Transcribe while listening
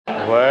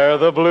where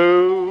the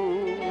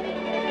blue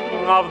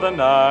of the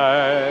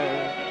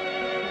night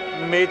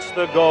meets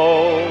the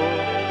gold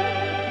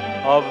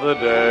of the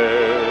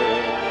day.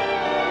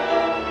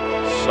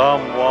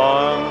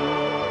 Someone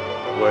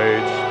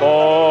waits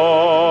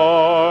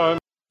for.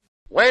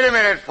 Wait a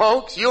minute,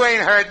 folks. You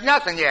ain't heard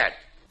nothing yet.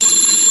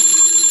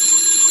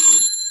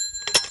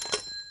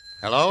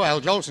 Hello,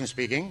 Al Jolson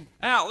speaking.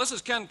 Al, this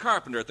is Ken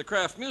Carpenter at the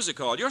Kraft Music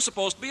Hall. You're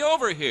supposed to be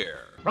over here.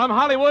 From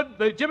Hollywood,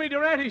 the Jimmy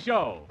Durante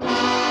Show.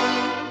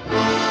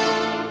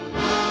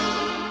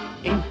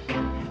 Ink,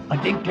 a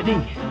dink-a-dee,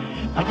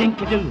 a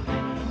dink-a-doo,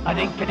 a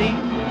dink-a-dee.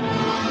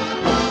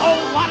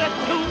 Oh, what a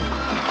tune!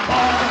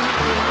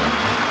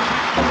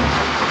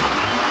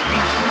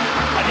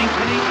 A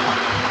dink-a-dee,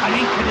 a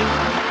dink-a-doo,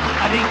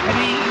 a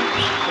dink-a-dee.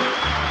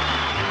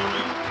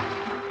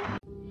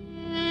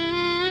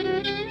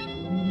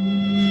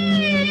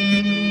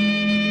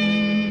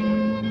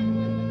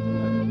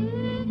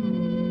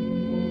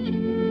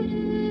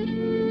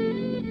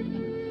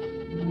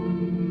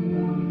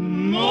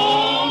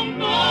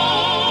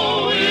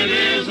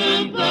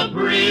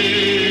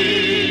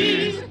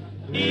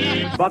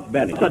 Buck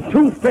Benny, the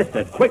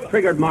two-fisted,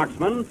 quick-triggered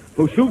marksman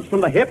who shoots from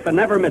the hip and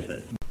never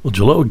misses. Well,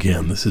 hello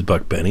again. This is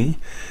Buck Benny.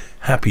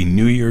 Happy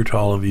New Year to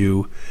all of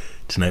you.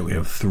 Tonight we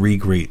have 3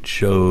 great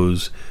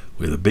shows.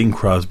 We have the Bing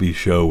Crosby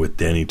Show with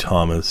Danny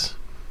Thomas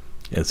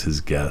as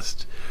his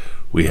guest.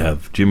 We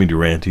have Jimmy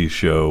Durante's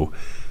show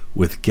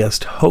with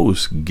guest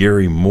host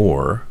Gary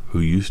Moore, who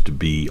used to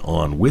be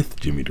on with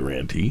Jimmy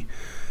Durante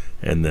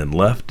and then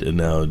left, and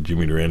now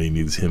Jimmy Durante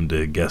needs him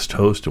to guest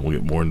host, and we'll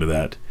get more into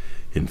that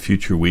in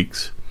future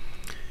weeks.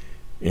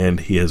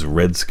 And he has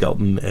Red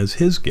Skelton as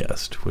his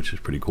guest, which is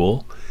pretty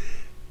cool.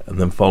 And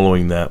then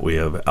following that, we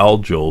have Al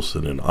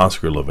Jolson and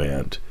Oscar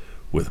Levant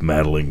with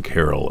Madeline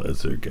Carroll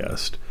as their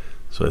guest.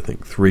 So I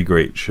think 3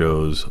 great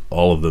shows,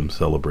 all of them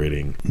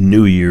celebrating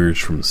New Year's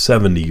from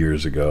 70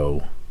 years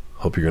ago.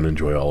 Hope you're going to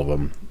enjoy all of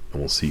them, and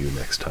we'll see you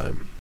next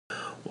time.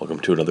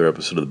 Welcome to another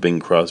episode of the Bing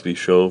Crosby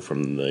Show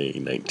from the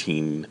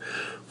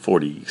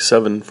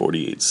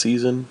 1947-48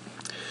 season.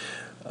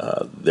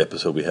 The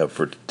episode we have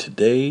for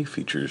today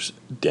features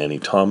Danny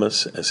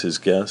Thomas as his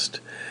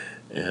guest,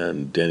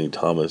 and Danny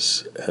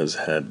Thomas has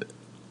had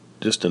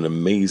just an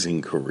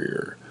amazing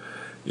career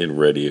in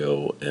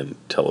radio and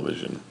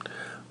television.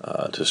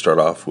 To start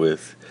off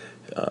with,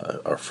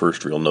 our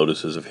first real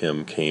notices of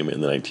him came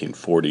in the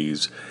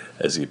 1940s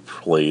as he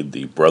played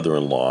the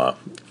brother-in-law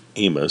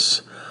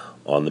Amos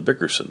on The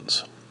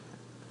Bickersons,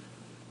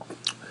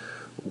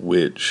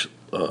 which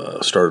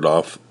started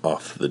off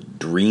the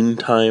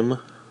Dreamtime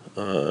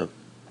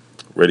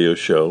radio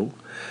show,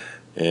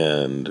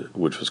 and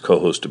which was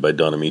co-hosted by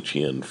Don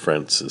Amici and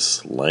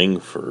Francis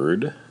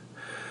Langford.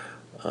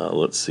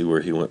 Let's see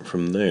where he went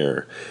from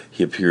there.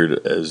 He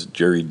appeared as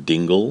Jerry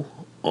Dingle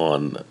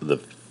on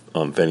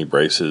Fanny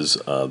Brice's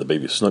The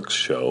Baby Snooks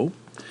show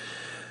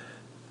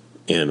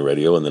in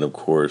radio, and then of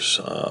course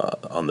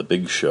on The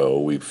Big Show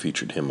we've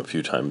featured him a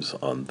few times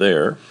on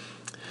there.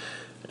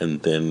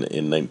 And then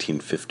in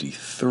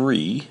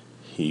 1953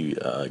 he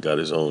got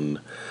his own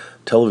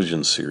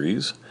television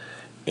series,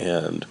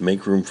 and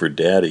Make Room for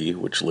Daddy,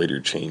 which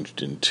later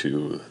changed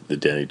into the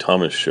Danny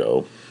Thomas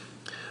Show,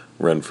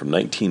 ran from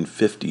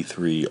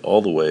 1953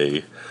 all the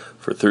way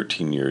for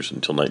 13 years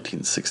until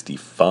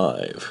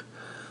 1965.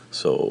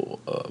 So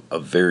a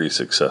very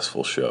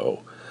successful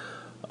show.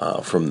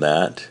 From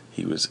that,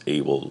 he was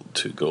able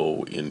to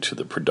go into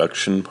the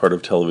production part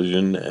of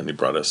television, and he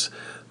brought us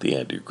the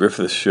Andy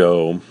Griffith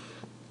Show,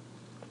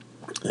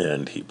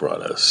 and he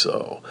brought us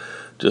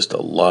just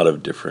a lot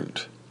of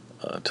different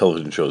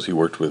television shows. He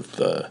worked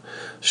with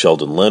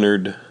Sheldon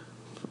Leonard,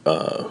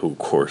 who of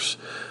course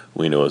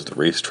we know as the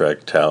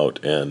racetrack tout,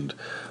 and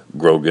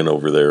Grogan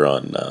over there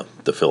on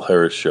the Phil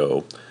Harris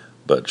Show.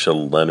 But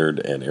Sheldon Leonard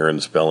and Aaron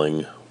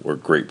Spelling were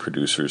great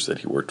producers that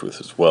he worked with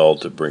as well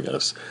to bring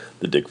us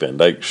the Dick Van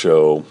Dyke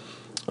Show,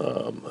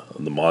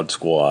 the Mod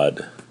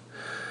Squad.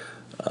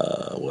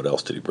 What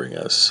else did he bring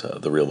us?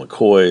 The Real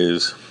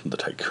McCoys, the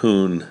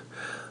Tycoon,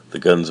 the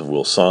Guns of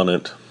Will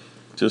Sonnet.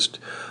 Just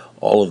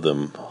all of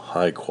them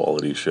high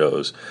quality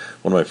shows.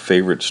 One of my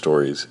favorite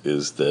stories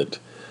is that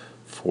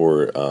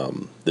for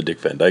the Dick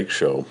Van Dyke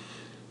Show,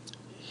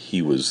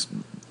 he was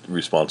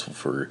responsible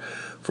for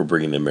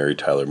bringing in Mary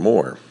Tyler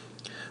Moore.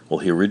 Well,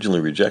 he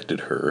originally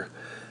rejected her,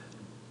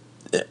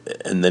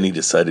 and then he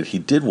decided he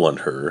did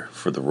want her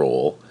for the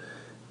role,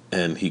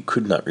 and he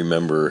could not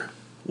remember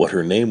what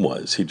her name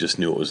was. He just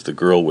knew it was the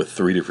girl with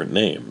 3 different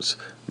names,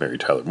 Mary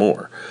Tyler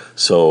Moore.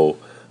 So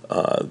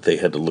they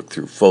had to look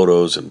through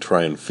photos and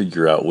try and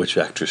figure out which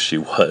actress she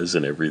was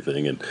and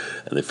everything, and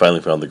they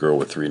finally found the girl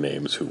with 3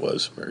 names, who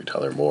was Mary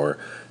Tyler Moore,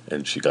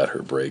 and she got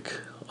her break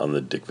on the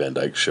Dick Van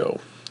Dyke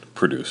Show,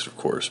 produced, of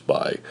course,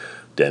 by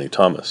Danny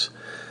Thomas.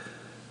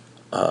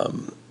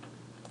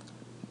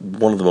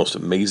 One of the most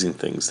amazing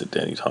things that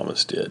Danny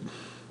Thomas did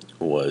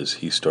was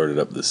he started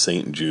up the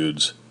St.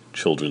 Jude's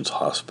Children's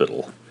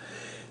Hospital,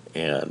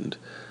 and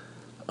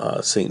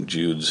St.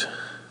 Jude's,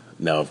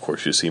 now of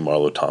course you see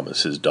Marlo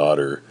Thomas, his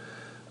daughter,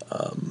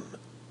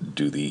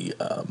 do the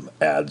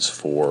ads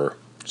for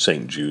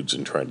St. Jude's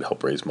and trying to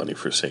help raise money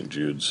for St.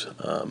 Jude's.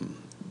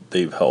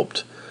 They've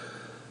helped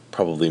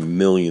probably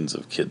millions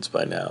of kids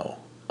by now,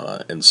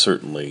 and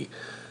certainly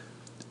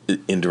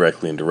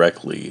indirectly and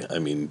directly, I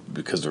mean,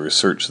 because the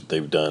research that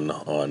they've done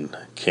on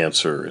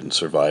cancer and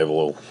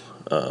survival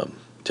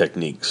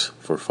techniques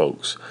for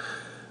folks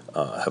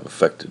have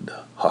affected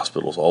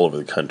hospitals all over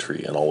the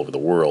country and all over the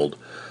world.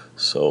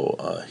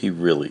 So he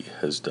really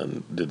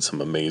did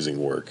some amazing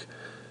work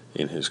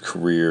in his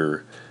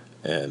career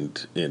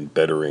and in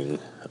bettering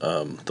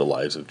the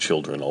lives of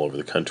children all over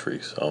the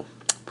country. So,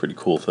 pretty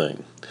cool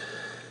thing.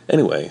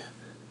 Anyway,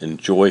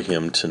 enjoy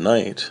him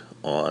tonight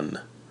on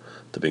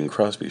The Bing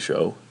Crosby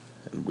Show,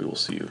 and we will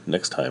see you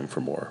next time for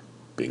more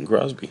Bing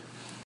Crosby.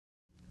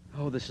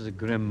 Oh, this is a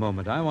grim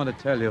moment. I want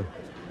to tell you.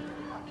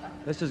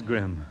 This is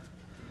grim.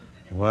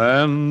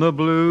 When the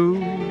blue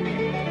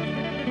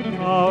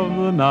of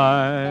the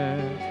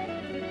night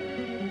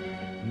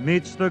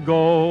meets the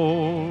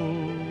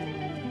gold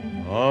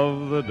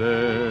of the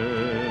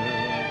day,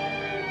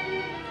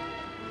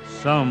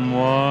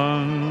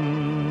 someone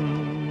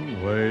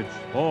waits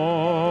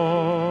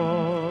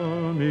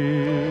for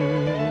me.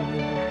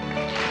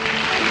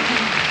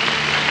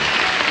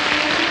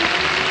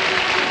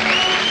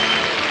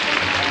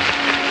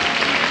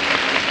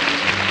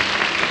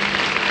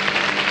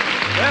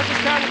 This is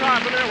Ken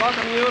Carpenter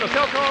welcoming you to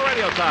Philco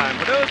Radio Time,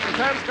 produced and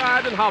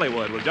transcribed in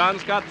Hollywood with John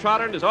Scott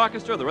Trotter and his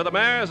orchestra, the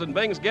Rhythmaires, and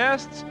Bing's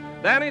guests,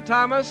 Danny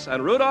Thomas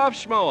and Rudolph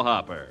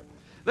Schmohopper.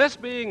 This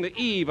being the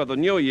eve of the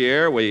new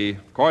year, we,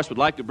 of course, would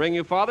like to bring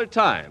you Father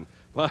Time.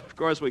 But, of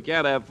course, we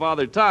can't have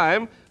Father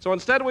Time, so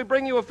instead we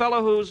bring you a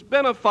fellow who's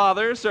been a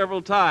father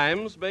several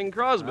times, Bing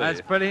Crosby.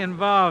 That's pretty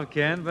involved,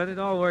 Ken, but it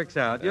all works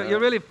out. You're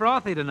really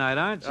frothy tonight,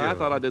 aren't you? I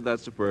thought I did that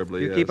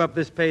superbly. You yes. keep up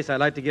this pace, I'd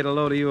like to get a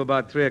load of you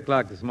about 3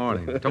 o'clock this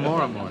morning.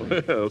 Tomorrow morning.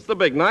 It's the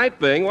big night,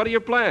 Bing. What are your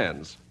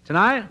plans?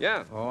 Tonight?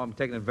 Yeah. Oh, I'm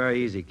taking it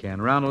very easy,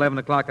 Ken. Around 11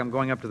 o'clock, I'm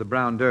going up to the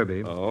Brown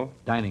Derby. Oh?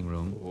 Dining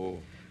room. Oh.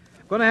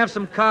 Going to have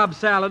some Cobb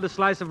salad, a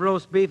slice of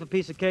roast beef, a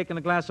piece of cake, and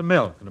a glass of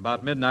milk. And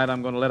about midnight,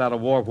 I'm going to let out a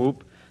war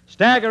whoop,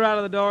 stagger out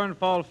of the door, and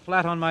fall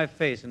flat on my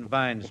face in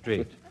Vine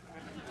Street.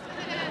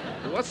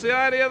 What's the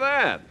idea of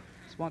that?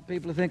 Just want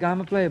people to think I'm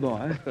a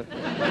playboy.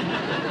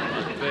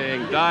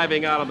 Bing,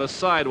 diving out on the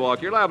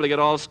sidewalk, you're liable to get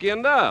all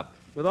skinned up.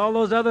 With all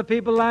those other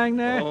people lying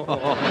there?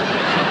 Oh.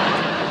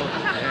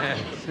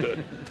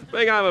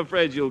 Bing, I'm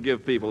afraid you'll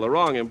give people the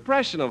wrong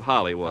impression of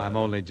Hollywood. I'm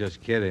only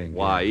just kidding.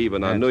 Why,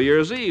 even on New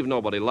Year's Eve,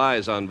 nobody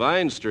lies on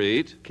Vine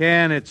Street.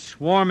 Ken, it's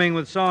swarming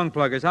with song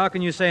pluggers. How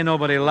can you say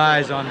nobody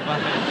lies on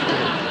Vine Street?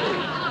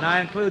 And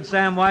I include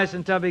Sam Weiss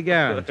and Tubby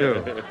Guerin,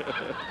 too.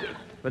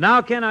 But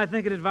now, Ken, I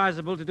think it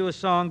advisable to do a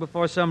song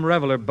before some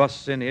reveler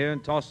busts in here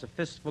and tosses a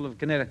fistful of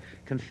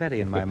confetti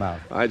in my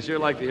mouth. I'd sure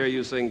like to hear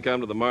you sing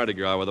Come to the Mardi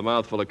Gras with a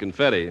mouthful of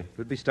confetti. It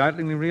would be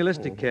startlingly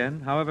realistic, Ken.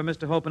 However,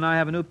 Mr. Hope and I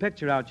have a new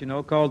picture out, you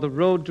know, called The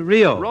Road to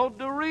Rio. Road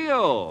to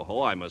Rio.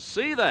 Oh, I must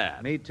see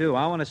that. Me, too.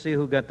 I want to see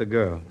who got the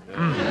girl.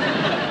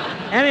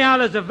 Anyhow,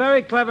 there's a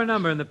very clever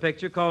number in the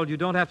picture called You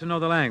Don't Have to Know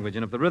the Language,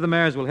 and if the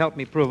Rhythmaires will help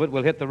me prove it,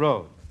 we'll hit the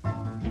road.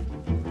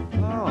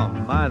 Oh,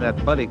 my,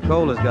 that Buddy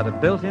Cole has got a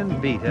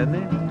built-in beat, hasn't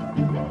he?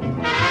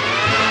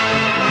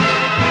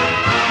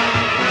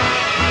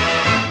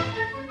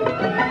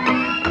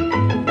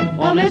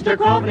 Well, Mr.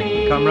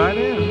 Crosby, Come right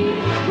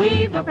in.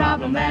 we've a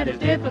problem that is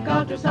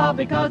difficult to solve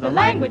because the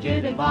language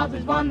it involves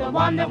is one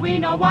that we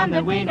know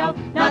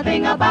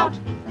nothing about.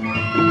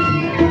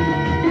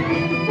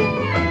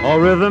 All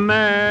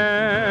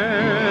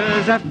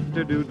Rhythmaires,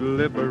 after due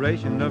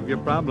deliberation of your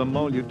problem,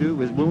 all you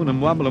do is woon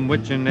 'em, wobble 'em,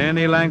 which in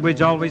any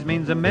language always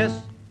means a miss.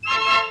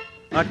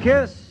 A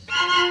kiss.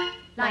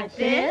 Like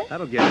this?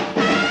 That'll get it.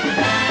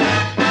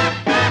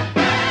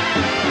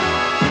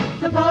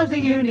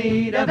 Supposing you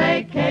need a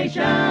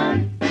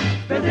vacation,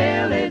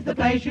 Brazil is the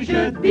place you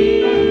should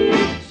be.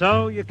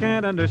 So you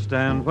can't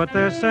understand what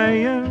they're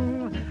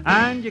saying,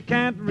 and you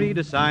can't read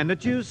a sign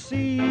that you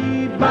see.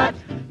 But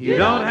you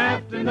don't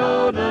have to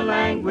know the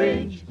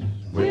language.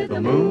 With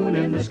the moon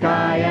in the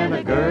sky and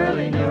a girl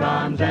in your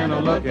arms and a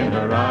look in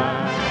her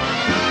eyes.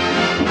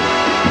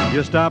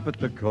 You stop at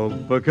the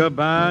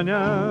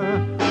Copacabana,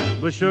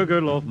 the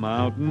Sugarloaf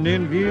Mountain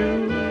in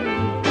view.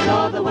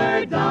 So the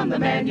words on the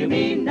menu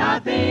mean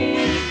nothing.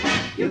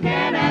 You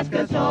can't ask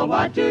a soul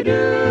what to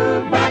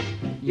do, but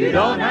you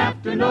don't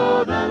have to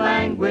know the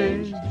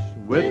language.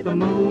 With the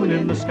moon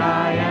in the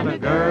sky and a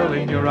girl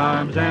in your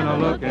arms and a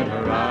look in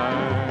her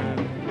eyes.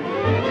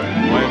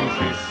 When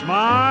she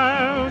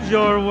smiles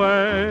your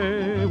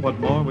way, what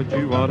more would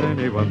you want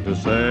anyone to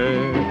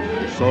say?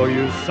 So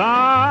you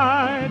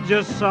sigh,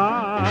 just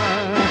sigh.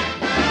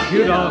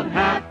 You don't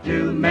have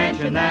to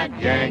mention that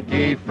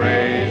Yankee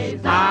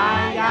phrase,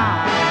 aye,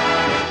 aye.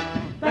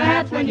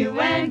 Perhaps when you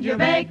end your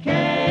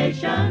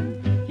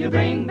vacation, you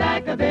bring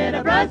back a bit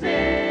of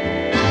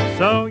Brazil.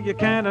 So you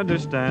can't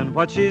understand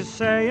what she's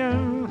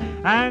saying,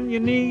 and you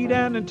need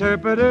an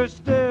interpreter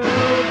still.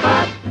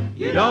 But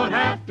you don't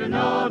have to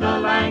know the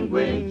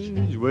language.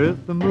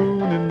 with the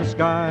moon in the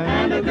sky.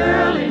 And a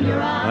girl in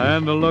your eye.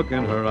 And a look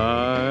in her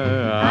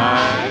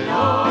eye. I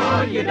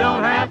know you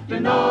don't have to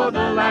know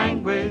the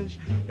language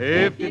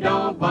if you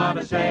don't want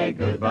to say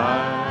goodbye.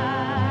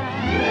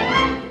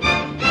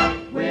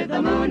 With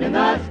the moon in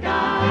the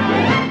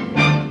sky.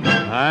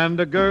 And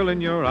a girl in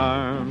your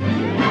arms.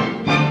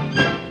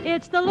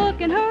 It's the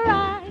look in her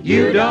eyes.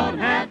 You don't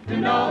have to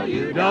know,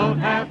 you don't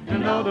have to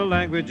know. The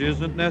language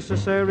isn't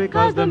necessary,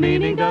 'cause the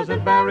meaning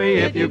doesn't vary.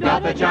 If you've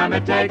got the charm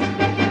it takes,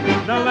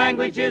 the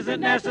language isn't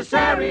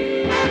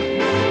necessary.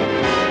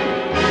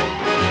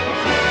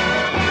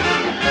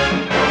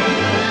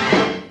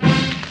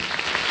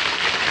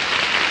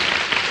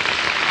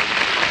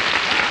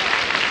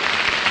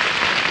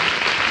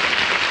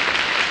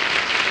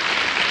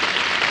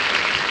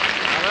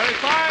 Very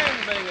fine,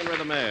 Bing and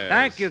Rhythmaire.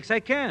 Thank you. Say,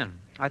 Ken,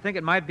 I think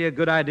it might be a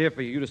good idea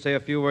for you to say a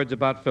few words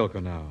about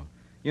Philco now.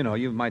 You know,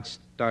 you might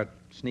start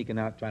sneaking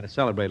out trying to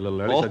celebrate a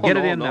little early, so get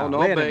it in now. No,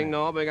 Bing.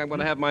 I'm going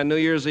to have my New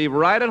Year's Eve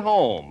right at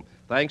home,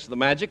 thanks to the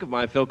magic of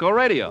my Philco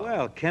radio.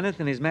 Well, Kenneth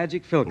and his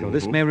magic Philco.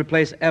 This may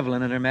replace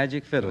Evelyn and her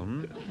magic fiddle.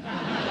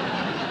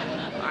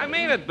 I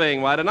mean it,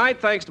 Bing. Why, tonight,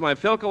 thanks to my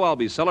Philco, I'll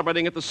be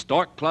celebrating at the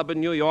Stork Club in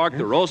New York,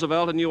 the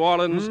Roosevelt in New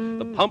Orleans,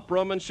 the Pump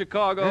Room in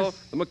Chicago,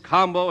 the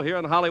Macombo here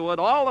in Hollywood,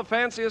 all the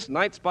fanciest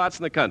night spots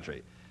in the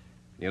country.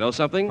 You know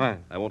something? What?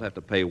 I won't have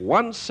to pay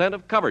 1 cent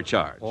of cover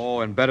charge. Oh,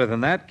 and better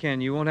than that,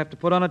 Ken, you won't have to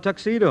put on a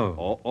tuxedo.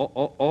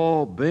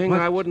 Oh, Bing, What?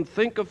 I wouldn't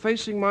think of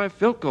facing my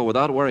Philco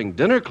without wearing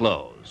dinner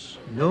clothes.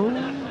 No?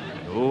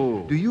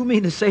 No. Do you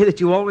mean to say that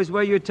you always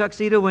wear your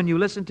tuxedo when you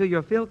listen to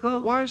your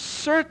Philco? Why,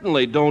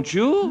 certainly, don't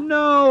you?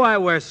 No, I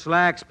wear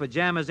slacks,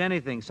 pajamas,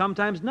 anything.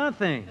 Sometimes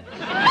nothing.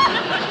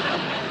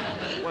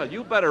 Well,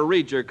 you better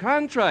read your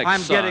contract, I'm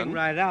son. getting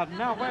right out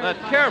now. That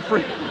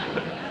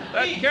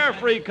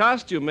carefree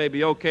costume may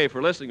be okay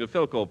for listening to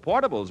Philco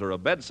portables or a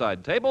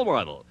bedside table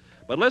model,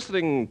 but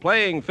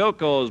playing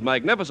Philco's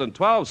magnificent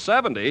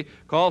 1270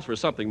 calls for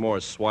something more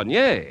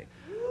soigné.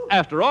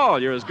 After all,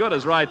 you're as good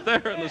as right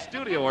there in the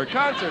studio or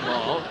concert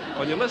hall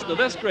when you listen to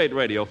this great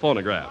radio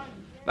phonograph.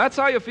 That's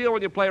how you feel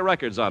when you play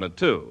records on it,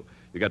 too.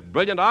 You get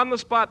brilliant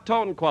on-the-spot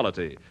tone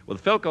quality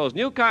with Philco's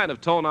new kind of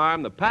tone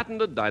arm, the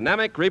patented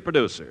dynamic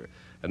reproducer.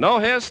 And no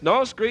hiss,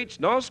 no screech,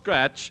 no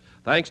scratch,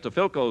 thanks to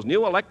Philco's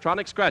new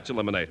electronic scratch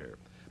eliminator.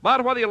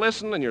 But whether you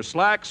listen in your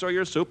slacks or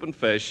your soup and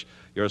fish,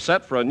 you're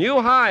set for a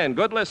new high in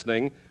good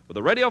listening with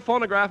the radio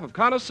phonograph of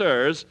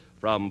connoisseurs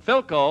from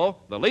Philco,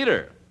 the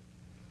leader.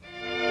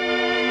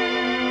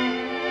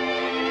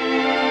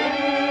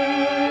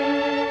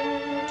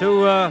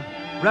 To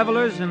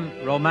revelers and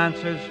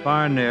romancers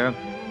far and near,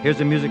 here's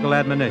a musical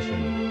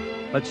admonition.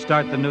 Let's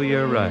start the new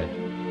year right.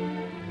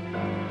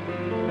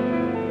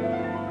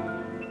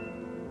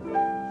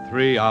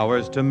 3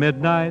 hours to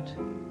midnight.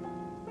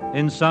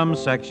 In some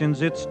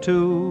sections it's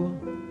 2.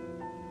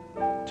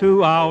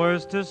 2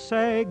 hours to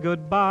say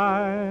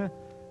goodbye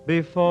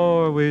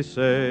before we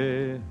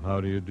say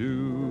how do you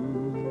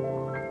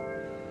do.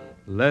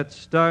 Let's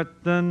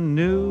start the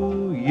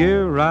new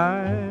year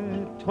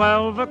right.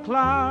 12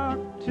 o'clock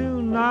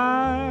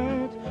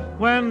tonight.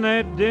 When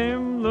they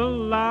dim the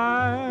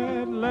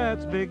light,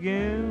 let's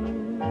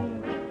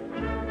begin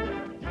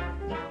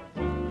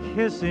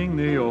kissing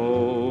the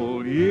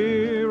old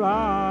year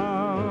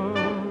out,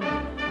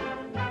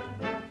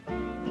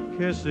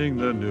 kissing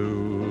the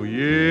new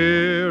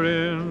year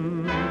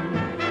in.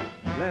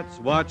 Let's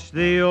watch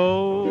the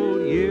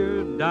old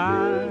year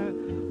die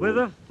with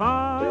a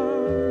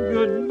fond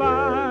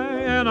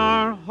goodbye, and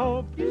our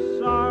hopes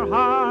are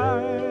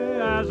high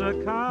as a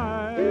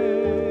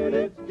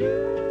kite.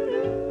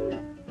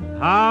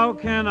 How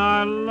can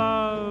our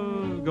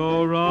love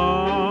go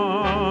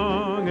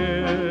wrong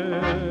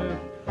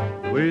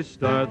if we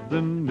start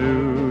the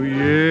new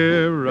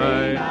year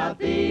right? Out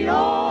the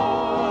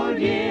old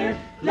year,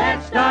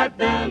 let's start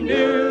the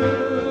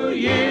new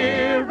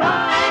year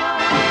right.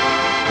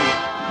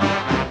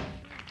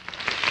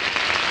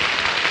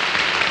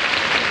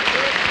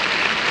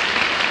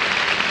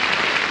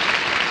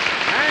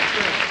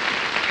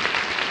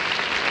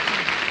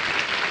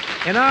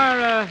 In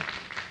our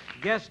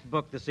guest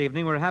book this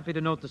evening, we're happy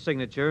to note the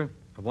signature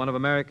of one of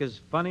America's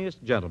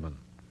funniest gentlemen.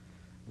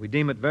 We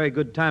deem it very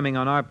good timing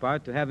on our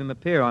part to have him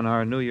appear on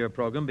our New Year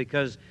program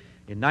because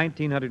in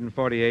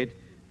 1948,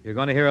 you're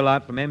going to hear a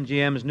lot from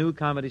MGM's new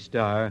comedy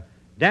star,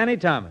 Danny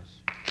Thomas.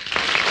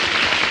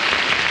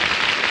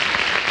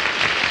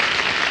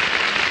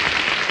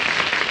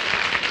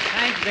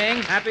 Thanks,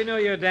 Bing. Happy New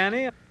Year,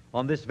 Danny.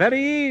 On this very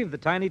eve, the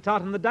tiny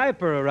tot in the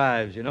diaper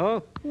arrives, you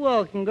know.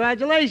 Well,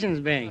 congratulations,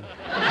 Bing.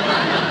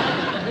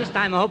 This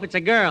time I hope it's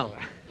a girl.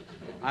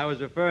 I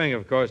was referring,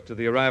 of course, to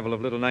the arrival of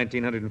little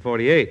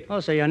 1948. Oh,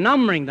 so you're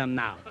numbering them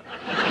now.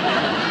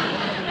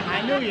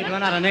 I knew you'd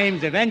run out of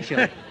names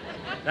eventually.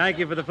 Thank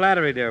you for the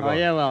flattery, dear boy. Oh,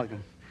 you're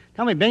welcome.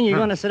 Tell me, Bing, you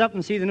going to sit up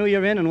and see the New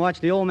Year in and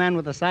watch the old man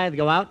with the scythe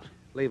go out?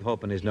 Leave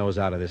Hope and his nose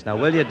out of this. Now,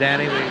 will you,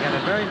 Danny? We had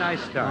a very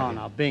nice start. Oh,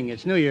 now, Bing,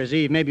 it's New Year's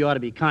Eve. Maybe you ought to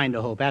be kind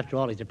to Hope. After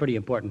all, he's a pretty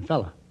important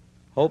fella.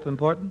 Hope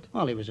important?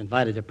 Well, he was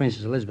invited to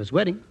Princess Elizabeth's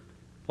wedding.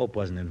 Hope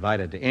wasn't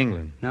invited to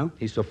England. No?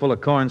 He's so full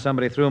of corn,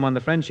 somebody threw him on the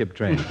friendship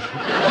train.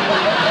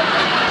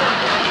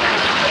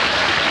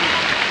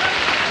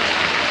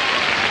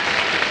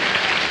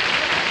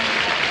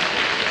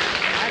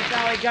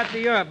 Got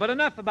to Europe, but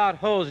enough about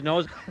hose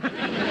nose.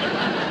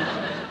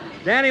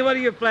 Danny, what are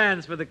your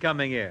plans for the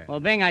coming year? Well,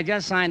 Bing, I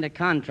just signed a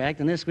contract,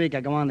 and this week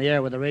I go on the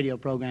air with a radio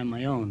program of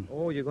my own.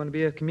 Oh, you're going to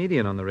be a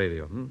comedian on the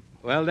radio, hmm?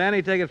 Well,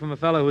 Danny, take it from a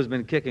fellow who's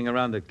been kicking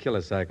around the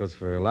killer cycles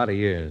for a lot of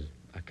years.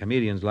 A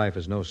comedian's life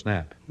is no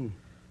snap.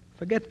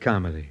 Forget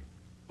comedy.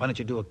 Why don't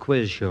you do a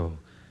quiz show?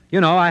 You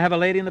know, I have a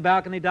lady in the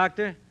balcony,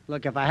 Doctor.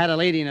 Look, if I had a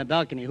lady in a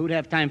balcony, who'd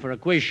have time for a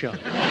quiz show? Oh,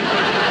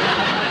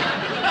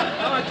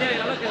 I tell you,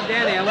 now look at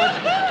Danny.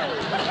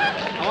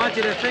 I want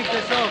you to think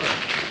this over.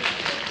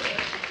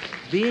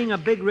 Being a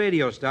big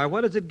radio star,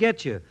 what does it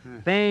get you?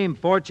 Fame,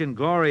 fortune,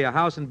 glory, a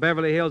house in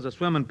Beverly Hills, a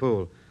swimming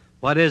pool.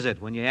 What is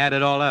it when you add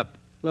it all up?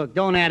 Look,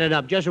 don't add it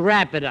up. Just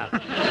wrap it up.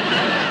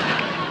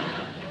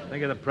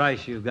 Think of the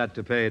price you've got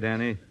to pay,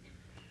 Danny.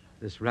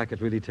 This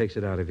racket really takes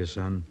it out of you,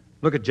 son.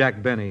 Look at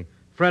Jack Benny,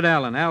 Fred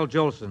Allen, Al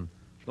Jolson.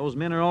 Those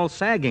men are all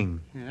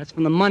sagging. Yeah, that's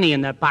from the money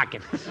in their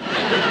pockets.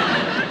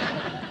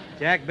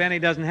 Jack Benny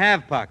doesn't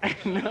have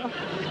pockets. No?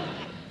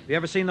 Have you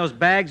ever seen those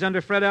bags under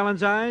Fred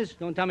Allen's eyes?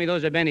 Don't tell me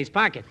those are Benny's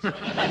pockets.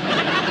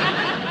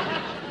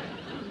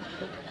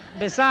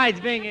 Besides,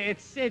 Bing,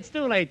 it's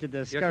too late to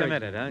discourage. You're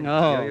committed, huh?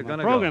 No, you're the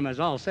gonna program go. is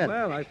all set.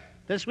 Well,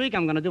 This week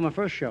I'm going to do my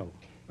first show.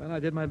 Well, I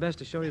did my best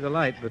to show you the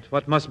light, but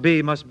what must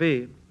be, must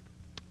be.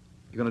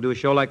 You going to do a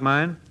show like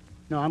mine?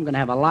 No, I'm going to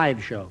have a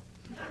live show.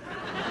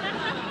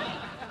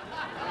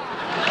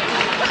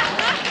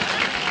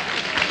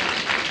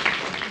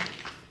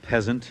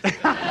 Peasant.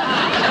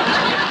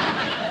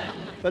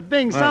 But,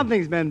 Bing,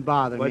 something's been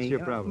bothering me. What's your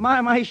problem?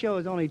 My show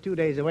is only 2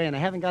 days away, and I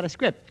haven't got a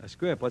script. A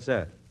script? What's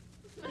that?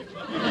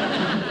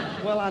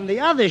 Well, on the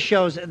other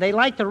shows, they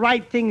like to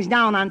write things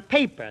down on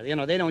paper. You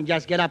know, they don't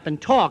just get up and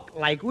talk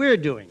like we're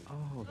doing.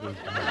 Oh, these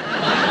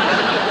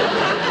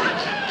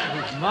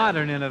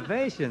modern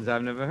innovations.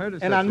 I've never heard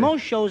of such And on things.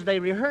 most shows, they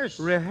rehearse.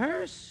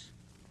 Rehearse?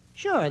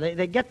 Sure,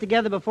 they get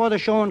together before the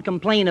show and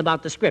complain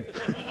about the script.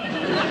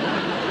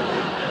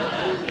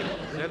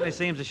 Certainly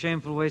seems a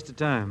shameful waste of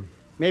time.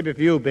 Maybe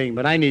for you, Bing,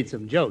 but I need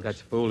some jokes.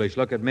 That's foolish.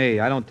 Look at me.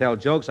 I don't tell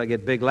jokes. I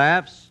get big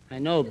laughs. I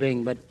know,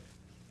 Bing, but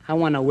I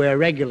want to wear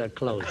regular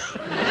clothes.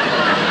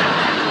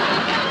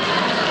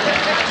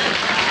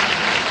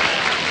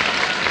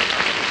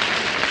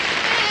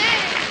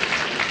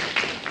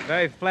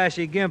 Very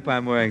flashy gimp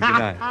I'm wearing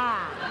tonight.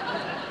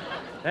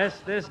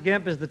 This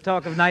gimp is the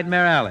talk of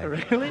Nightmare Alley.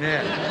 Really?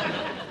 Yeah.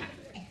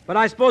 But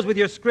I suppose with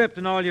your script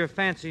and all your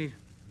fancy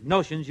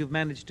notions, you've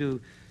managed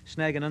to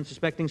snag an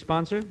unsuspecting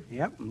sponsor?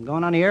 Yep, I'm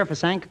going on the air for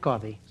Sanka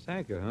Coffee.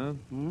 Sanka, huh?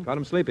 Caught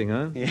him sleeping,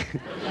 huh? Yeah.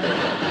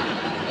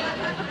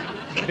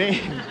 Bing.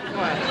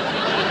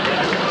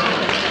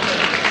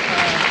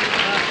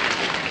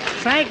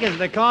 Sanka's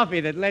the coffee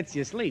that lets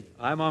you sleep.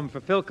 I'm on for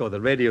Philco, the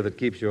radio that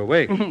keeps you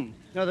awake.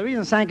 No, the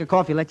reason Sanka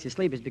Coffee lets you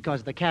sleep is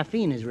because the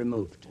caffeine is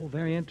removed. Oh,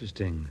 very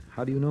interesting.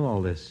 How do you know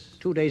all this?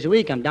 2 days a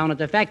week, I'm down at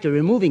the factory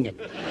removing it.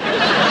 They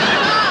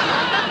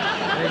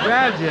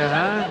grabbed you,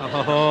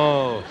 huh?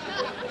 Oh,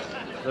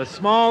 the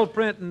small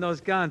print in those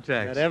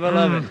contracts. I'd ever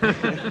love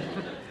it.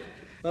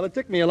 Well, it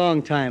took me a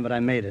long time, but I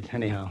made it.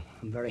 Anyhow,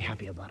 I'm very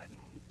happy about it.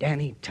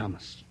 Danny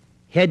Thomas,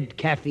 head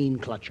caffeine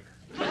clutcher.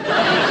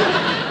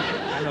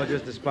 I know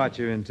just the spot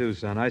you're in, too,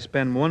 son. I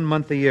spend 1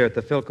 month a year at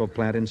the Philco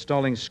plant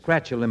installing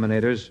scratch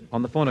eliminators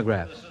on the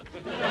phonographs.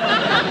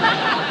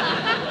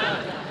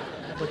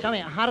 Well, tell me,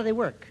 how do they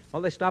work?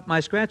 Well, they stop my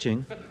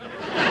scratching.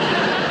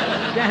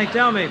 Danny,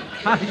 tell me,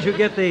 how did you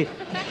get the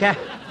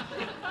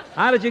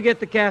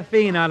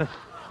caffeine out of...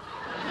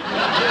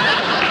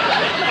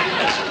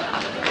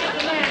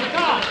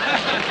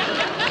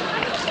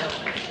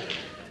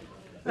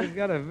 We've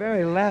got a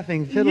very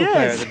laughing fiddle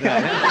player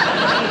tonight.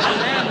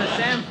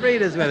 Sam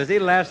Frieda's with us. He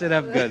laughs it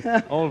up good.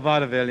 Old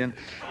vaudevillian.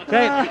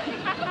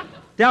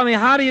 Tell me,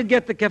 how do you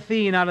get the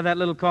caffeine out of that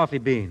little coffee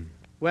bean?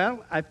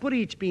 Well, I put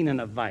each bean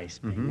in a vise,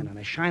 Bing, and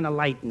I shine a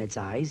light in its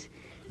eyes.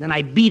 Then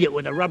I beat it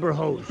with a rubber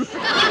hose.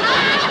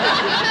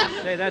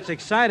 Say, that's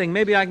exciting.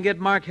 Maybe I can get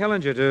Mark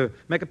Hellinger to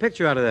make a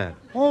picture out of that.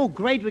 Oh,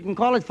 great. We can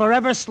call it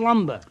Forever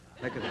Slumber.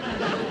 Make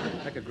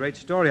a great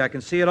story. I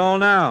can see it all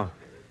now.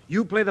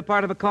 You play the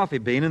part of a coffee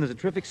bean, and there's a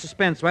terrific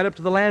suspense right up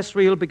to the last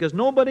reel because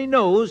nobody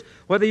knows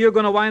whether you're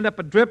going to wind up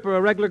a drip or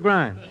a regular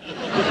grind.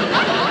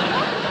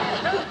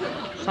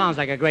 Sounds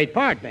like a great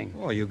part, Bing.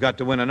 Oh, you got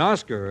to win an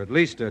Oscar, or at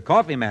least a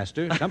Coffee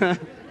Master.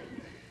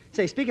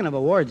 Say, speaking of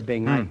awards,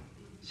 Bing, I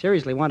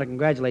seriously want to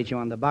congratulate you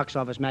on the Box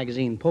Office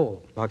magazine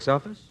poll. Box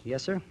office?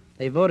 Yes, sir.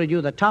 They voted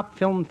you the top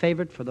film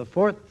favorite for the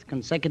 4th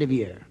consecutive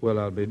year. Well,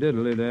 I'll be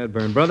diddly dad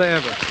burn. Brother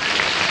Everett.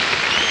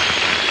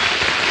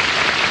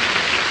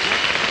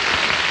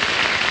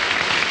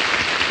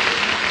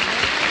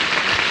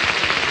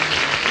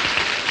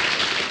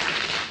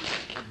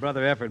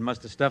 Brother Everett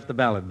must have stuffed the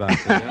ballot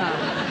box.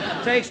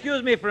 Say,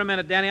 excuse me for a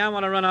minute, Danny. I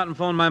want to run out and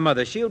phone my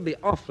mother. She'll be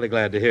awfully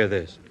glad to hear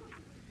this.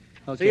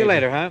 Okay, See you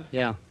later, huh?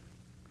 Yeah.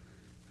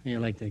 You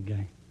like that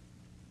guy.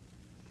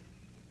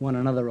 won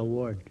another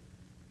award.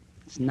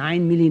 It's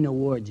 9 million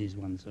awards he's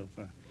won so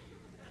far.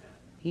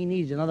 He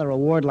needs another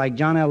award like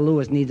John L.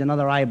 Lewis needs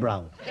another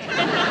eyebrow.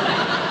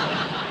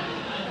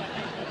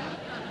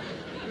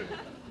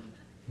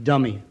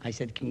 Dummy. I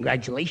said,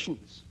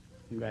 congratulations.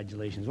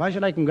 Congratulations. Why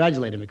should I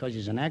congratulate him? Because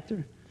he's an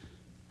actor?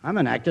 I'm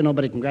an actor.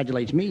 Nobody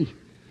congratulates me.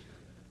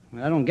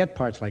 I don't get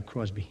parts like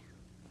Crosby.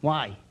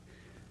 Why?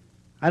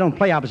 I don't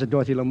play opposite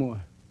Dorothy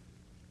Lamour.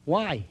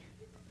 Why?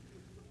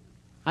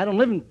 I don't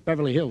live in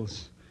Beverly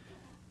Hills.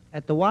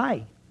 At the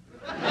Y.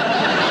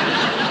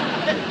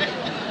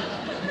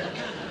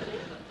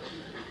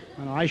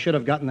 I should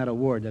have gotten that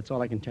award. That's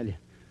all I can tell you.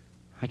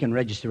 I can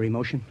register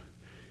emotion.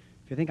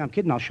 If you think I'm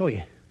kidding, I'll show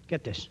you.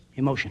 Get this.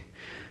 Emotion.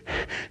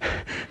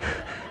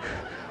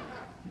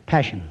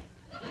 Passion.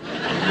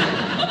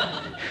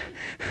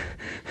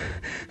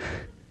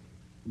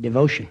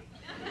 Devotion.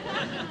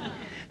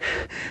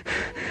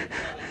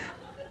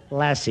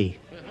 Lassie.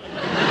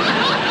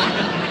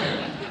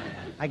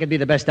 I could be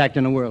the best actor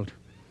in the world.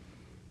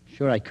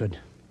 Sure I could.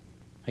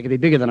 I could be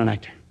bigger than an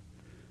actor.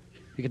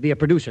 You could be a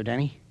producer,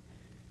 Danny.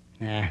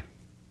 Nah.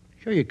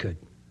 Sure you could.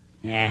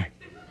 Nah.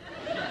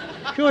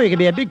 Sure you could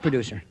be a big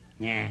producer.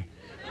 Nah.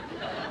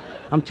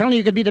 I'm telling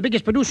you could be the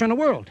biggest producer in the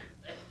world.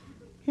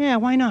 Yeah,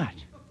 why not?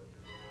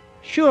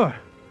 Sure.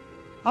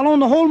 I'll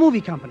own the whole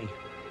movie company.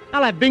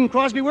 I'll have Bing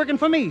Crosby working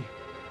for me.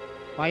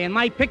 Why, in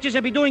my pictures,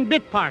 he'll be doing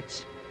bit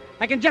parts.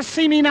 I can just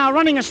see me now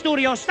running a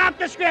studio. Stop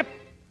the script.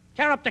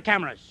 Tear up the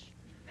cameras.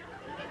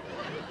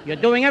 You're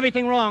doing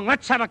everything wrong.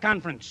 Let's have a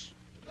conference.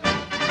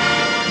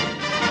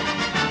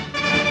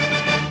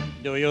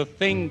 Do you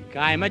think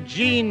I'm a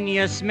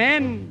genius,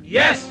 man?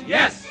 Yes,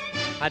 yes.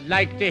 I'd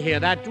like to hear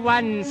that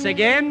once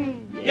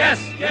again. Yes,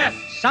 yes.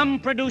 Some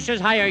producers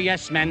hire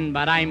yes men,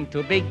 but I'm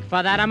too big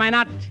for that, am I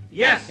not?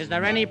 Yes. Is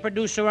there any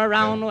producer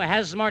around who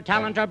has more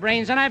talent or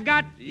brains than I've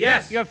got?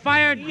 Yes. You're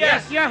fired?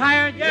 Yes. You're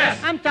hired? Yes.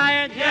 I'm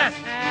tired? Yes.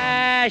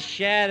 Ah,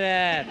 shut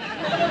up.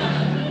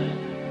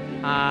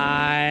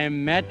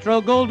 I'm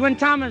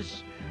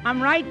Metro-Goldwyn-Thomas.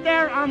 I'm right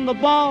there on the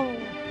ball.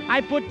 I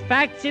put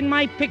facts in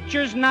my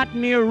pictures, not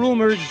mere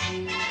rumors.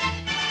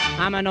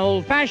 I'm an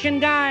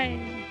old-fashioned guy,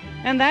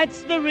 and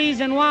that's the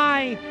reason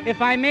why if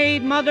I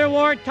made Mother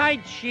wore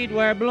tights, she'd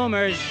wear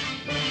bloomers.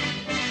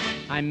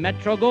 I'm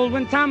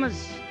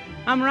Metro-Goldwyn-Thomas.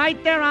 I'm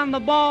right there on the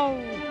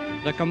ball.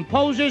 The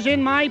composers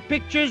in my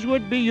pictures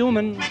would be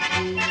human.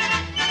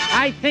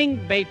 I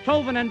think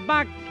Beethoven and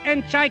Bach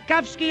and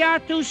Tchaikovsky are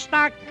too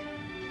stock.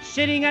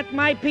 Sitting at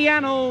my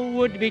piano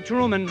would be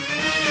Truman.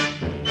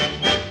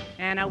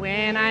 And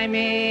when I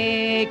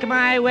make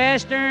my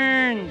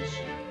westerns,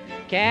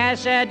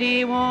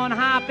 Cassidy won't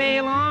hop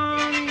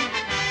along.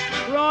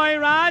 Roy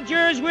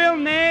Rogers will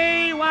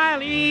neigh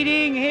while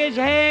eating his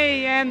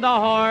hay, and the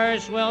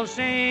horse will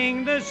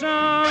sing the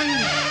song.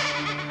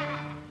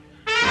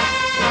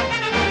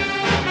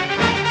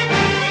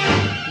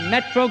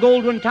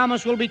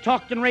 Metro-Goldwyn-Thomas will be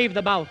talked and raved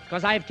about,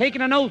 because I've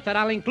taken an oath that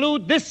I'll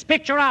include this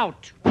picture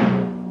out.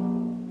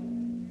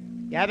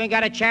 You haven't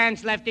got a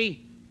chance,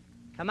 Lefty.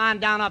 Come on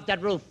down off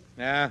that roof.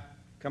 Yeah,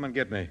 come and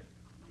get me.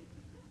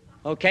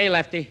 Okay,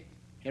 Lefty.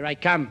 Here I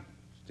come.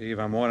 Steve,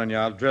 I'm warning you,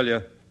 I'll drill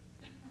you.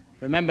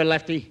 Remember,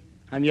 Lefty,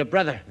 I'm your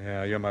brother.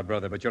 Yeah, you're my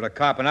brother, but you're a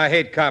cop, and I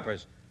hate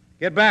coppers.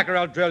 Get back or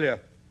I'll drill you.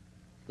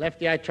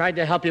 Lefty, I tried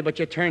to help you, but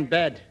you turned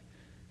bad.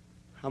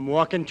 I'm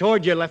walking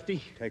toward you,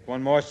 Lefty. Take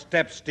one more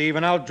step, Steve,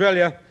 and I'll drill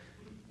you.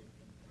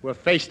 We're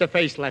face to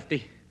face,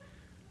 Lefty.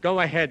 Go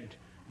ahead.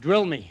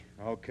 Drill me.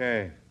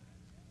 Okay.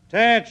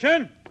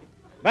 Attention.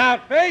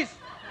 About face.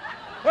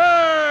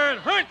 Forward.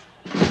 Hunt.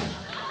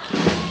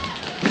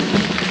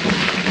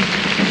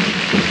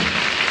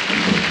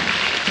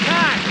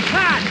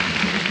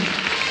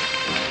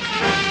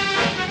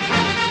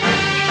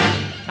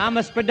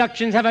 Thomas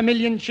Productions have a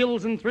million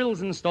chills and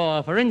thrills in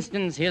store. For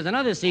instance, here's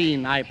another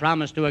scene I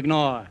promise to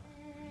ignore.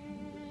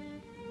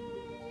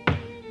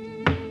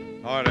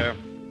 Order.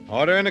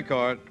 Order in the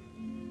court.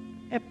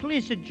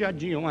 Please,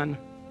 Judge, Your Honor.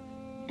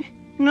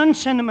 None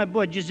sending my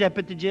boy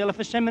Giuseppe to jail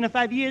for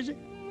 75 years.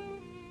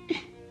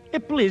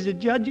 Please,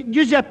 Judge,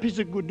 Giuseppe's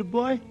a good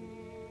boy.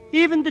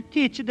 Even the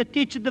teacher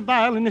the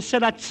violin,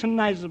 said that's a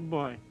nice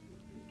boy.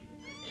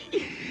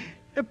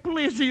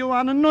 Please, Your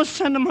Honor, no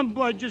sending my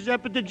boy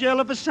Giuseppe to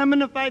jail for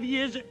 75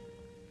 years.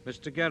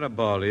 Mr.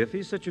 Garibaldi, if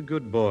he's such a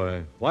good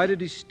boy, why did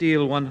he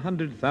steal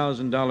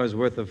 $100,000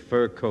 worth of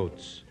fur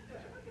coats?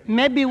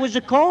 Maybe it was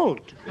a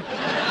cold.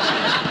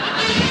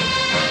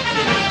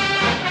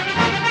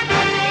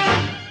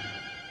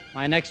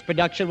 My next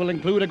production will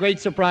include a great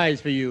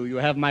surprise for you. You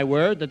have my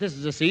word that this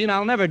is a scene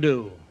I'll never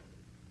do.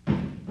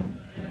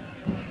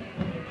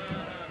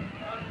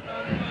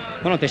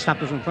 Why don't they stop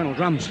those infernal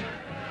drums?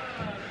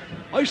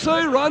 I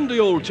say, Randy,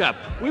 old chap,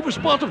 we've a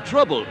spot of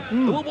trouble. The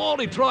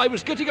Wawali tribe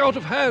is getting out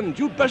of hand.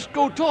 You'd best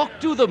go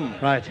talk to them.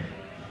 Right.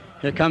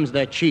 Here comes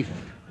their chief.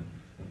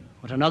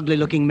 What an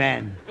ugly-looking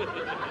man.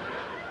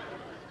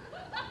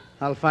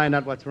 I'll find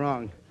out what's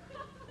wrong.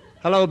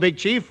 Hello, Big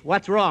Chief.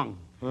 What's wrong?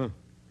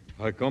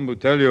 I come to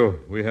tell you,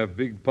 we have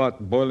big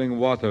pot boiling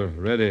water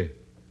ready.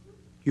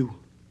 You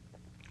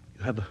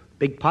You have a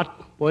big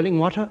pot, boiling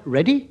water,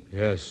 ready?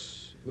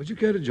 Yes. Would you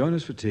care to join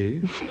us for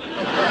tea?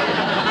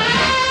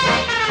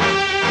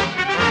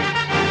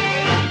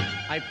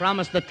 I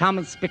promise the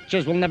Thomas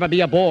pictures will never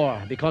be a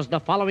bore, because the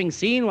following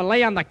scene will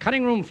lay on the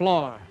cutting room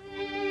floor.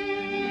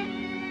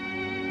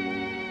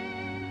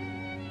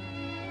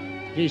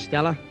 Gee,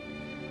 Stella,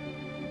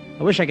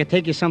 I wish I could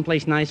take you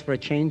someplace nice for a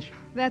change.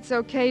 That's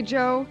okay,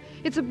 Joe.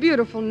 It's a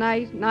beautiful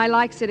night, and I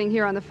like sitting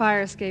here on the fire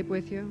escape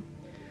with you.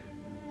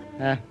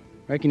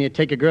 Reckon you'd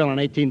take a girl on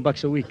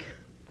 $18 a week.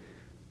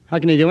 How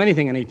can you do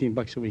anything on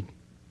 $18 a week?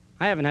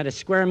 I haven't had a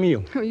square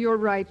meal. Oh, you're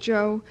right,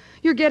 Joe.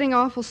 You're getting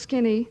awful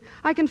skinny.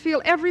 I can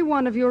feel every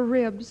one of your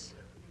ribs.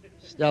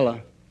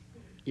 Stella,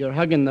 you're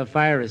hugging the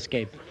fire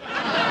escape.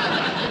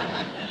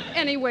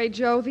 Anyway,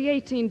 Joe, the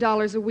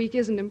 $18 a week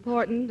isn't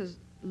important as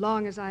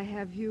long as I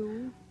have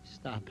you.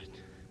 Stop it.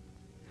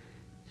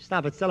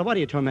 Stop it, Stella. Why do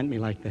you torment me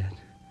like that?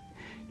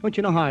 Don't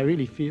you know how I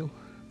really feel?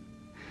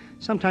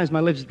 Sometimes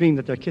my lips dream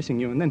that they're kissing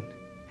you, and then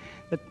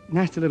that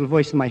nasty little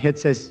voice in my head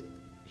says,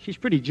 she's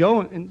pretty, Joe,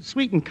 and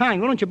sweet and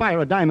kind. Why don't you buy her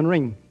a diamond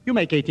ring? You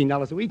make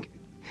 $18 a week.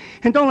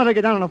 And don't let her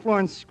get down on the floor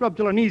and scrub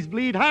till her knees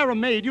bleed. Hire a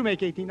maid. You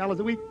make $18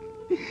 a week.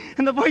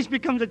 And the voice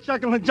becomes a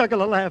chuckle and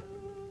chuckle a laugh.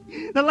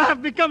 The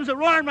laugh becomes a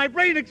roar and my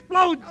brain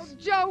explodes. Oh,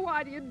 Joe,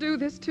 why do you do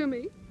this to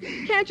me?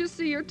 Can't you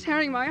see you're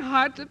tearing my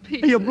heart to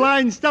pieces? You're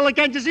blind, Stella.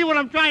 Can't you see what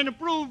I'm trying to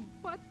prove?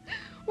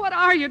 What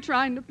are you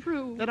trying to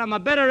prove? That I'm a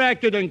better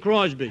actor than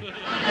Crosby.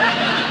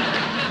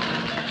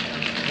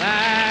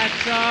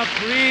 That's a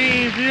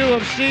preview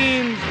of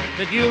scenes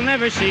that you'll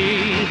never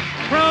see.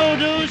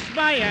 Produced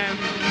by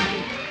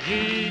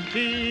MGT.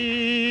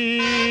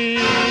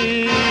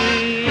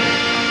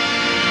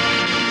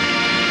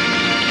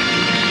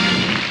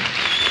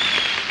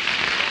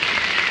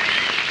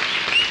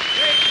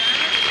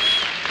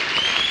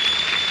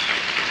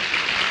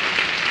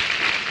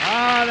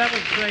 Ah, that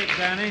was great,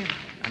 Danny.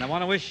 And I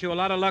want to wish you a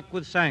lot of luck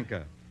with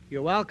Sanka.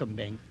 You're welcome,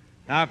 Bing.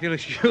 Now, if you'll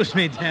excuse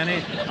me,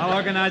 Danny, I'll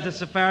organize a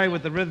safari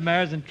with the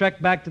Rhythmares and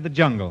trek back to the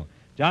jungle.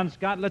 John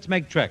Scott, let's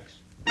make treks.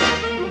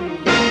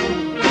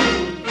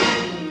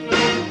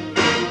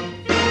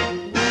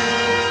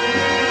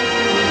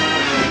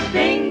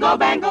 Bingo,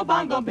 bango,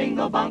 bongo,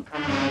 bingo, bonk.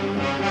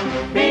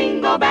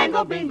 Bingo,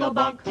 bango, bingo,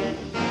 bonk.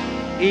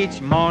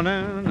 Each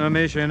morning, a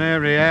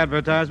missionary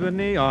advertised with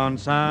neon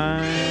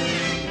signs.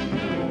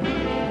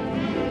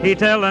 He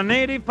tell the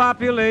native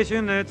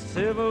population that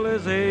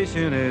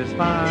civilization is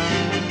fine.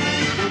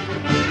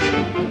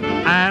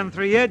 And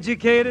 3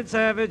 educated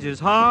savages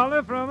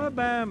holler from a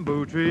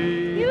bamboo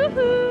tree.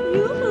 Yoo-hoo,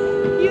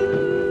 yoo-hoo,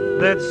 yoo-hoo.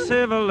 That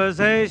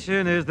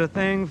civilization is the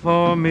thing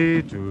for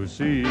me to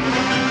see.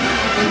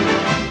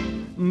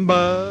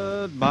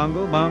 But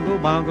bongo, bongo,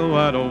 bongo,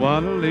 I don't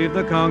want to leave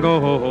the Congo.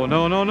 Oh,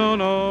 no, no, no,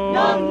 no.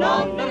 No,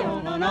 no,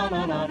 no, no, no,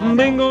 no, no, no.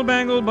 Bingle,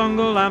 bangle,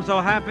 bungle, I'm so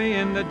happy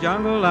in the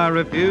jungle, I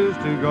refuse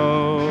to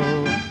go.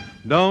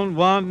 Don't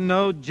want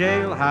no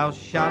jailhouse,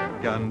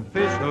 shotgun,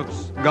 fish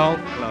hooks,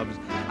 golf clubs.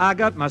 I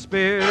got my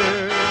spear.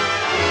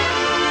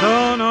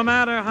 So no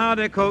matter how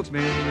they coax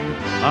me,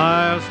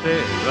 I'll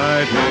stay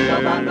right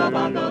here. Bongo, bongo,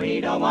 bongo, he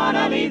don't want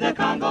to leave the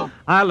Congo.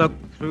 I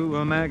looked through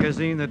a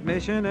magazine that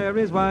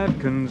missionaries' wife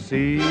can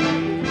see.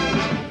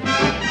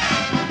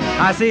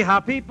 I see how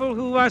people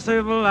who are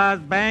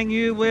civilized bang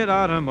you with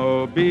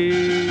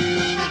automobiles.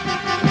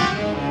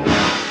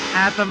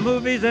 At the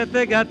movies that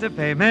they got to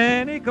pay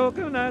many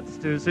coconuts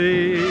to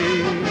see.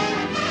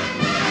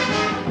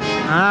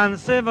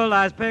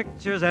 Uncivilized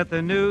pictures that the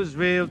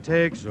newsreel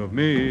takes of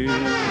me.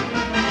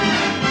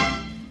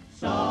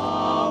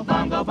 So,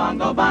 bongo,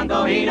 bongo,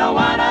 bongo, he don't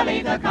want to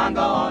leave the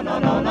Congo. Oh, no,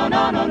 no, no,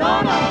 no, no,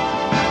 no, no.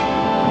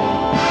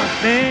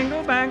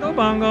 Bingle, bangle,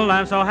 bungle,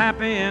 I'm so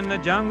happy in the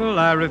jungle,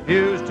 I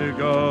refuse to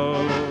go.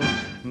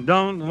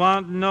 Don't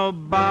want no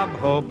Bob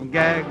Hope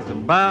gags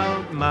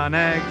about my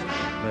nags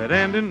that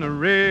end in the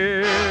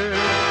rear.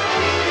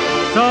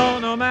 So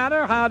no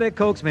matter how they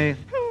coax me,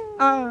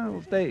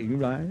 I'll stay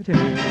right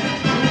here.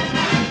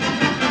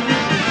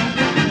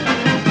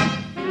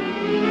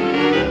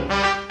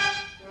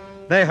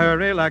 They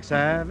hurry like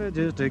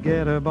savages to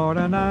get aboard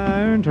an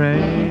iron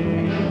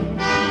train.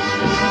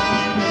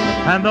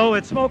 And though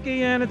it's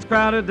smoky and it's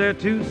crowded, they're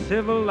too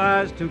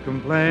civilized to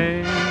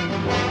complain.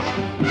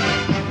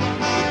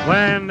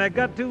 When they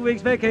got 2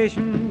 weeks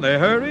vacation, they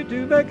hurry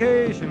to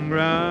vacation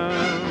ground.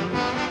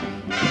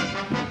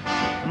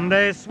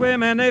 They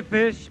swim and they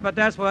fish, but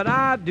that's what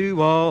I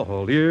do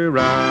all year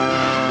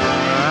round.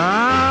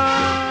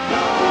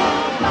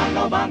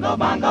 Bongo, bongo,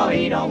 bongo,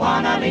 he don't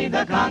want to leave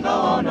the Congo.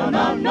 Oh, no,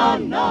 no, no,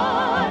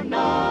 no,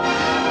 no.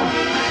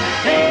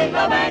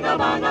 Bingo, bango,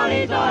 bongo,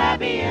 he's so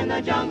happy in the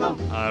jungle.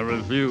 I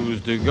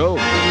refuse to go.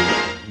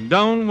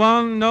 Don't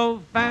want no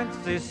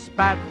fancy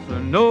spats or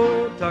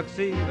no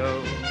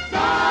tuxedo.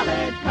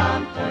 Solid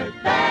comfort,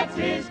 that's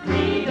his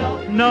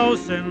credo. No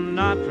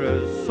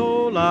Sinatra,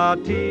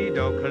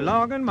 Solatido,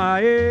 clogging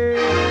my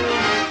ears.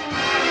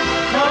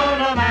 So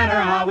no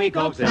matter how we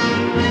coax him.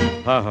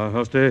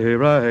 I'll stay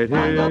right here.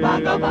 Bongo,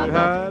 bongo, bongo.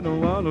 I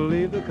don't want to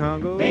leave the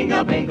Congo.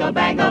 Bingo, bingo,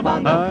 bango,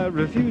 bongo. I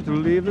refuse to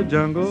leave the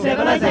jungle.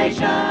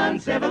 Civilization,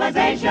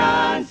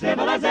 civilization,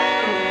 civilization.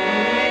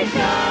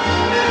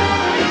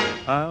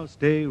 I'll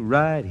stay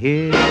right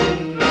here.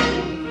 Very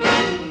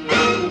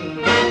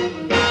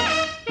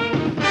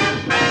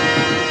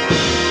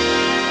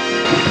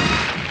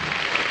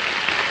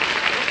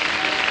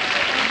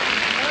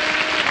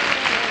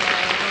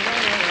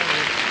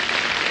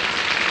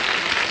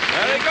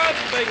good,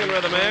 Bing and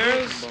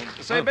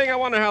Rhythmaires. Say, Bing, I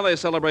wonder how they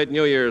celebrate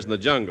New Year's in the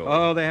jungle.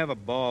 Oh, they have a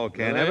ball,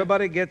 Ken. Do they?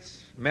 Everybody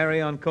gets merry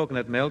on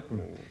coconut milk.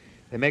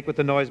 They make with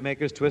the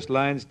noisemakers, twist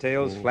lions'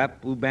 tails,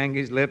 flap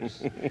Ubangi's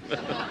lips.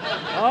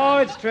 Oh,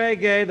 it's Trey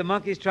Gay. The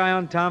monkeys try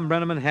on Tom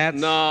Brenneman hats.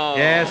 No.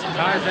 Yes,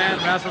 Tarzan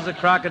wrestles a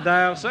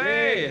crocodile.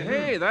 Say,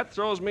 hey, that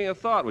throws me a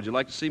thought. Would you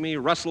like to see me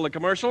wrestle a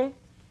commercial?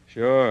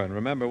 Sure, and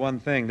remember one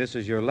thing. This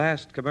is your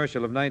last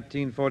commercial of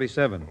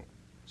 1947.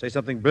 Say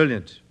something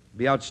brilliant.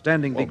 Be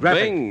outstanding, be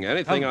graphic. Bing,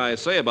 anything I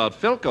say about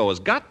Philco has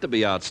got to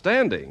be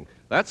outstanding.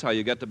 That's how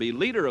you get to be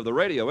leader of the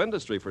radio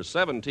industry for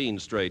 17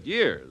 straight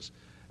years.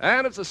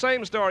 And it's the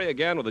same story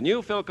again with the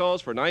new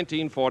Philcos for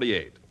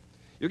 1948.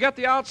 You get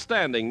the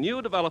outstanding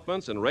new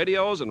developments in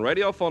radios and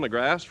radio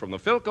phonographs from the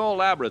Philco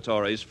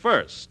laboratories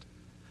first.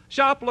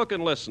 Shop, look,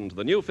 and listen to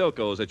the new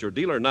Philcos at your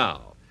dealer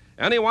now.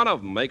 Any one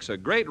of them makes a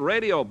great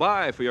radio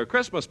buy for your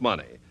Christmas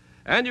money.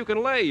 And you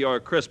can lay your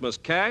Christmas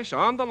cash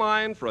on the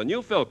line for a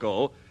new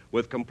Philco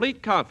with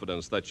complete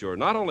confidence that you're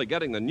not only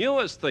getting the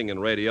newest thing in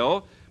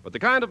radio, but the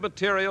kind of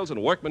materials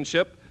and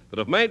workmanship that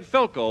have made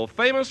Philco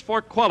famous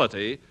for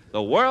quality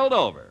the world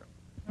over.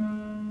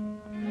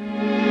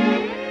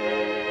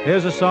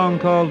 Here's a song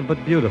called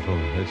But Beautiful.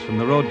 It's from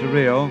The Road to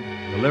Rio.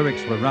 The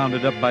lyrics were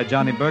rounded up by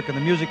Johnny Burke, and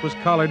the music was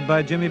collared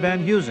by Jimmy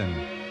Van Heusen,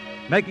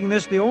 making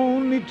this the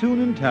only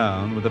tune in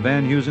town with a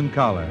Van Heusen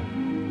collar.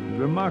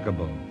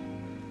 Remarkable.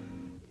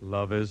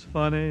 Love is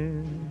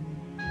funny,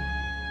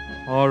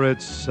 or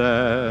it's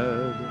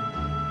sad.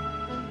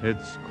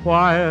 It's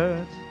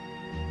quiet,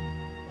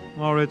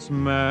 or it's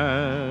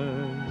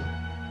mad.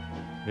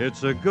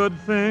 It's a good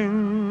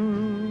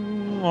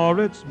thing, or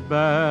it's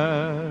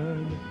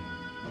bad,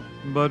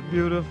 but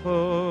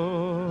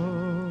beautiful.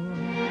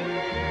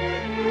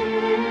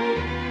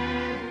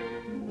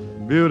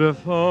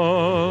 Beautiful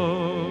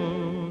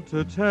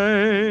to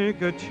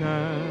take a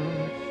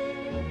chance,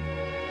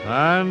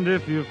 and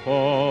if you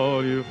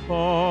fall, you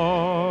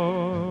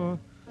fall.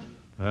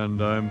 And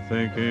I'm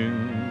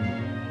thinking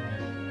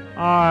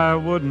I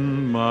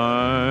wouldn't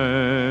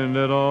mind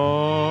at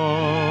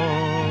all.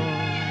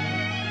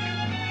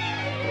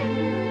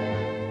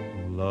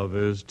 Love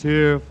is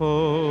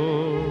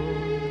tearful,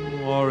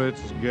 or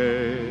it's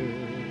gay.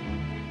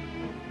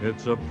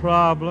 It's a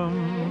problem,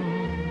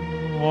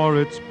 or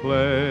it's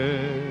play.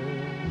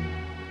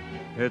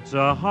 It's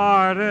a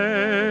heartache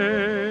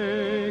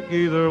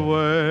either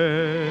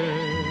way,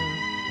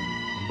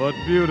 but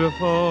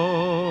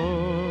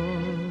beautiful.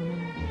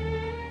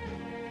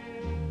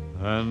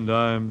 And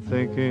I'm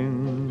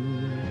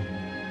thinking,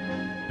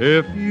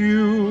 if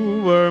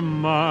you were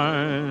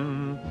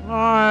mine,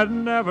 I'd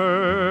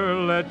never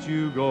let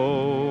you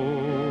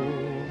go.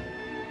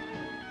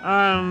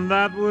 And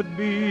that would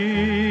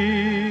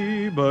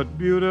be but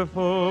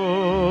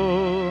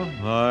beautiful,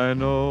 I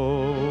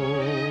know.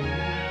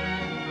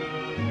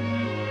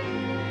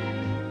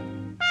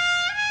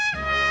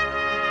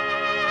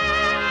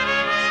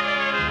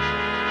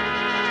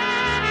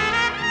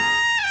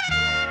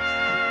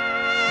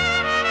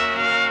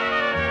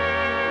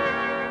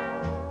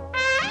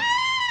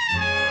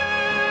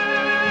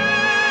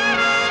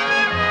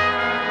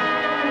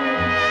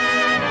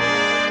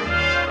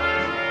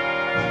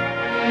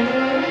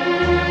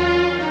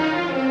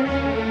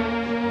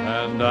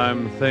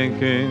 I'm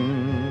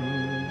thinking,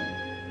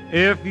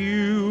 if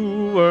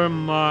you were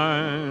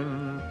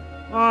mine,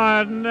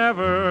 I'd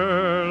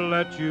never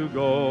let you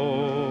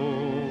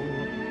go.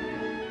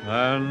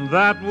 And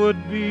that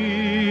would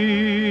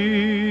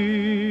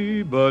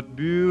be but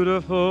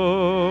beautiful,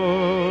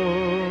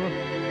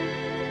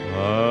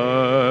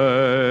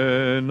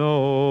 I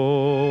know.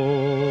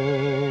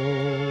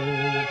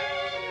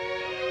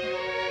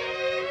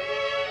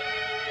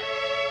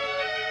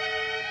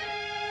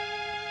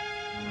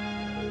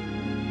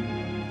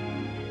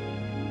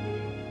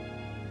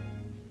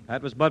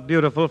 That was But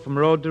Beautiful from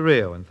Road to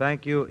Rio. And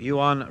thank you,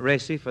 Yuan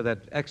Racy, for that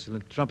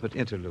excellent trumpet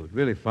interlude.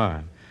 Really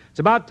fine. It's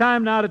about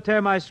time now to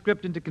tear my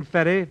script into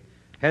confetti.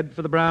 Head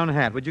for the brown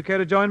hat. Would you care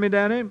to join me,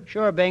 Danny?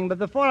 Sure, Bing, but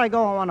before I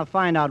go, I want to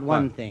find out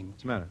one thing.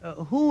 What's the matter?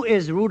 Who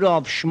is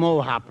Rudolph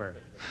Schmohopper?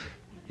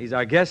 He's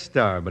our guest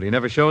star, but he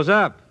never shows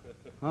up.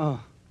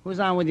 Oh, who's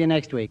on with you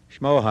next week?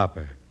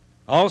 Schmohopper.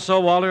 Also,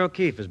 Walter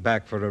O'Keefe is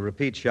back for a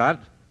repeat shot,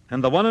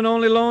 and the one and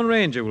only Lone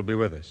Ranger will be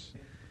with us.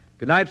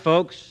 Good night,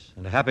 folks,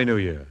 and a Happy New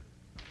Year.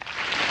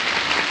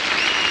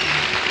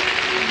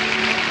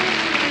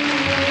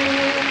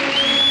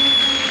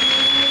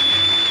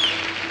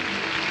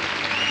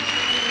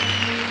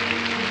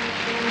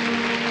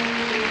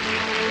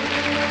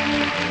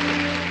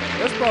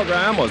 This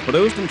program was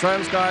produced and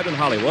transcribed in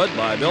Hollywood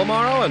by Bill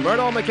Morrow and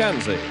Murdo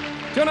McKenzie.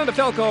 Tune in to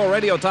Philco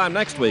Radio Time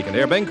next week and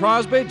hear Bing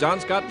Crosby, John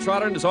Scott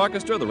Trotter and his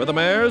orchestra, the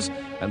Rhythmaires,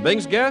 and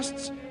Bing's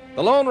guests,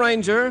 the Lone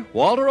Ranger,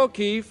 Walter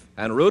O'Keefe,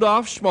 and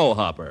Rudolph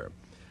Schmohopper.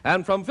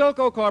 And from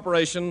Philco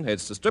Corporation,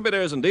 its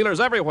distributors and dealers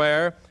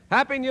everywhere,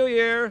 Happy New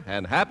Year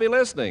and happy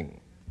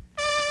listening.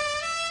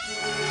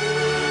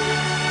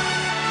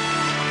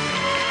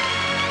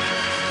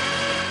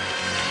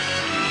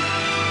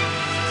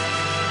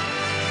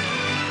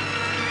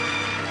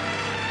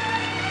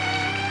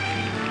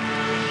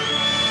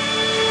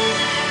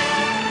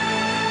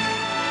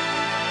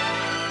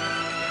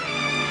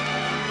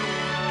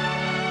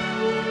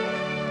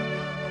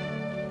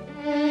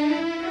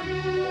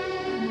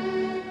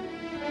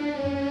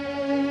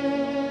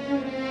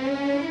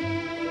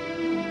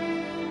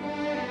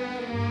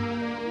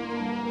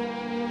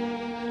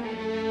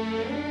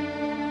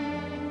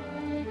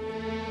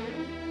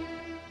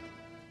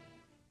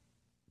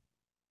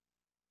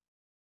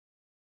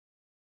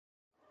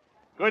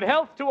 Good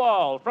health to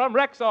all from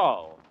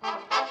Rexall.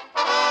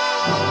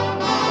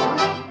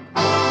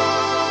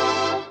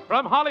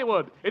 From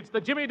Hollywood, it's the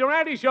Jimmy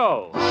Durante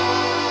Show.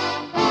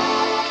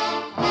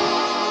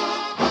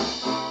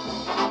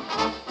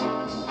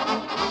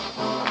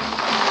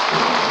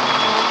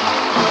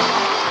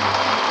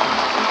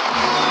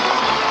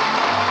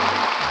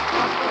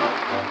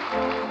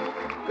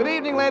 Good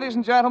evening, ladies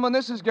and gentlemen.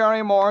 This is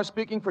Gary Moore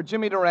speaking for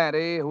Jimmy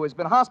Durante, who has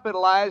been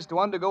hospitalized to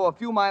undergo a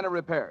few minor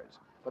repairs.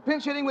 But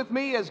pinch hitting with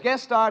me as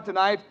guest star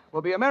tonight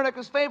will be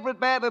America's favorite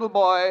bad little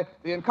boy,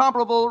 the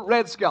incomparable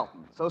Red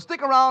Skelton. So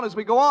stick around as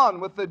we go on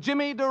with the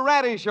Jimmy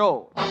Durante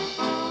Show.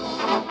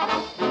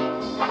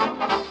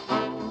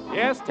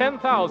 Yes,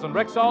 10,000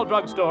 Rexall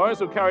drugstores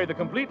who carry the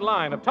complete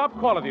line of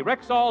top-quality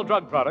Rexall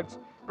drug products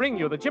bring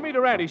you the Jimmy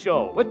Durante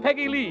Show with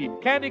Peggy Lee,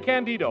 Candy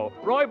Candido,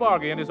 Roy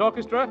Bargy and his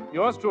orchestra,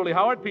 yours truly,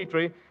 Howard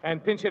Petrie,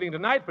 and pinch hitting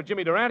tonight for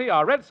Jimmy Durante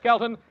are Red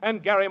Skelton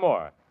and Gary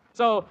Moore.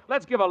 So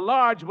let's give a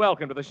large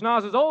welcome to the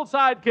Schnozz's old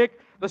sidekick,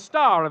 the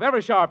star of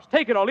Eversharp's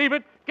Take It or Leave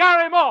It,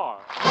 Gary Moore.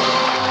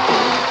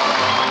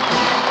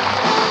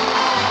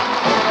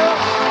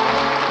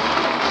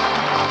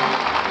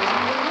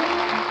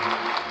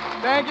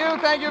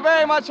 Thank you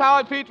very much,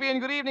 Howard Petrie, and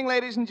good evening,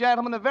 ladies and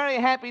gentlemen. A very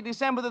happy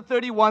December the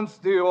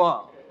 31st to you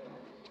all.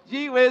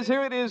 Gee whiz,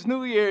 here it is,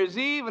 New Year's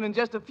Eve, and in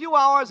just a few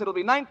hours it'll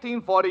be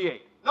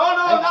 1948. No,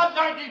 not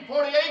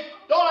 1948.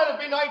 Don't let it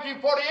be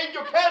 1948.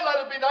 You can't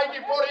let it be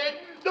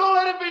 1948. Don't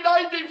let it be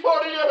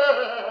 1948.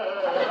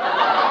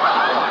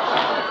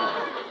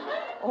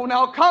 Oh,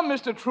 now come,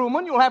 Mr.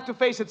 Truman. You'll have to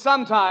face it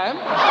sometime.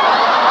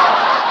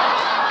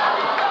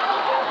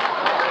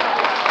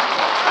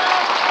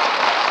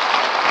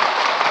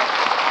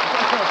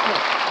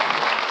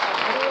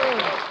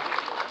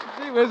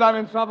 Gee whiz, I'm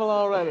in trouble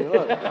already.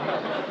 Look.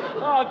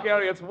 Oh,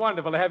 Gary, it's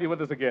wonderful to have you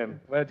with us again.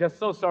 We're just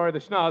so sorry the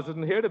Schnoz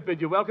isn't here to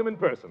bid you welcome in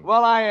person.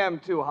 Well, I am,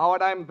 too,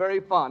 Howard. I'm very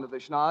fond of the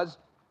Schnoz.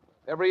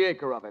 Every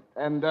acre of it.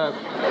 And, but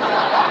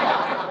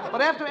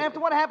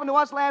after what happened to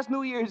us last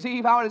New Year's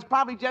Eve, Howard, it's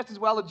probably just as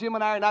well that Jim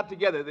and I are not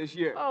together this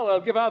year. Oh,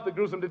 well, give out the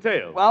gruesome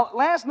details. Well,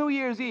 last New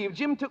Year's Eve,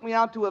 Jim took me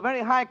out to a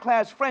very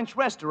high-class French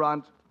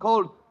restaurant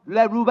called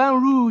Le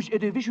Rouban Rouge et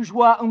de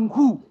Vichyssoise en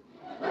Coup.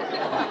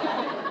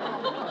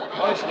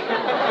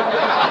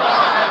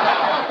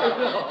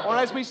 Or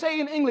as we say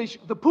in English,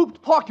 the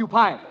pooped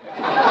porcupine.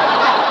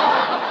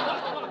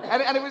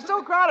 And it was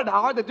so crowded,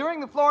 Howard, that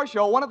during the floor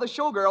show, one of the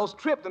showgirls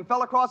tripped and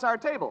fell across our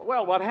table.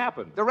 Well, what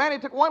happened? Durante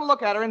took one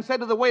look at her and said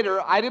to the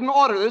waiter, "I didn't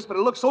order this, but it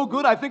looks so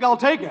good, I think I'll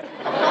take it."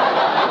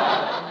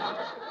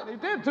 He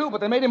did, too, but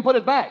they made him put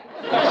it back.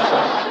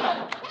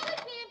 Telegram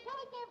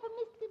for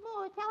Mr.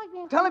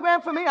 Moore.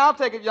 Telegram for me? I'll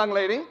take it, young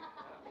lady.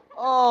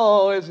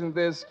 Oh, isn't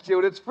this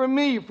cute? It's for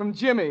me, from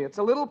Jimmy. It's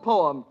a little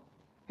poem.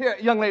 Here,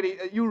 young lady,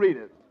 you read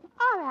it.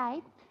 All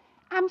right.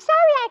 I'm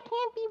sorry I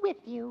can't be with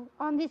you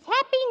on this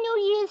Happy New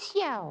Year's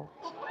show.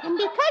 And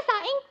because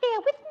I ain't there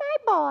with my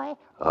boy...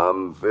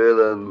 I'm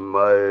feeling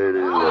mighty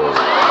low.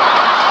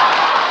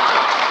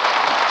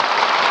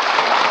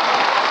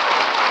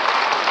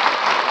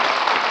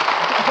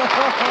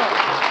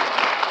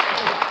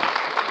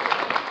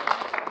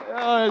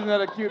 Oh, isn't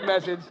that a cute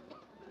message?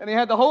 And he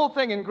had the whole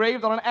thing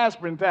engraved on an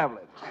aspirin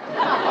tablet.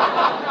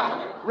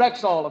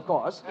 Rexall, of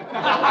course.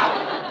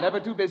 Never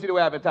too busy to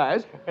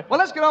advertise. Well,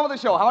 let's get on with the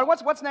show, Howard.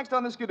 What's next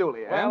on the schedule?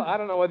 Well, I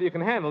don't know whether you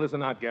can handle this or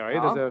not, Gary.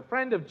 Oh? There's a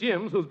friend of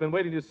Jim's who's been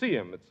waiting to see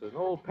him. It's an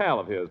old pal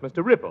of his,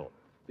 Mr. Ripple,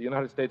 the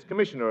United States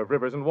Commissioner of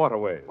Rivers and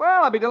Waterways.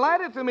 Well, I'll be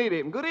delighted to meet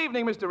him. Good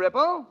evening, Mr.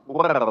 Ripple.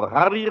 Well,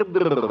 how do you do?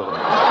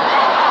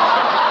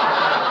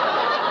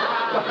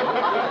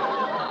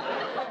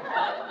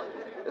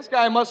 This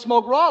guy must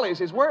smoke Raleighs.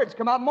 His words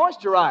come out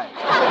moisturized.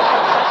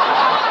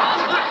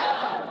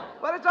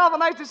 Well, it's awful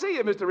nice to see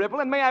you, Mr.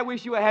 Ripple, and may I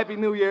wish you a happy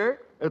New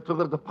Year? To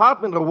the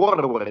Department of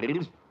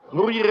Waterways,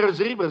 New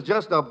Year's Eve is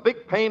just a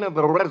big pain in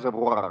the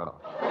reservoir.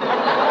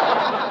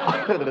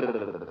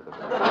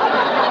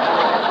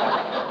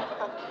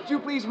 you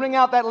please ring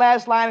out that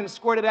last line and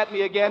squirt it at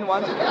me again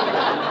once?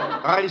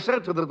 I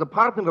said to the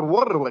Department of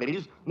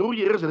Waterways, New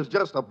Year's is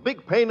just a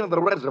big pain in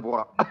the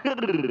reservoir. This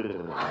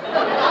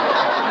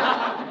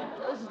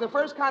is the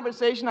first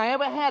conversation I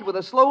ever had with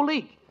a slow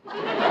leak.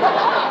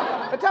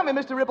 But tell me,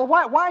 Mr. Ripple,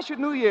 why should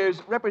New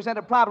Year's represent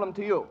a problem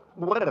to you?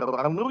 Well,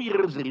 on New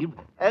Year's Eve,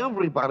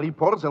 everybody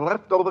pours their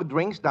leftover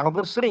drinks down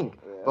the sink.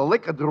 The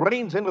liquor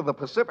drains into the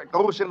Pacific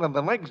Ocean, and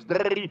the next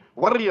day,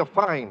 what do you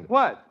find?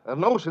 What?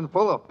 An ocean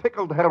full of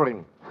pickled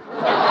herring. Then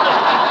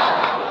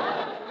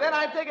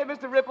I take it,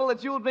 Mr. Ripple,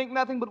 that you'll drink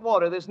nothing but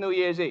water this New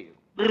Year's Eve.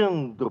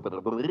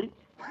 Indubitably.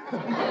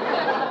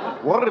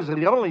 Water's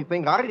the only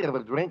thing I ever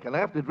drink, and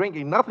after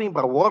drinking nothing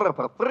but water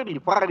for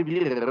 35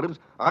 years,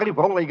 I've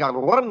only got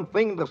one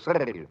thing to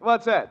say.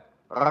 What's that?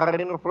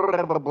 I'm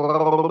forever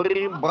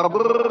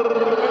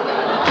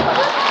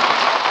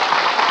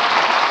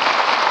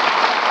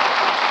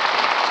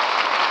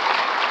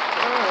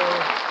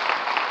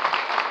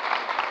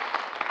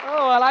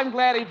Oh, well, I'm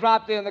glad he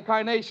dropped in. The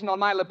carnation on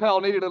my lapel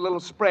needed a little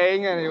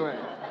spraying anyway.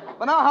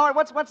 But now, Howard,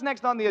 what's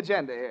next on the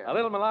agenda here? A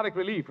little melodic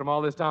relief from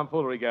all this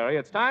tomfoolery, Gary.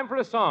 It's time for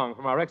a song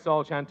from our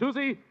Rexall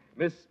Chantuzi,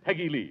 Miss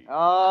Peggy Lee.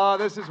 Oh,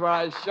 this is where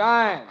I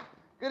shine.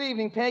 Good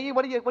evening, Peggy.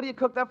 What are you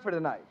cooked up for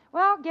tonight?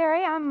 Well,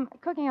 Gary, I'm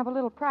cooking up a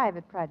little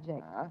private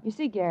project. You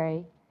see,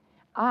 Gary,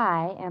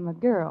 I am a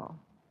girl.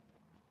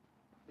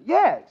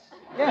 Yes.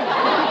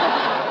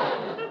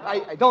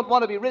 I don't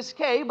want to be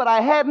risque, but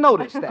I had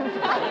noticed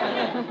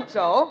that.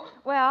 So?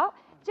 Well,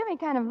 Jimmy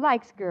kind of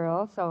likes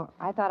girls, so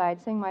I thought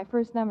I'd sing my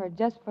first number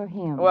just for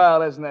him.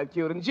 Well, isn't that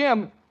cute? And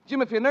Jim,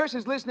 if your nurse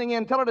is listening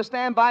in, tell her to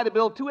stand by to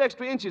build 2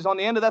 extra inches on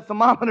the end of that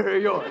thermometer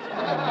of yours.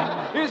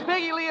 Here's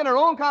Peggy Lee in her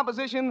own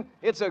composition,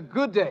 It's a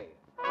Good Day.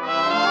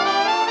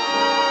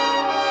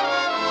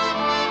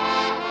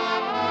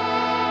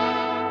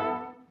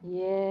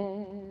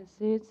 Yes,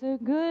 it's a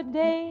good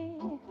day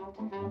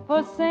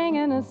for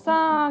singing a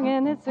song,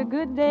 and it's a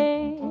good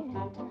day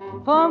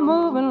for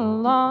moving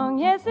along.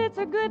 Yes, it's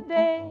a good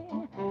day.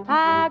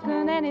 How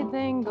can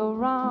anything go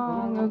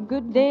wrong? A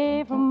good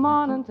day from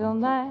morning till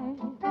night.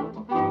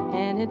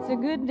 And it's a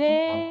good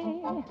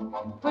day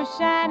for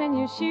shining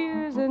your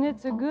shoes, and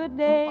it's a good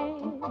day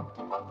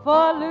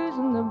for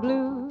losing the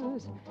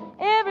blues.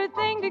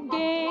 Everything to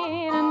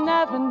gain and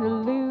nothing to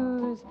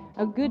lose.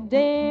 A good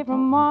day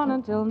from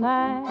morning till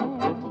night.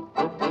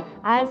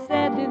 I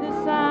said to the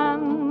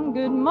sun,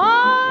 good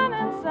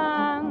morning,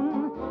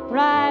 sun.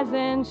 Rise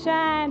and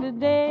shine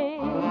today.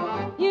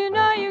 You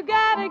know you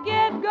gotta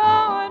get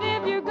going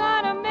if you're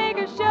gonna make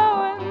a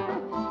showing.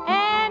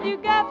 And you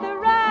got the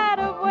right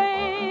of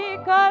way,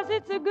 'cause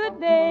it's a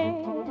good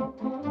day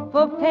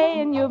for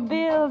paying your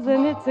bills,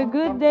 and it's a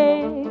good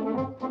day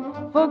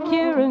for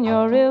curing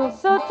your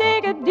ills. So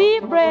take a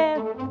deep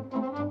breath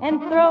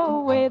and throw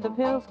away the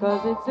pills,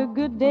 'cause it's a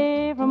good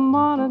day from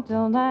morning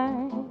till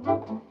night.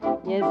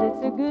 Yes,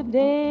 it's a good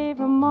day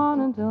from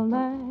morning till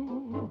night.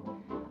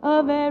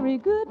 A very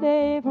good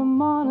day from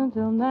morning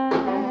till night.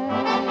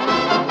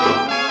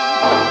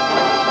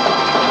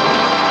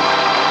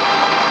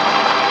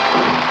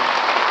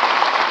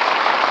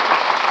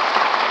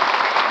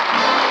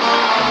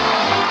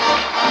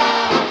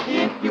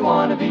 If you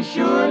want to be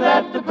sure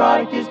that the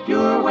product is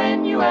pure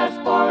when you ask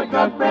for a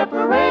drug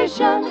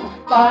preparation,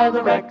 buy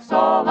the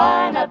Rexall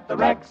line at the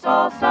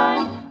Rexall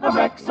sign, a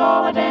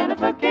Rexall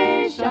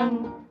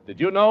identification. Did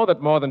you know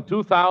that more than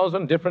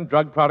 2,000 different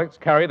drug products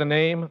carry the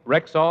name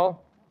Rexall?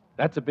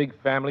 That's a big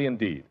family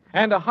indeed,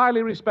 and a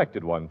highly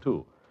respected one,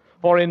 too.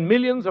 For in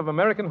millions of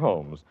American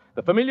homes,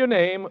 the familiar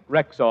name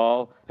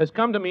Rexall has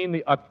come to mean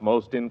the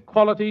utmost in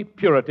quality,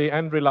 purity,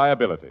 and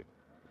reliability.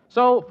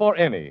 So, for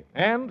any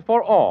and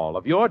for all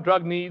of your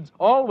drug needs,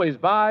 always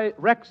buy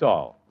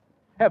Rexall.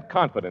 Have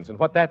confidence in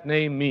what that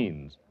name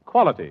means: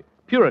 quality,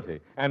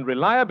 purity, and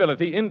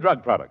reliability in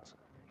drug products.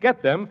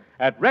 Get them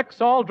at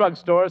Rexall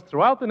drugstores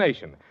throughout the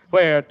nation,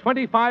 where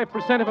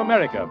 25% of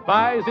America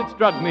buys its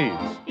drug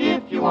needs.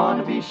 If you want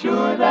to be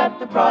sure that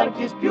the product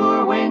is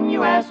pure when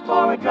you ask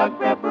for a drug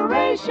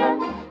preparation,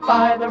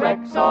 buy the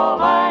Rexall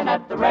line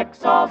at the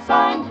Rexall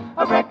sign,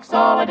 a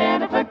Rexall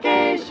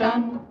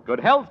identification. Good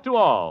health to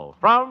all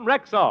from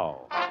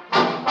Rexall.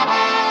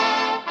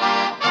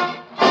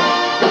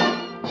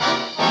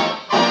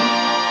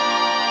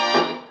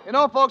 You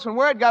know, folks, when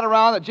word got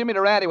around that Jimmy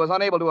Durante was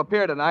unable to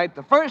appear tonight,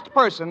 the first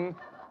person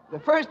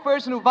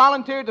who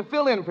volunteered to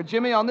fill in for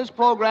Jimmy on this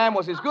program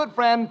was his good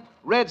friend,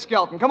 Red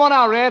Skelton. Come on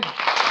out, Red.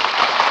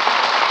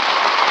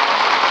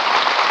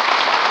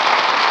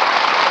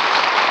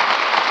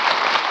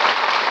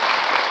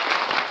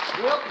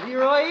 Well,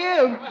 here I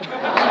am.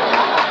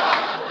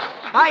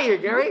 Hiya,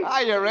 Gary.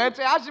 Hiya, Red.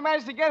 Say, how'd you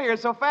manage to get here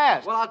so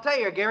fast? Well, I'll tell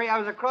you, Gary, I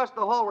was across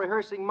the hall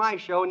rehearsing my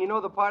show, and you know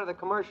the part of the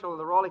commercial,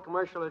 the Raleigh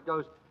commercial, that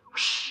goes,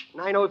 whoosh,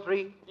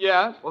 903?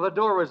 Yeah? Well, the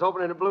door was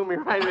open, and it blew me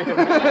right in.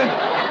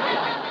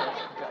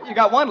 You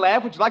got one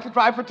laugh. Would you like to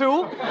try for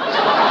 2?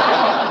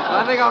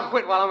 I think I'll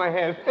quit while I'm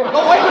ahead.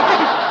 Oh, wait.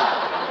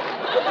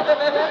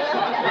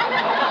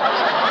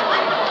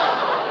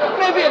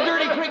 Wouldn't that be a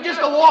dirty trick just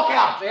to walk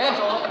out? See,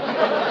 that's all.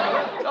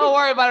 Don't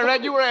worry about it,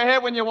 Red. You were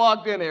ahead when you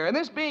walked in here. And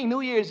this being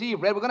New Year's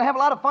Eve, Red, we're going to have a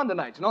lot of fun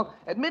tonight, you know.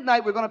 At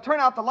midnight, we're going to turn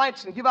out the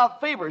lights and give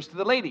out favors to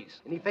the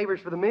ladies. Any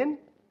favors for the men?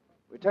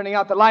 We're turning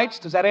out the lights.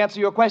 Does that answer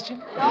your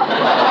question?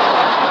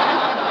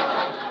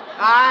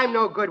 I'm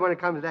no good when it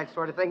comes to that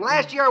sort of thing.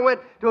 Last year I went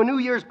to a New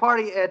Year's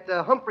party at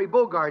Humphrey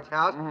Bogart's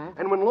house,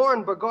 and when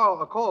Lauren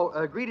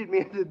Bacall greeted me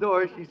at the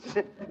door, she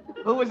said...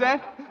 Who was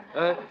that?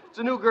 It's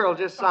a new girl,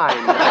 just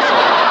signed.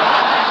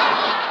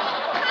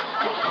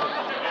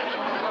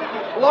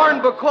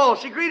 Lauren Bacall,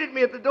 she greeted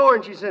me at the door,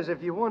 and she says,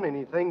 if you want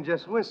anything,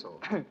 just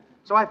whistle.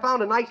 So I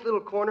found a nice little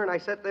corner, and I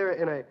sat there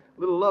in a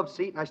little love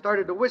seat, and I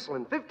started to whistle.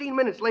 And 15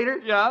 minutes later,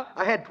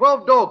 I had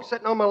 12 dogs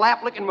sitting on my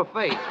lap licking my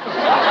face.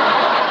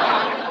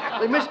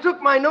 They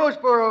mistook my nose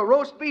for a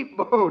roast beef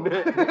bone.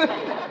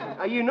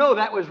 Now, you know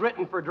that was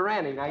written for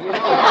Durante. Now, you know.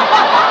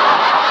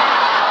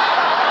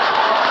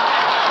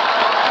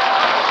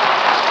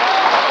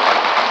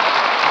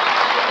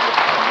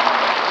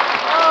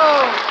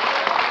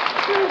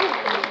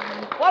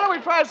 Why don't we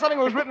try something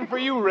that was written for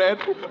you, Red?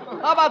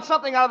 How about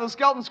something out of the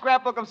Skelton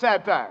Scrapbook of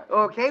Satire?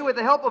 Okay, with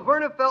the help of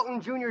Verna Felton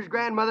Jr.'s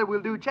grandmother,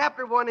 we'll do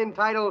Chapter 1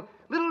 entitled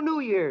Little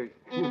New Year's.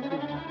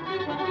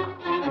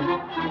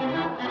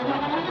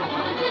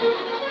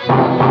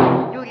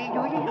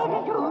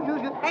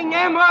 Hey,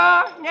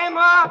 Nama!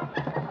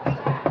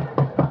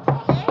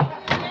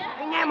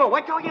 Hey, Nama,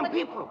 what's all them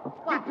people?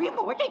 What? The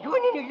people, what they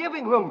doing in the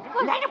living room?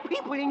 A lot of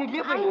people in the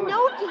living room. I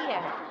know,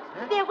 dear.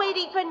 They're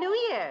waiting for New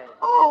Year's.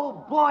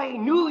 Oh, boy,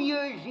 New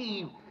Year's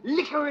Eve.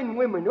 Liquor and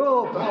women,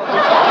 oh, boy.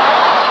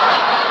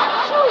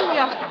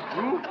 Junior,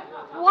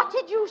 what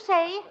did you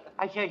say?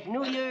 I says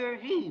New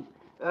Year's Eve.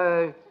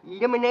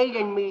 Lemonade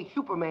and me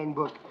Superman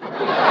book.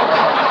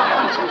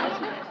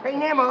 Hey,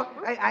 Nemo,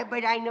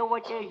 but I know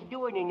what they're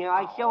doing in there.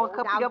 I saw a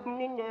couple of them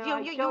in there.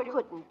 Junior, you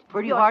couldn't.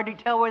 Pretty hard to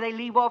tell where they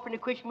leave off and the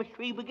Christmas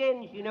tree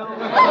begins, you know.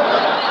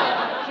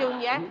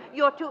 Junior,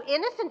 you're too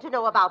innocent to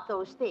know about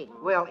those things.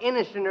 Well,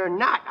 innocent or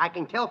not, I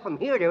can tell from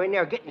here they're in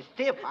there getting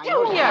stiff.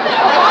 Junior!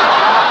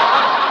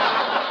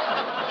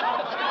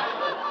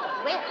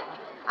 Well,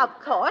 of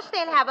course,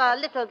 they'll have a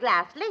little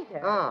glass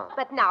later. Oh.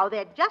 But now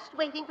they're just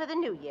waiting for the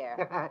New Year.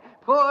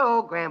 Poor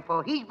old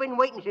Grandpa. He's been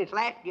waiting since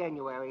last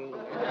January.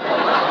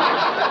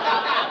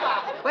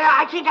 Well,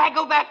 I think I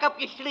go back up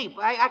to sleep.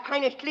 I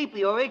kind of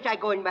sleepy, or is I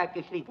going back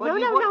to sleep? No.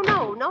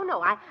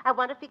 I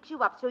want to fix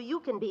you up so you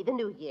can be the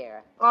New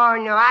Year. Oh,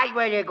 no, I'd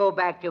rather go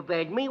back to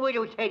bed. Me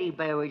little teddy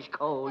bear is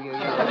cold, you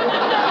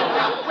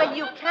know. Well,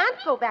 you can't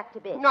go back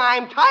to bed. No,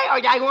 I'm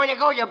tired. I want to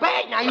go to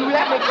bed. Now, you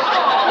let me go.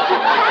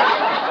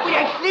 When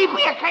I'm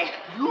sleepy, I can't...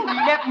 You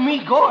let me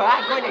go, or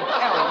I'm going to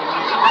tell you.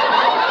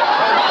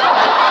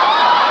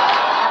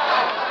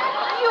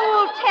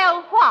 You'll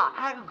tell what?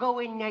 I'll go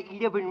in that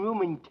living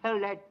room and tell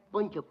that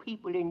bunch of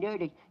people in there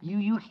that you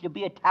used to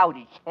be a tout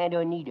at Santa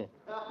Anita.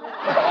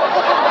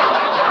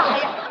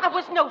 There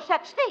was no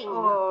such thing.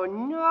 Oh,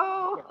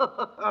 no.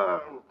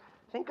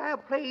 Think I'll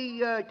play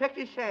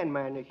Texas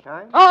Sandman this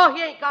time. Oh,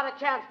 he ain't got a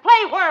chance.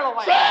 Play Whirl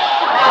Away.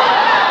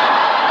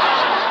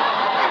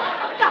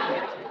 Stop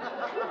it.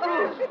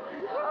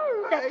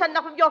 That's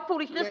enough of your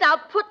foolishness. Now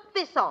put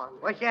this on.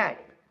 What's that?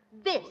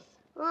 This.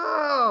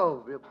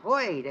 Oh,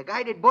 boy, the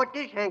guy that bought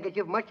this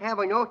handkerchief must have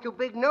an awful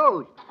big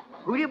nose.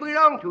 Who do you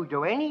belong to,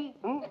 Joannie?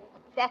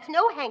 That's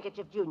no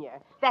handkerchief,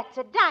 Junior. That's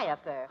a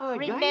diaper.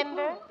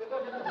 Remember?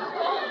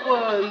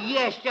 Well,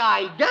 yes,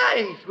 I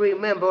does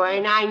remember,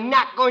 and I'm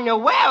not going to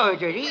wear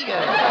it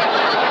either.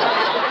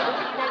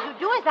 Now, you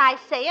do as I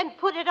say and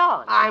put it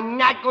on. I'm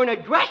not going to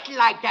dress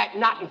like that,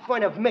 not in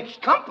front of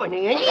mixed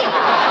company,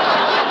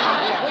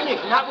 anyhow.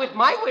 Goodness, not with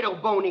my little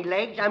bony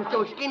legs. I'm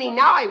so skinny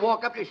now, I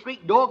walk up the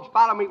street, dogs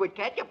follow me with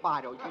ketchup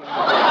bottles.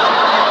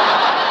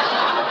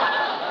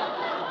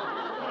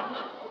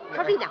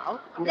 Hurry now.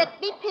 Let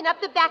me pin up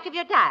the back of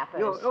your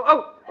diapers.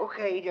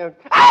 Okay. You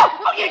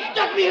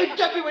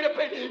stuck me with a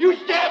pin. You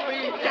stabbed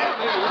me.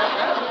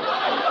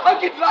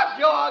 I'll get locked,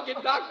 Joe. I'll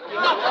get locked.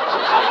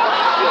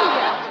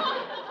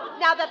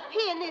 Now, the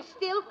pin is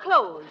still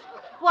closed.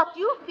 What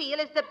you feel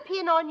is the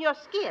pin on your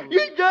skin.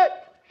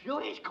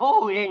 Sure is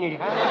cold, ain't it,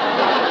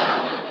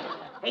 huh?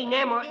 Hey,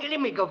 Nemo, let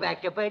me go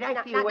back to bed. I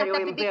feel a little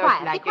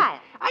embarrassed like this.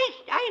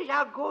 I was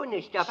outgrowing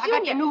this stuff. Junior. I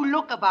got a new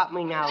look about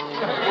me now.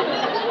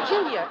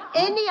 Junior,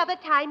 any other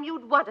time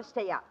you'd want to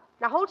stay up.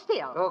 Now, hold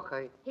still.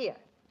 Okay. Here.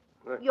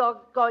 You're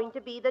going to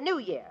be the New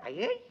Year.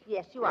 Yes?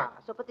 Yes, you are.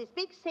 So put this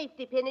big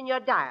safety pin in your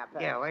diaper.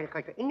 Yeah, right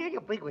across. Isn't that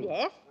a big one?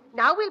 Yes.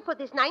 Now we'll put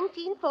this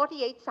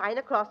 1948 sign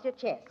across your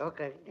chest.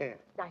 Okay, there.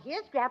 Now,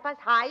 here's Grandpa's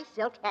high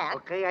silk hat.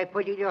 Okay, I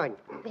put it on.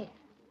 There.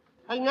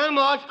 Hey,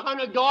 Nemo, it's kind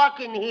of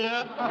dark in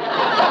here.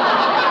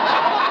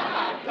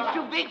 It's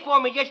too big for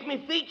me. Just my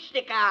feet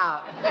stick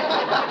out.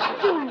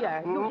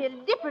 Junior, you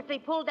deliberately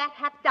pulled that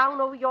hat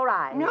down over your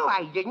eyes. No,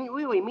 I didn't.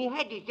 Really, my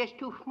head is just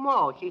too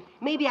small. See,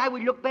 maybe I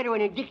would look better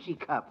in a Dixie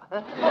cup.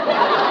 Huh?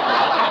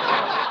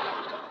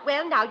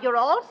 Well, now, you're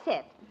all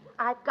set.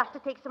 I've got to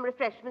take some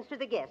refreshments to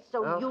the guests,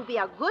 so you be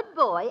a good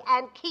boy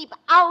and keep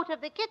out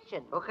of the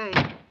kitchen. Okay.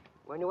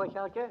 Wonder what's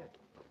out there.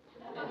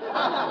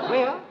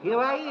 Well, here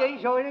I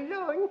is all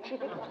alone.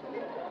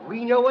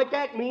 We know what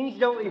that means,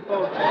 don't we,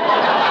 folks?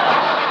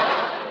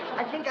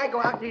 I think I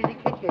go out to the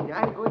kitchen.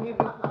 I'm going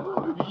to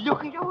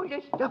look at all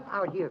this stuff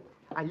out here.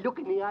 I look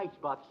in the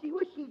icebox, see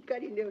what she's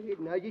got in there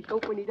hidden. I just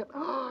open it up.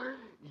 Oh,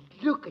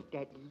 look at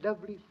that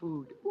lovely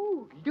food.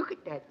 Ooh, look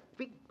at that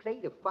big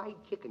plate of fried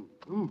chicken.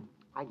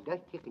 I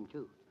love chicken,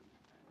 too.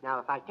 Now,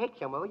 if I take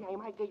some of it, I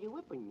might get a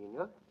whipping, you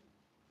know.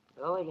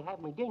 Oh, I have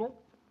my dinner.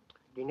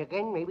 Then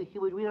again, maybe she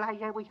would realize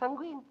I was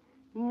hungry and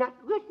not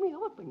wish me a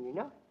whipping, you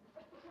know.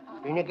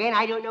 Then again,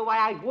 I don't know what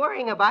I was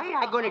worrying about it.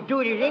 I'm going to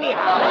do it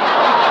anyhow.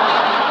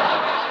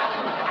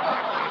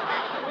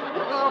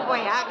 Oh,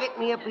 boy, I'll get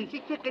me a piece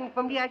of chicken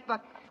from the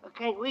icebox. I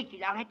can't reach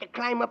it. I'll have to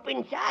climb up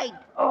inside.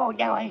 Oh,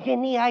 now it's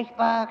in the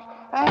icebox.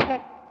 I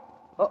got...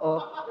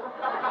 Uh-oh.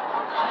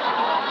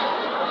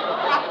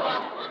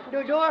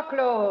 The door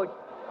closed.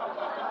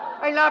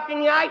 I locked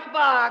in the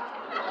icebox.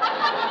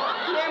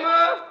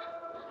 Emma,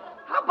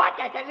 how about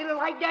that? That little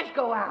light does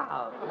go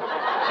out.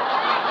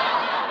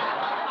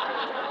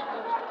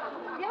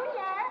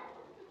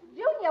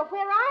 Junior,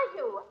 where are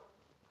you?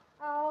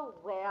 Oh,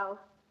 well,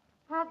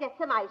 I'll get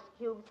some ice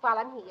cubes while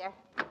I'm here.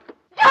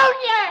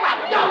 Junior!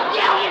 Well, don't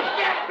yell, you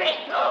step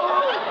bitch!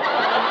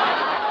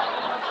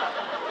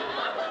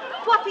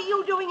 What are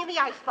you doing in the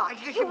icebox?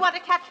 You want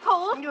to catch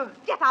cold?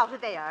 Get out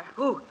of there.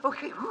 Oh,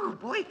 okay. Oh,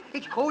 boy,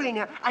 it's cold in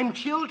there. I'm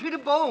chilled to the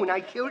bone.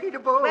 I'm chilled to the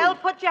bone. Well,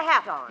 put your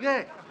hat on.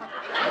 Yeah.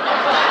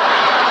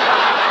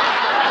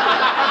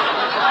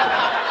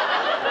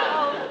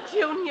 Oh,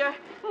 Junior,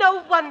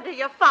 no wonder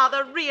your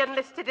father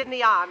re-enlisted in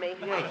the army.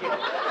 Yes.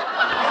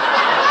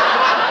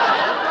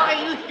 Why,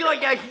 you sure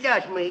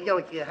does me,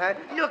 don't you, huh?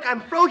 Look,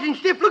 I'm frozen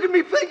stiff. Look at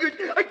me fingers.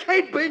 I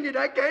can't bend it.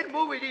 I can't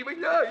move it even.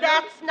 No,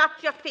 That's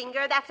not your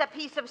finger. That's a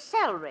piece of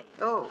celery.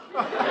 Oh.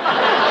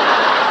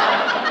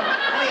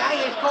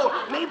 Hey, it's cold.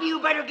 Maybe you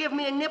better give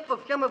me a nip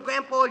of some of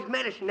Grandpa's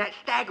medicine, that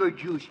stagger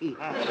juice he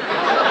has.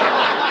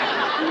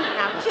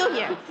 Now,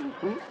 Junior,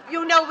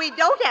 you know we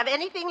don't have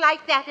anything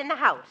like that in the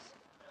house.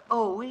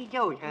 Oh, we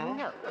don't, huh?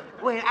 No.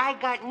 Well, I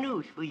got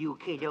news for you,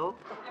 kiddo.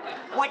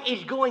 What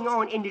is going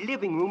on in the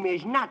living room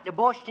is not the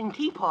Boston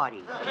Tea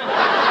Party.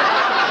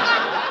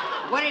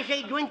 What is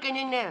they drinking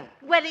in there?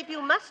 Well, if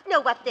you must know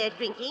what they're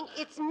drinking,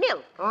 it's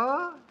milk.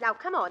 Oh? Now,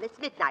 come on, it's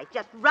midnight.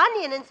 Just run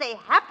in and say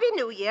Happy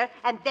New Year,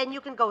 and then you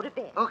can go to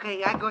bed.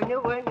 Okay, I go to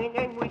run in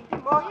and wish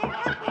them all a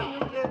Happy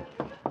New Year.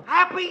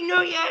 Happy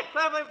New Year,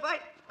 everybody.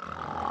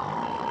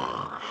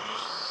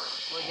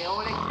 Well, they're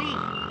all asleep.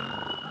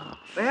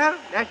 Well,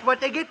 that's what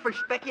they get for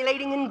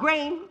speculating in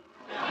grain.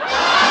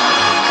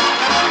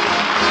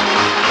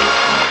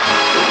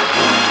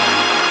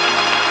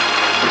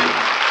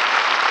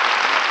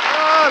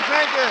 Oh,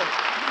 thank you.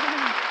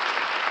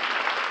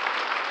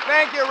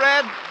 Thank you,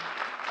 Red.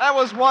 That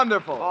was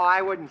wonderful. Oh,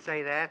 I wouldn't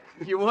say that.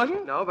 You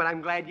wouldn't? No, but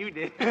I'm glad you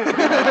did.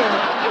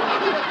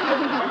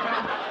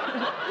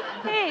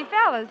 Hey,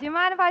 fellas, do you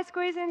mind if I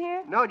squeeze in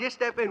here? No, just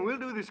step in. We'll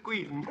do the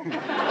squeezing.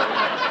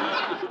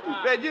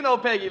 Red, you know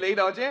Peggy Lee,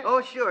 don't you?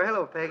 Oh, sure.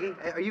 Hello, Peggy.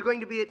 Are you going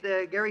to be at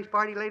Gary's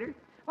party later?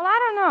 Well, I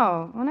don't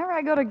know. Whenever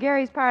I go to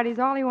Gary's parties,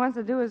 all he wants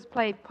to do is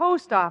play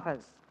post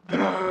office.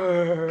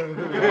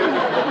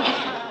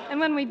 And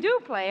when we do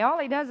play, all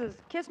he does is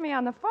kiss me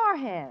on the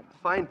forehead.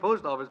 Fine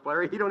post office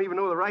player. He don't even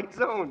know the right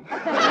zone.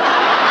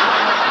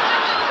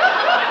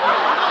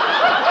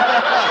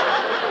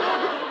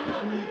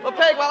 Well,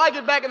 Peg, while I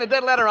get back in the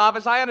dead letter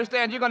office, I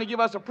understand you're going to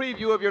give us a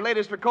preview of your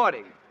latest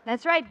recording.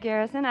 That's right,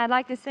 Garrison. I'd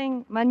like to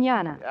sing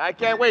Mañana. I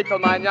can't wait till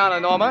mañana,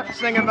 Norma.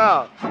 Sing it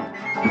now.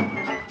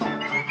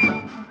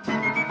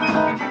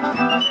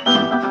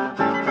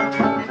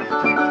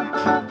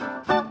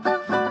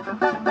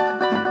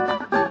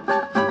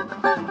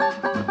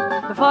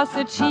 The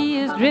faucet, she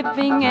is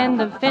dripping and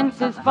the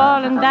fence is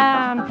falling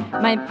down.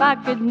 My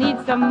pocket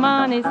needs some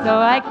money so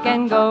I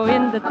can go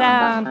in the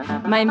town.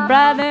 My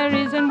brother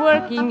isn't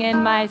working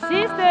and my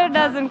sister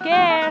doesn't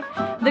care.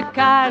 The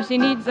car, she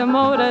needs a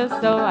motor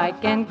so I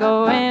can't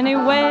go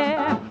anywhere.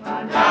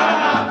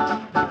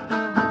 Mañana,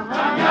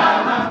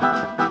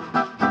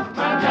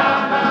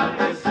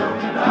 mañana is soon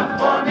enough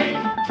for me.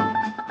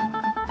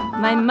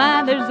 My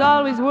mother's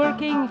always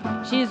working,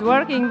 she's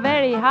working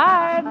very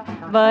hard.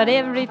 But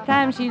every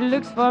time she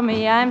looks for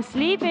me, I'm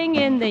sleeping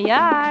in the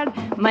yard.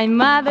 My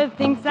mother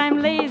thinks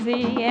I'm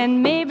lazy,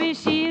 and maybe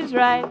she's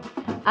right.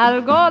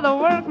 I'll go to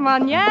work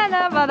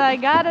mañana, but I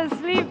gotta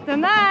sleep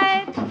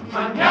tonight.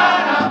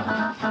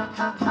 Mañana,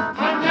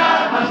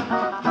 mañana,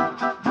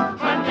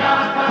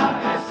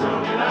 mañana is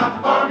soon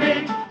enough for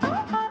me.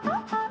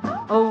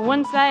 Oh,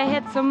 once I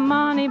had some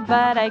money,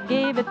 but I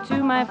gave it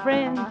to my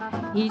friend.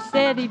 He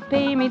said he'd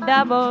pay me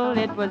double,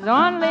 it was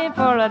only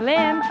for a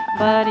limb.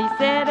 But he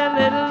said a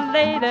little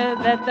later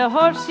that the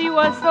horse, she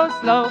was so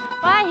slow.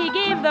 Why he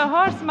gave the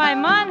horse my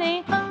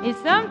money is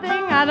something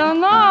I don't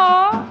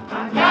know.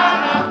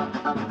 Mañana,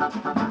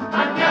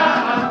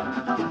 mañana,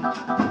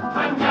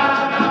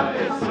 mañana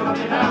is soon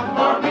enough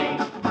for me.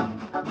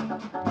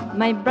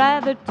 My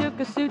brother took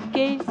a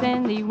suitcase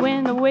and he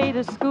went away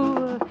to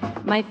school.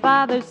 My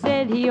father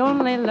said he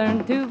only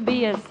learned to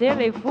be a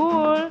silly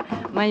fool.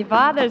 My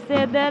father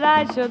said that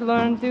I should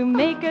learn to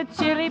make a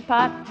chili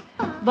pot.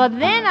 But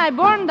then I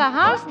burned the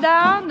house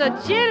down, the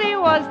chili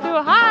was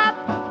too hot.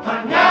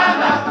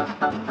 Mañana,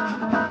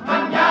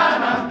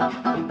 mañana,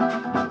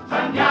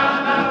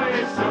 mañana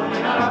is soon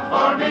enough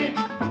for me.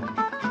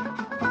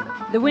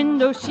 The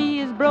window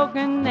she is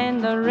broken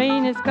and the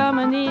rain is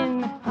coming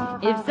in.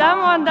 If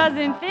someone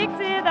doesn't fix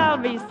it, I'll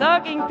be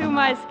soaking to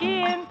my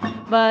skin.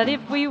 But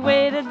if we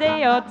wait a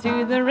day or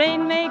two, the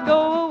rain may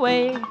go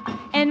away.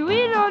 And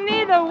we don't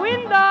need a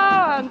window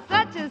on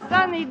such a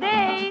sunny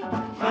day.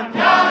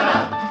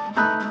 Mañana,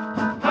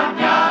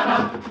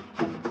 mañana,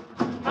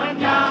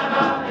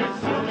 mañana is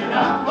soon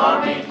enough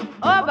for me.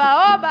 Oba,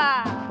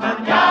 oba.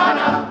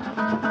 Mañana,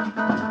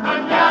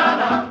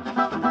 mañana,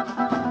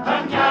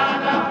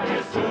 mañana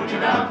is soon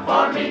enough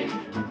for me.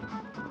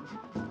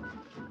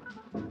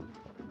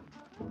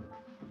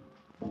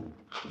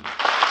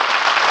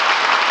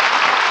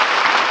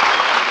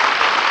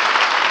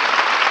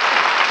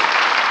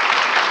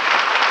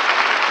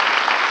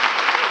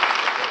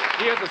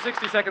 Here's a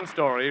 60-second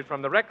story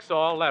from the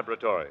Rexall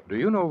Laboratory. Do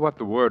you know what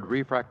the word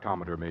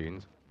refractometer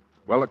means?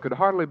 Well, it could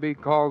hardly be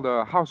called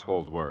a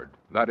household word.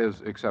 That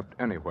is, except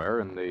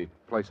anywhere in the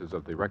places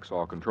of the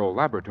Rexall Control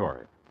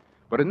Laboratory.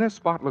 But in this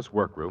spotless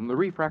workroom, the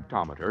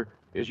refractometer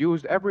is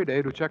used every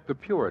day to check the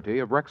purity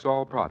of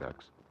Rexall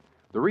products.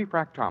 The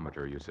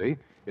refractometer, you see,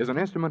 is an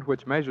instrument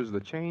which measures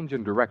the change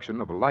in direction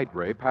of a light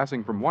ray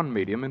passing from one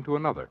medium into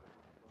another.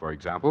 For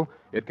example,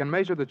 it can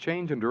measure the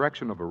change in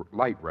direction of a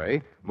light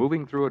ray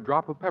moving through a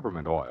drop of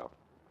peppermint oil,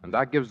 and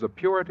that gives the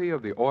purity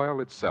of the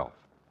oil itself.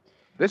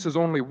 This is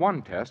only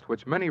one test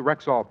which many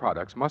Rexall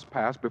products must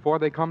pass before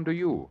they come to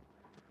you.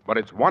 But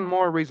it's one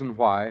more reason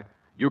why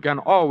you can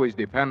always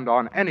depend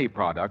on any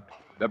product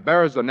that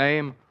bears the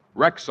name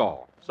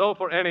Rexall. So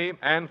for any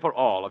and for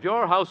all of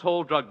your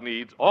household drug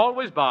needs,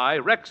 always buy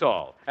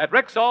Rexall at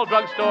Rexall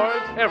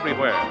drugstores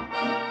everywhere.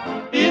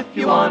 If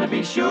you want to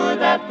be sure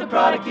that the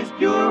product is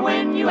pure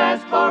when you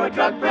ask for a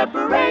drug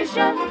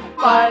preparation,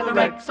 buy the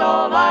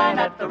Rexall line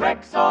at the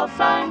Rexall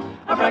sign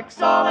of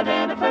Rexall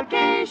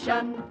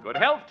identification. Good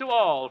health to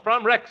all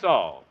from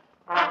Rexall.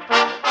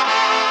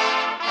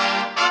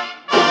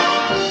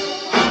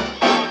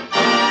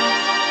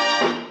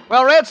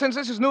 Well, Red, since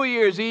this is New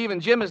Year's Eve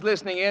and Jim is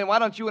listening in, why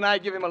don't you and I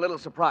give him a little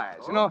surprise?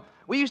 You know,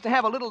 we used to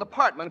have a little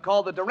department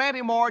called the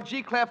Durante Moore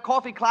G-Clef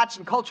Coffee Klotz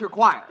and Culture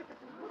Choir.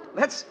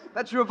 Let's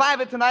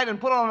revive it tonight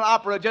and put on an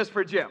opera just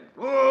for Jim.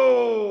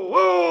 Whoa,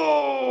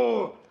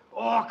 whoa!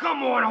 Oh,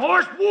 come on,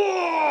 horse!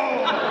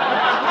 Whoa!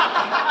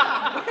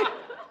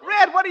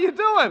 Red, what are you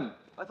doing?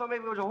 I thought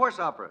maybe it was a horse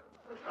opera.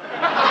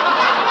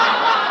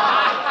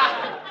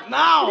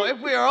 Now, if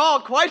we are all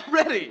quite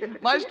ready,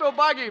 Maestro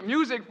Boggy,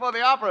 music for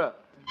the opera.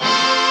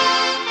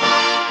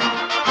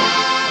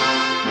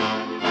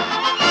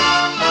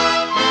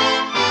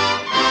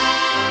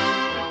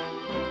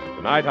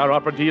 Tonight, our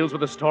opera deals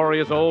with a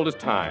story as old as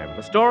time.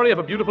 The story of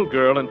a beautiful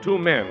girl and two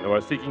men who are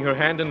seeking her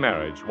hand in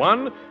marriage.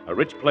 One, a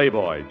rich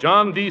playboy,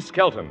 John D.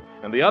 Skelton,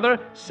 and the other,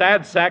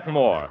 Sad Sack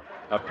Moore,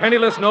 a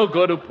penniless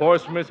no-good who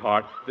pours from his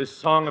heart this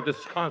song of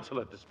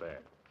disconsolate despair.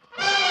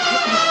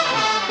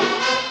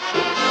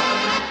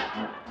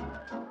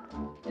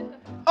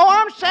 Oh,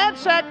 I'm Sad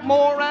Sack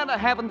Moore, and I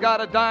haven't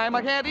got a dime.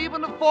 I can't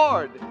even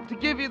afford to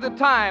give you the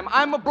time.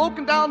 I'm a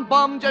broken-down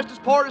bum, just as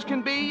poor as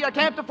can be. I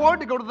can't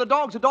afford to go to the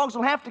dogs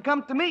will have to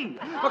come to me.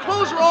 My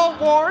clothes are all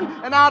worn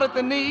and out at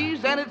the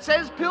knees, and it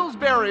says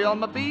Pillsbury on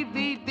my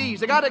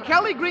BVDs. I got a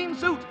Kelly green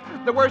suit,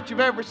 the worst you've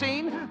ever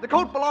seen. The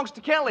coat belongs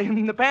to Kelly,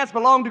 and the pants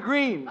belong to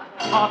Green.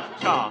 Hot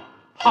cha,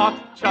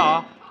 hot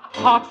cha,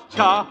 hot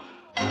cha,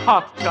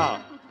 hot cha.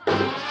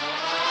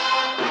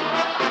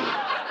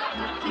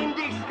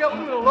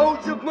 Skelton with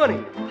loads of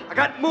money. I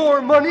got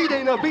more money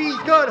than a bee's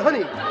got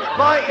honey.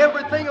 Buy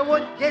everything I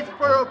want, gets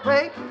for a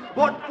prank.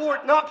 Bought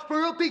Fort Knox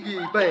for a piggy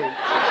bank.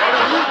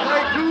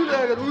 I do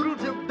like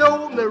oodles of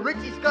dough, and the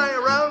richest guy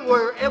around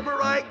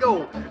wherever I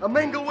go. I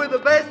mingle with the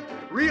best,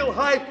 real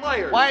high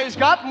flyers. Why, he's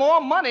got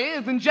more money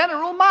than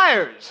General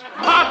Myers.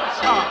 Hot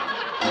cha,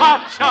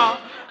 hot cha,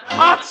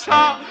 hot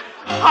cha,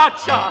 hot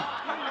cha.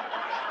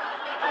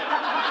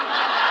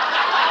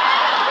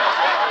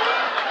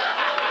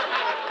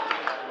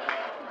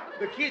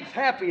 The kid's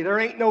happy there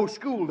ain't no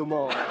school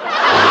tomorrow.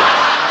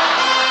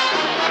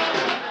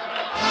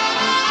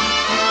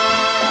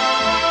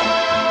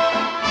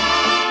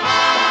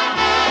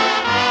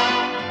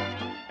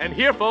 And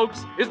here,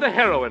 folks, is the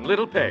heroine,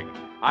 Little Peg.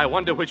 I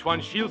wonder which one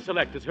she'll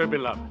select as her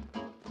beloved.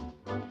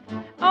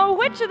 Oh,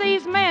 which of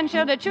these men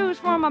should I choose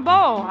for my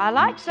beau? I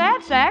like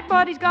Sad Sack,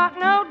 but he's got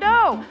no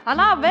dough. I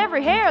love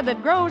every hair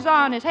that grows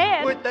on his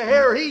head. With the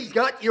hair he's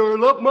got, your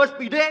love must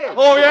be dead.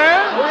 Oh,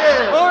 yeah? Oh,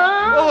 yeah.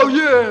 Oh,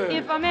 yeah? Oh, yeah.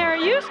 If I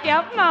marry you,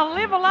 Skelton, I'll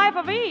live a life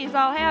of ease.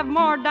 I'll have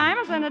more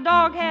diamonds than a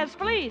dog has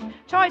fleas.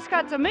 Choice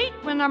cuts of meat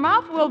when their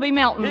mouth will be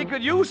melting. He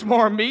could use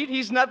more meat.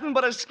 He's nothing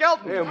but a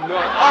skeleton. Him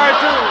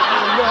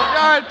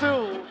not. R2.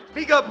 R2.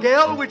 Speak up,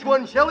 gal. Which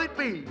one shall it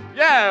be?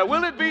 Yeah,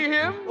 will it be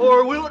him?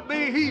 Or will it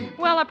be he?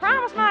 Well, I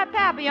promised my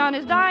pappy on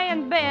his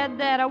dying bed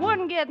that I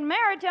wouldn't get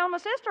married till my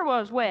sister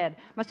was wed.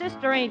 My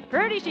sister ain't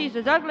pretty, she's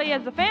as ugly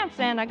as the fence,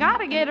 and I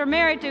gotta get her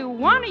married to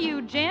one of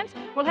you gents.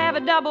 We'll have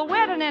a double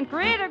wedding and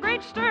create a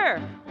great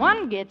stir.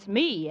 One gets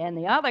me, and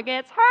the other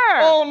gets her.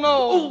 Oh,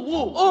 no. Oh,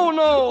 whoa. Oh,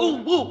 no. Oh,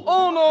 whoa.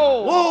 Oh,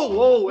 no.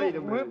 Whoa, wait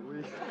a minute.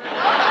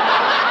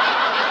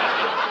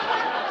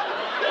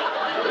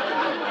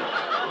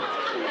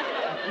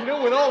 You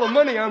know, with all the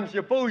money I'm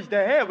supposed to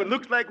have, it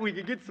looks like we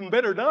could get some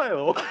better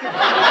dialogue.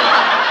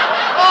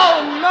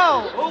 Oh,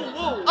 no. Oh,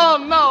 whoa. Oh,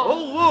 no.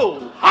 Oh, whoa.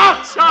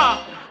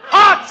 Hot-cha!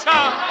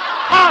 Hot-cha!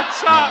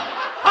 Hot-cha!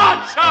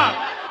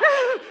 Hot-cha!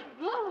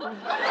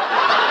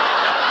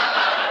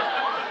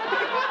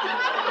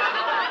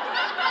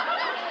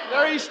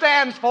 There he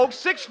stands, folks,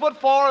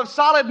 6'4" of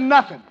solid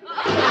nothing.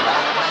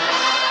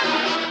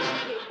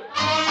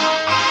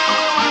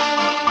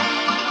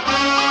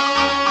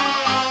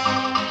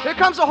 Here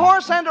comes a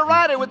horse and a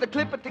rider with the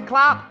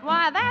clippity-clop.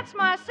 Why, that's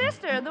my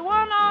sister, the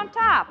one on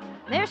top.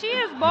 There she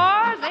is,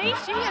 boys. Ain't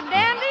she a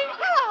dandy?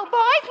 Hello,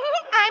 boys.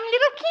 I'm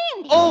Little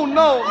Candy. Oh,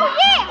 no. Oh,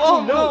 yeah.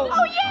 Oh, no.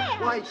 Oh, yeah.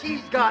 Why,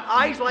 she's got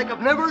eyes like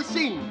I've never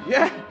seen.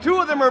 Yeah,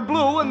 2 of them are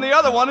blue and the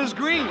other one is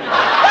green. Don't say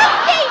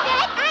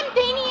that. I'm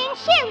Danny and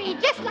Sherry,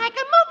 just like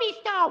a movie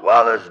star.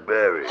 Wallace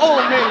Berry. Oh,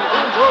 me.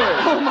 Oh, boy.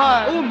 Oh,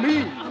 my. Oh,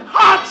 me.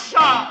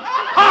 Hot-cha!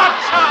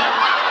 Hot-cha!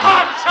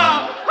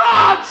 Hot-cha!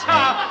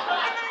 Hot-cha!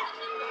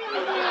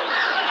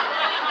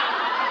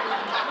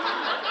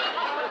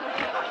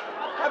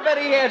 I bet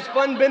he has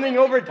fun bending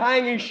over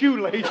tying his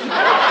shoelaces.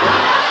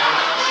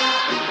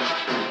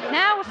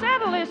 Now we'll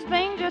settle this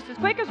thing just as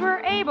quick as we're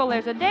able.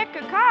 There's a deck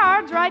of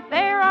cards right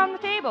there on the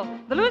table.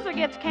 The loser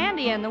gets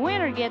candy and the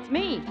winner gets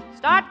me.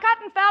 Start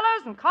cutting,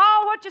 fellas, and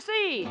call what you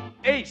see.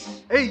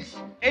 Ace. Ace.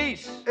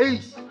 Ace.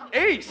 Ace.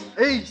 Ace.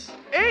 Ace.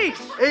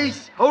 Ace.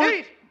 Ace. Hold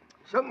Ace. it.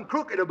 Something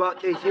crooked about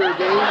this here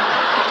game.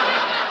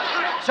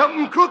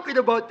 Something crooked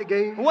about the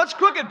game. What's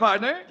crooked,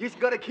 partner? Just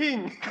got a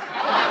king.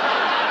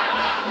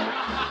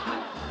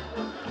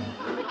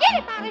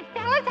 Forget about it,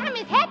 fellas. I'm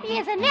as happy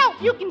as an elf.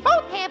 You can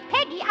both have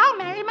Peggy. I'll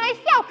marry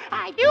myself.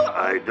 I do.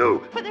 I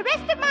do. For the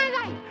rest of my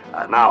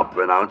life. Now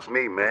pronounce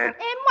me, man. And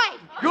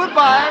wife.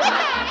 Goodbye.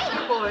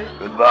 Goodbye.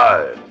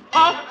 Goodbye.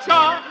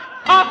 Hot-cha!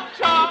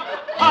 Hot-cha!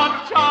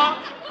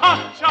 Hot-cha!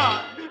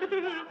 Hot-cha!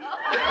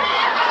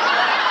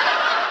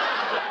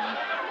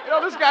 You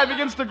know, this guy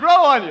begins to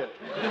grow on you.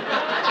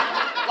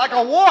 Like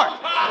a wart.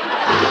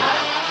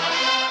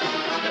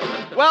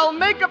 Well,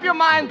 make up your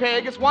mind,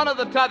 Peg. It's one or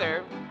the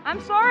t'other. I'm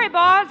sorry,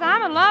 boys.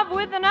 I'm in love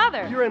with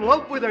another. You're in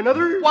love with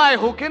another? Why,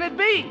 who can it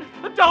be?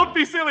 Don't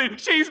be silly.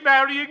 She's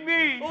marrying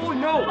me. Oh,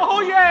 no. Oh,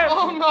 yes.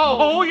 Oh, no.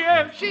 Oh,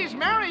 yes. She's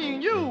marrying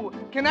you.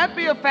 Can that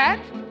be a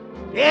fact?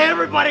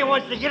 Everybody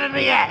wants to get in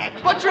the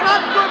act. But you're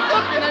not good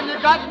looking and you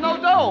got no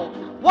dough.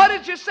 What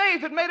did you say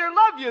that made her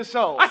love you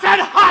so? I said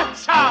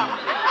hot-cha!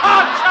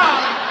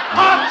 Hot-cha!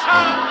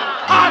 Hot-cha!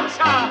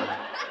 Hot-cha!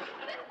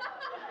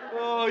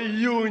 Oh,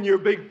 you and your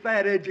big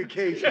fat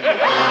education.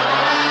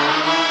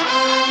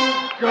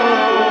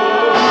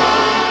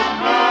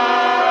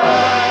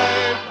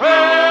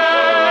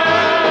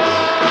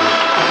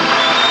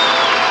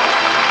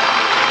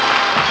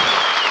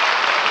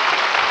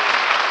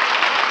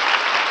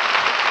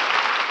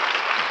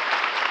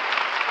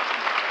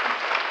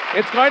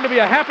 It's going to be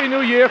a happy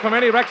new year for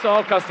many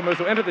Rexall customers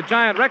who entered the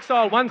giant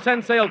Rexall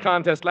 1-cent sale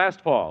contest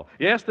last fall.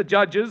 Yes, the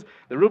judges,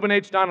 the Reuben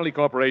H. Donnelly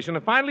Corporation,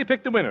 have finally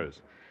picked the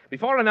winners.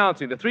 Before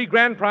announcing the 3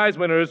 grand prize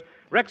winners,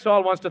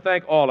 Rexall wants to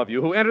thank all of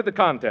you who entered the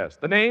contest.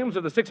 The names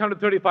of the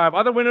 635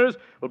 other winners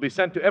will be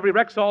sent to every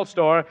Rexall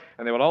store,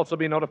 and they will also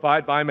be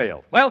notified by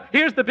mail. Well,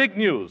 here's the big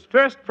news.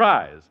 First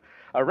prize,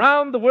 a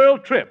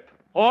round-the-world trip,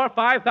 or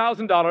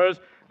 $5,000,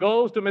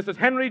 goes to Mrs.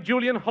 Henry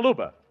Julian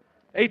Haluba,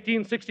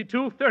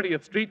 1862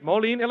 30th Street,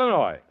 Moline,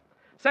 Illinois.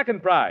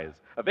 Second prize,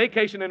 a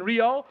vacation in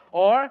Rio,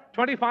 or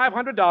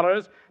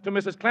 $2,500 to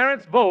Mrs.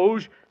 Clarence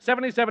Vosge,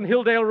 77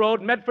 Hilldale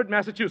Road, Medford,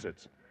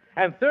 Massachusetts.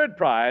 And third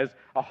prize,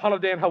 a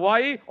holiday in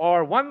Hawaii,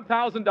 or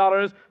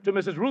 $1,000 to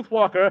Mrs. Ruth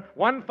Walker,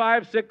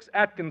 156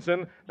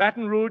 Atkinson,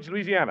 Baton Rouge,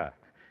 Louisiana.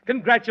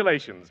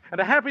 Congratulations,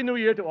 and a Happy New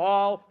Year to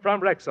all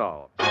from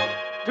Rexall.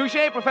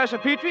 Touché, Professor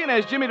Petrie, and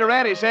as Jimmy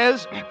Durante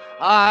says,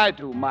 I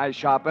do my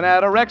shopping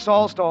at a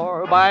Rexall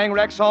store, buying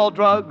Rexall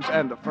drugs,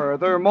 and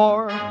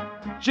furthermore,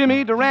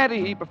 Jimmy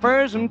Durante, he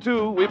prefers them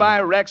too. We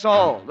buy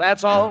Rexall,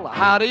 that's all.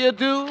 How do you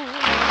do?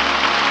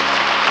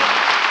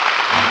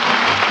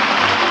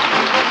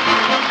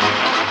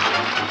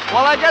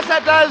 Well, I guess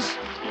that does.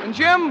 And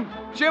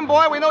Jim,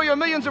 boy, we know your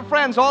millions of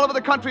friends all over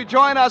the country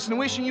join us in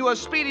wishing you a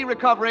speedy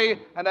recovery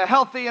and a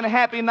healthy and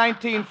happy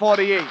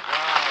 1948.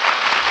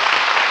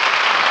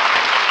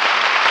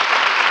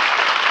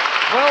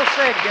 Well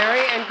said,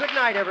 Gary, and good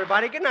night,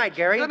 everybody. Good night,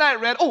 Gary. Good night,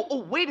 Red.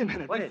 Oh, wait a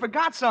minute. We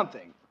forgot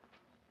something.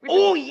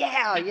 Oh,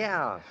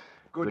 yeah.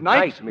 Good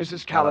night,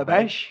 Mrs.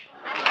 Calabash.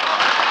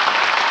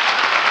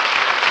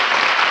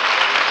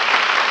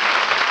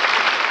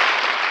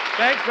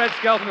 Thanks, Red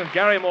Skelton and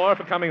Gary Moore,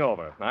 for coming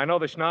over. I know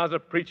the schnoz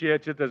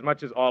appreciates it as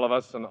much as all of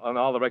us and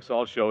all the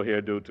Rexall show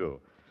here do, too.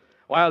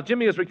 While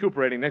Jimmy is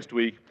recuperating next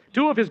week,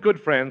 two of his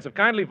good friends have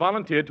kindly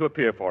volunteered to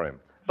appear for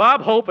him,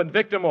 Bob Hope and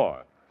Victor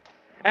Moore.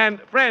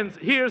 And, friends,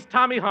 here's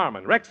Tommy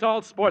Harmon,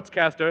 Rexall's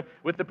sportscaster,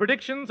 with the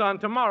predictions on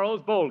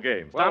tomorrow's bowl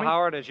games. Well, Tommy?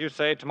 Howard, as you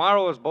say,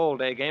 tomorrow is bowl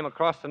day game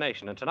across the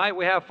nation. And tonight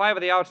we have 5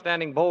 of the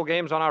outstanding bowl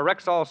games on our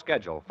Rexall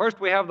schedule.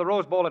 First, we have the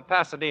Rose Bowl at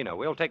Pasadena.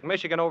 We'll take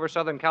Michigan over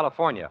Southern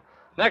California.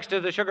 Next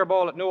is the Sugar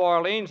Bowl at New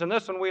Orleans, and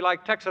this one we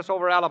like Texas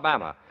over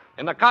Alabama.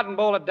 In the Cotton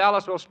Bowl at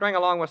Dallas, we'll string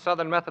along with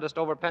Southern Methodist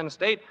over Penn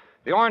State.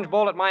 The Orange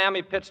Bowl at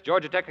Miami pits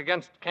Georgia Tech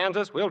against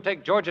Kansas. We'll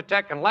take Georgia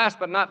Tech. And last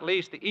but not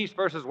least, the East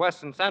versus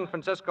West in San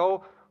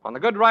Francisco. On the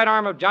good right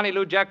arm of Johnny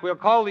Lujack, we'll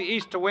call the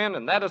East to win,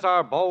 and that is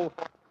our bowl.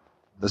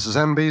 This is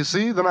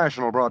NBC, the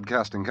National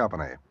Broadcasting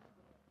Company.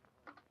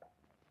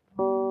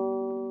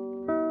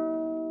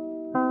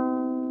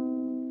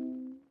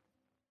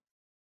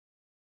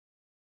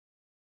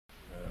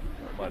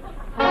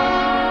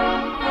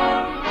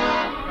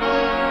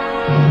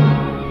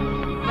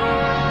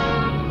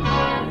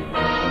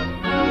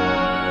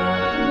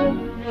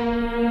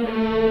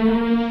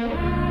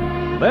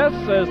 This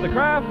is the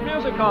Kraft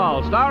Music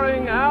Hall,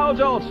 starring Al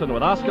Jolson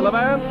with Oscar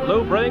Levant,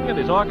 Lou Bring and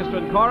his orchestra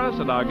and chorus,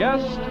 and our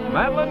guest,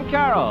 Madeline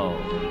Carroll.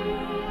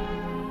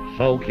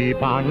 So keep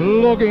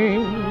on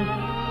looking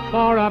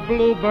for a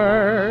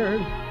bluebird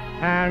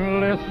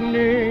and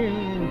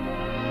listening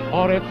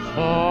for its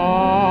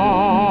song.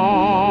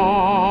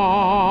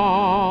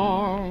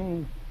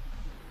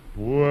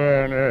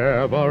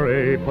 Whenever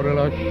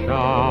April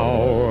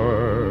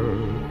shower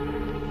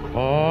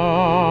come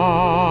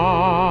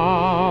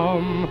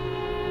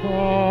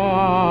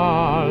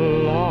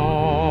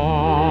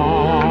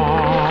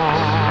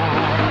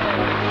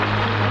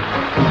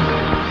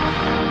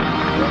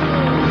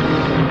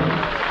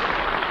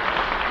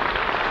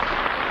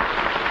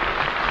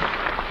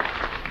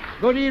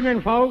Good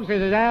evening, folks. This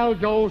is Al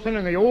Jolson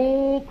in the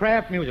old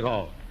Kraft Music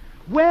Hall.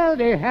 Well,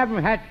 they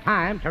haven't had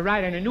time to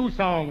write any new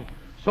songs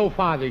so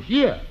far this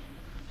year.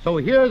 So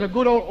here's a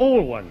good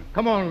old one.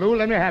 Come on, Lou,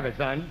 let me have it,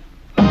 son.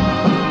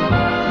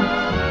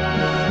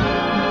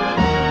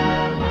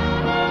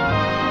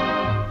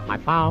 I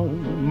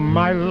found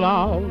my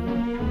love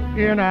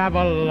in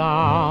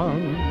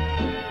Avalon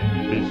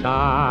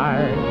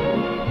beside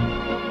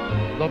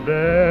the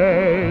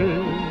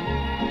bay.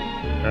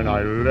 And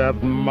I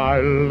left my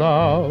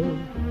love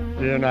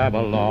in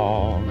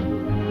Avalon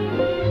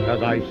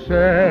as I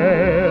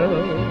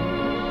sailed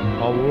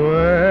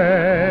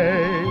away.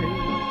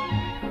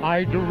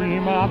 I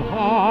dream of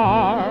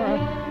her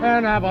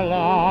and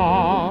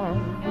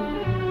Avalon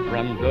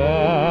from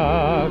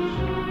dusk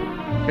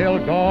till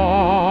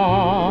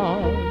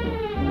dawn.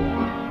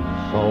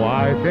 So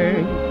I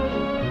think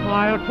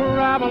I'll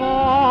travel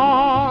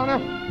on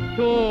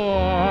to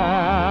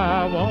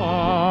Avalon.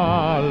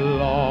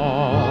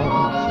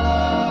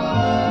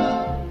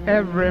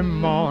 Every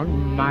morn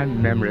my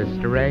memories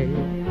stray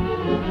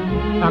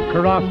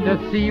across the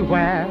sea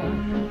where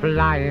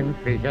flying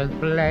fishes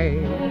play.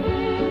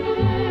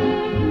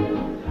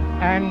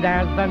 And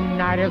as the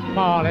night is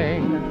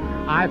falling,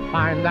 I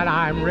find that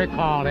I'm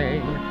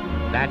recalling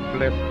that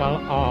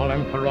blissful,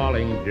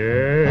 all-enthralling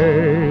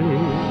day.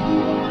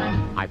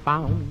 I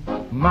found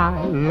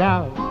my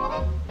love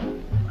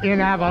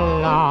in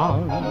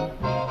Avalon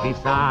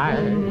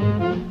beside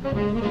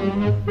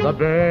the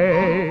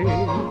bay.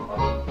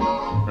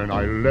 And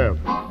I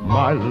left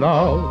my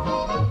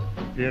love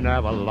in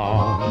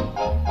Avalon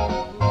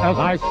as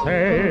I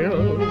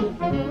sailed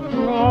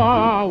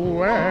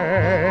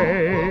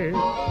away.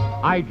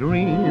 I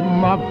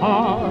dream of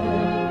her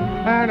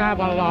and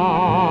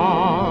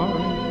Avalon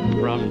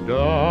from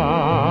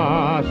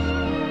dusk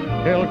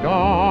till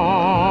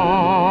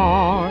dawn.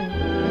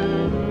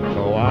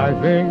 So I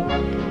think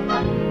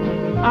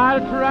I'll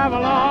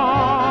travel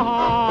on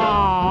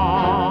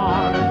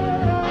to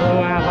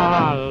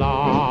Avalon.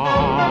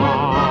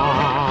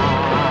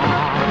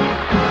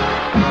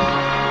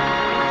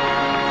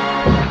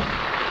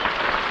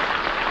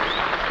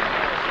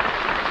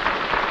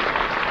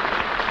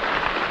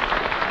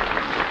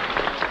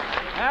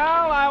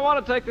 I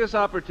want to take this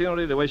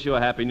opportunity to wish you a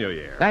Happy New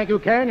Year. Thank you,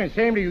 Ken, and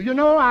same to you. You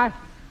know, I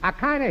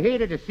kind of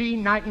hated to see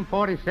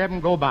 1947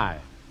 go by,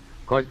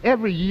 because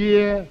every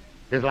year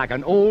is like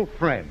an old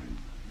friend.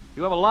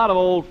 You have a lot of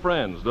old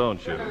friends, don't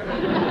you?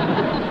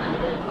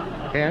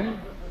 Ken,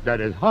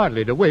 that is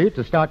hardly the way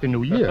to start the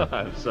new year.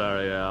 I'm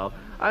sorry, Al.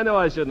 I know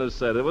I shouldn't have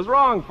said it. It was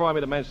wrong for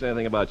me to mention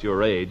anything about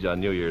your age on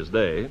New Year's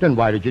Day. Then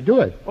why did you do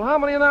it? Well, how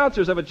many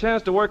announcers have a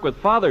chance to work with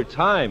Father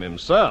Time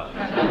himself?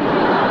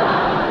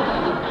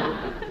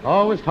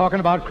 Always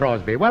talking about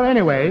Crosby. Well,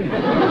 anyway,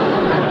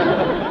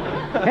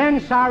 Ken,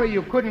 sorry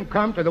you couldn't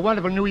come to the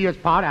wonderful New Year's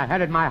party I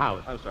had at my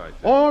house. I'm sorry,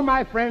 sir. All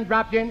my friends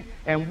dropped in,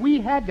 and we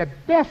had the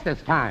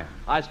bestest time.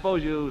 I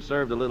suppose you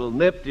served a little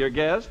nip to your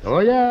guests? Oh,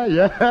 yeah,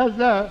 yes,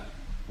 sir.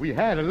 We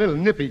had a little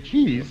nippy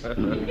cheese.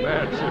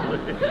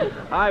 Naturally.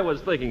 I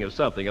was thinking of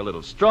something a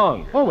little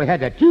stronger. Oh, we had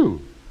that, too.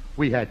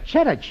 We had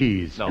cheddar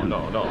cheese. No,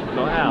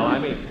 Al. I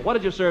mean, what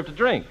did you serve to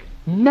drink?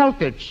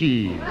 Melted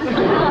cheese.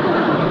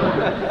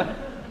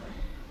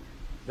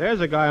 There's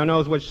a guy who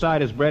knows which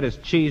side his bread is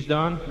cheesed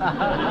on.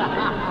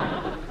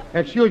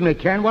 Excuse me,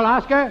 Ken. Well,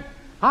 Oscar,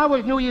 how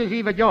was New Year's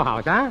Eve at your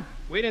house, huh?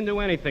 We didn't do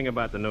anything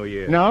about the New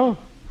Year. No?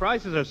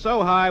 Prices are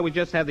so high, we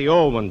just had the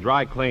old one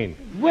dry cleaned.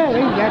 Well,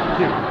 ain't that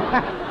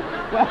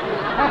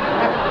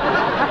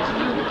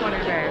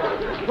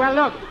cute? Well,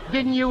 look,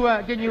 didn't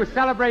you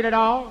celebrate at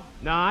all?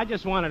 No, I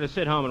just wanted to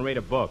sit home and read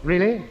a book.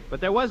 Really? But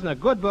there wasn't a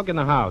good book in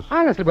the house.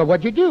 Honestly, but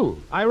what'd you do?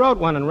 I wrote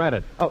one and read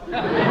it. Oh.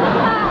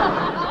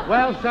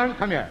 Well, son,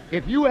 come here.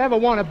 If you ever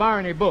want to borrow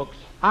any books,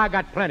 I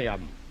got plenty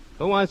of them.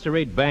 Who wants to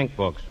read bank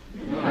books?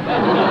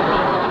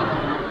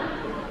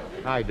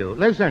 I do.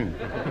 Listen.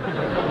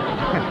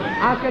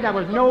 Oscar, there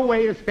was no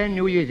way to spend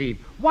New Year's Eve.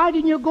 Why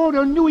didn't you go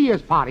to a New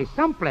Year's party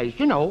someplace,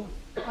 you know?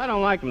 I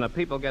don't like them. The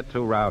people get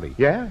too rowdy.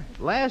 Yeah?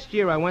 Last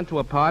year I went to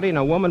a party and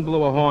a woman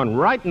blew a horn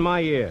right in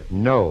my ear.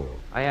 No.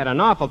 I had an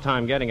awful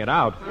time getting it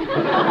out.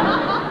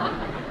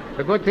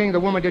 The good thing the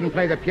woman didn't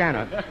play the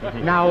piano.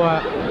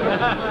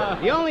 Now,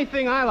 The only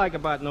thing I like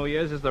about New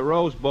Year's is the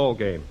Rose Bowl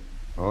game.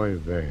 Oy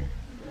vey.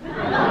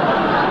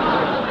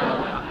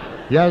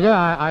 Yes, sir,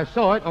 I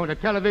saw it on the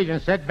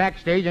television set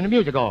backstage in the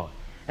music hall.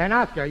 And,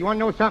 Oscar, you want to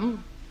know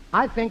something?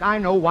 I think I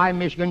know why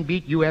Michigan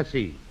beat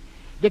USC.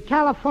 The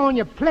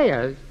California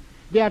players,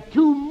 they're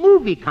too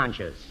movie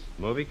conscious.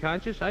 Movie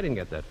conscious? I didn't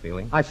get that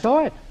feeling. I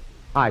saw it.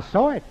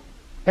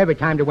 Every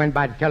time they went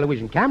by the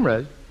television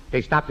cameras,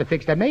 they stopped to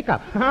fix their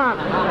makeup. Now,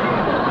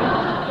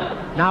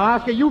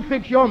 Oscar, you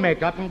fix your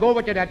makeup and go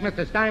over to that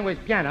Mr. Steinway's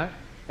piano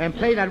and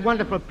play that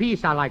wonderful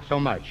piece I like so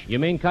much. You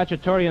mean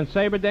Cacciatore and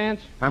Saber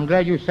Dance? I'm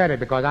glad you said it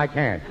because I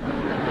can't.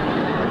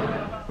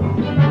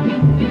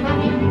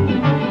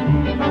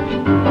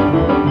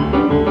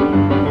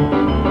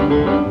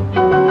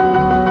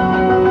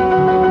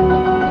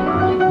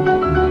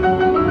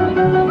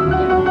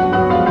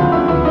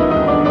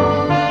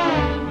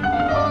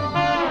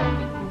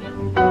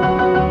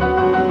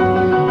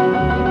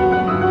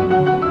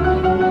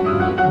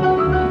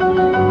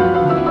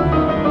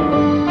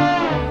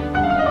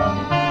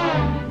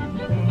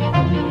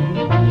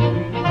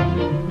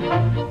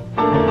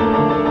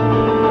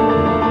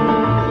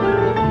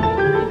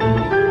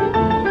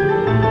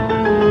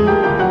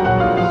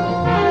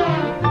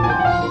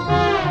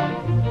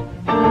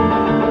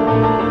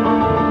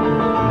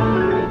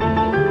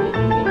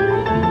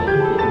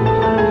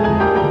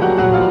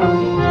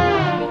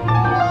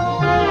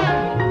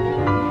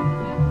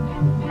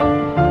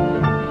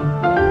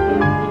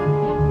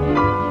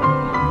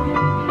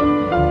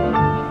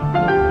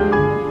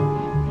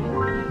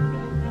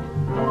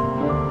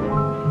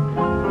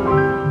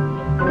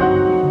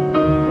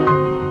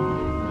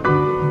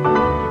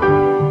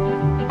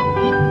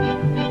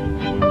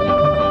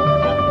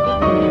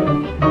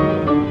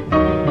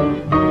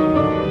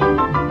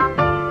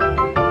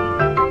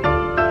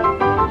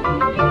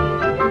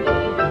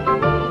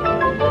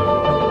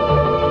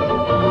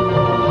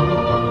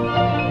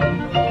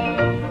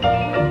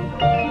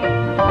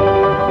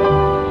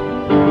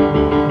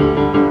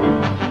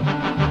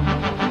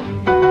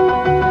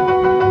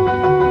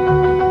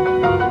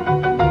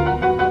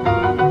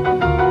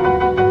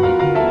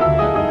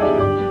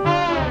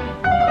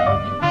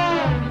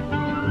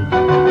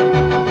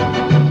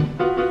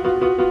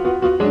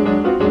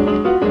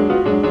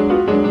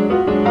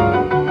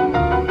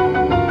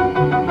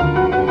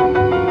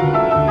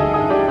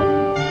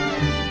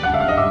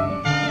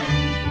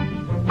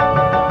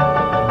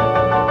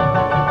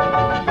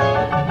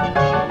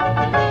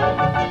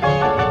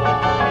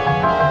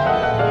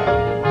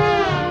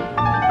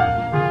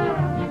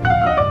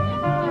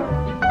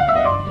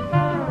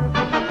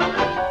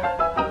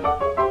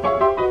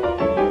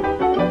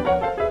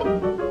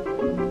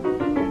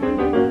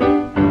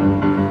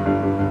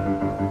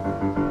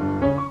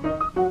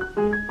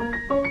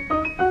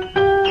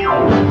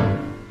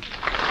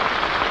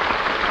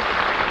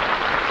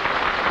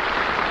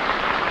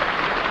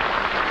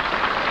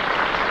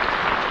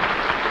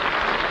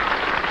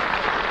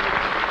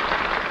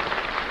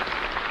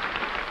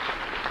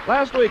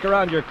 Last week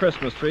around your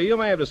Christmas tree, you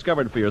may have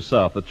discovered for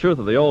yourself the truth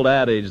of the old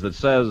adage that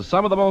says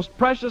some of the most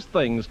precious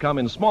things come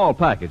in small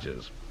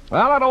packages.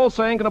 Well, that old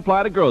saying can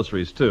apply to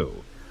groceries, too.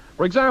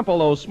 For example,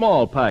 those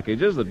small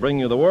packages that bring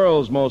you the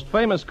world's most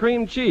famous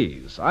cream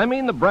cheese. I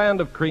mean the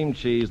brand of cream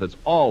cheese that's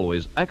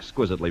always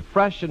exquisitely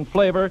fresh in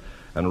flavor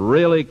and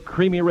really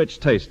creamy rich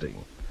tasting.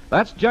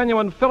 That's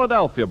genuine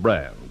Philadelphia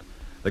brand.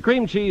 The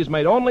cream cheese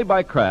made only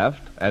by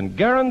Kraft and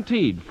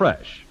guaranteed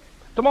fresh.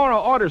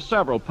 Tomorrow, order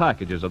several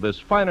packages of this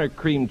finer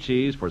cream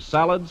cheese for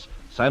salads,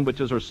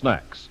 sandwiches, or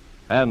snacks.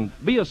 And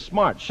be a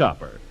smart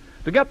shopper.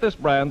 To get this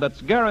brand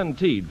that's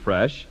guaranteed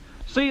fresh,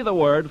 see the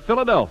word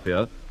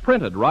Philadelphia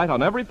printed right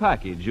on every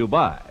package you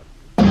buy.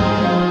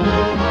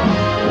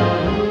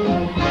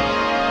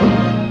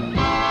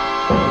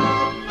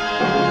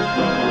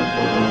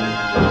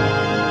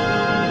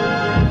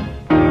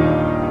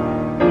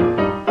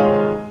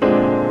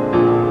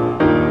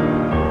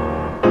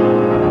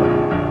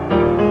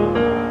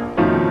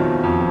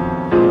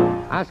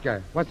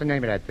 Oscar, what's the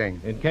name of that thing?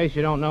 In case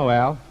you don't know,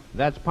 Al,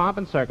 that's Pomp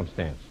and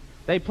Circumstance.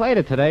 They played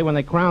it today when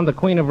they crowned the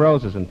Queen of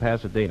Roses in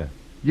Pasadena.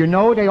 You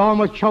know they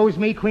almost chose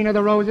me Queen of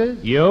the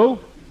Roses? You?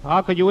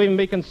 How could you even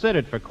be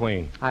considered for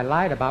Queen? I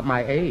lied about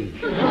my age.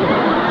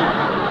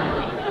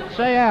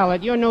 Say, Al,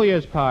 at your New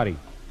Year's party,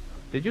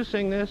 did you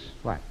sing this?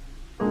 What?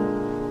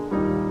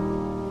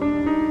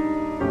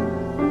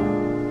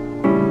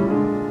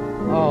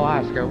 Oh,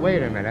 Oscar,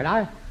 wait a minute.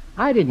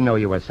 I didn't know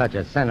you were such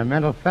a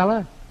sentimental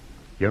fella.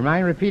 You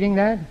mind repeating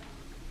that?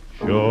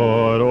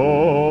 Should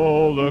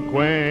old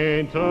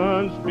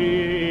acquaintance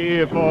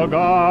be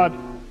forgot?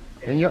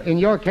 In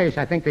your case,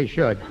 I think they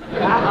should.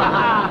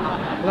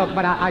 Look,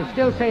 but I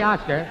still say,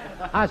 Oscar,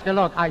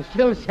 look, I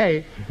still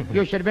say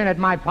you should have been at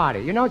my party.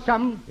 You know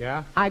something?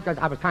 Yeah? I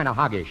was kind of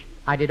hoggish.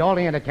 I did all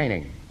the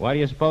entertaining. Why do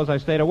you suppose I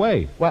stayed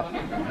away? Well,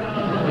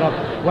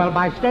 look,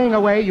 by staying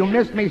away, you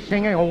missed me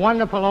singing a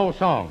wonderful old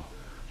song.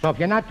 So if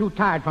you're not too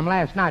tired from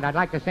last night, I'd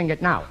like to sing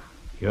it now.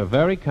 You're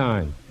very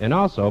kind, and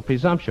also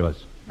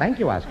presumptuous. Thank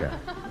you, Oscar.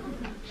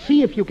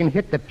 See if you can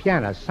hit the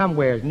piano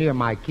somewhere near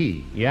my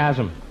key.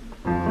 Yasm.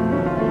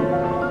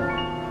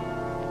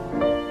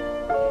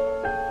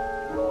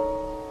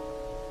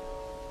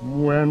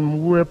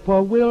 When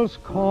whippoorwills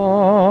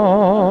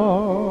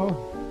call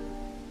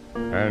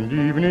and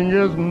evening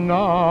is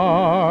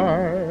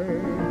nigh,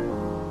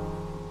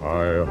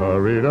 I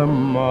hurry to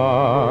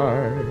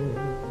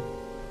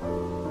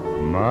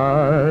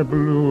my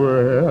blue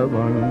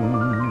heaven.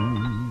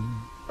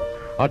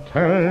 I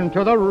turn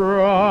to the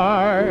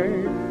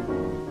right,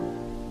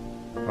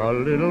 a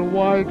little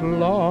white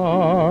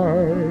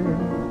line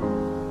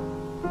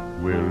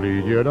will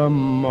lead you to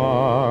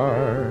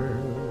my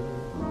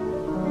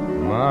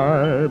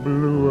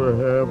blue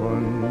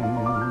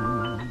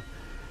heaven.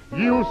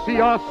 You'll see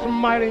a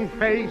smiling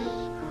face,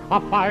 a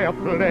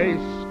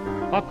fireplace,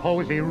 a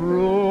cozy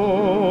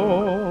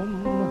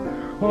room,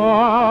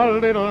 a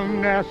little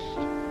nest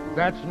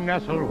that's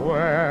nestled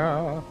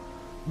where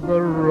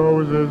the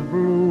roses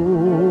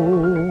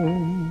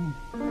bloom.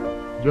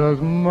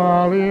 Just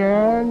Molly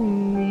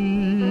and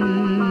me,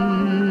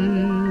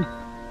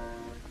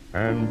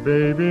 and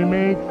baby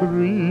make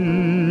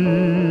three.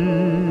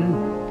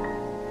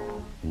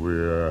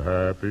 We're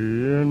happy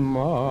in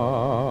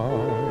my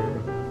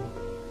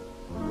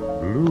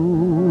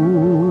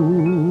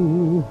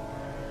blue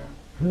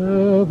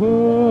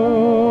heaven.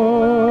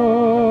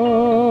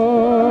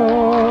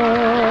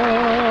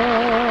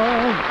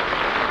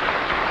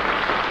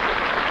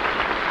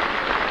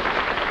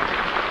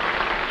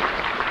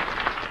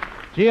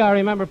 Gee, I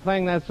remember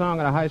playing that song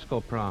at a high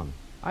school prom.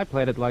 I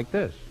played it like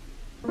this.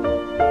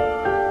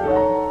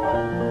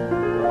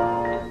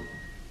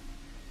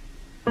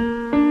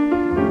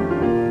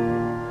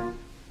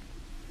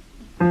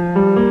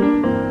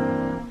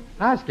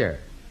 Oscar,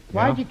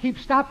 why'd you keep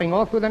stopping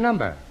all through the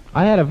number?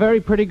 I had a very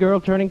pretty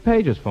girl turning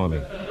pages for me.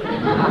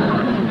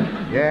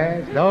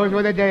 Yes, those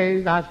were the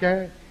days,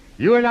 Oscar.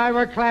 You and I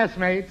were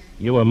classmates.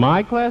 You were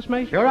my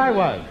classmate? Sure I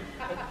was.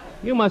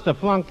 You must have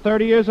flunked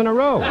 30 years in a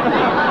row.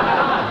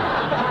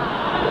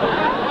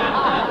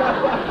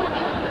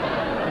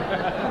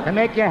 To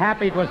make you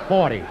happy, it was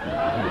 40. But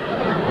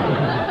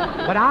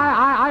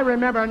I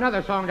remember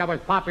another song that was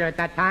popular at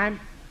that time.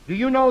 Do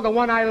you know the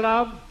one I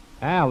love?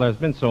 Al, there's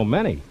been so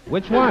many.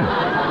 Which one?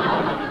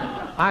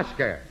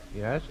 Oscar.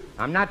 Yes?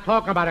 I'm not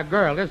talking about a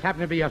girl. This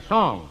happened to be a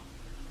song.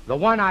 The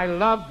one I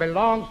love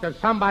belongs to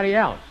somebody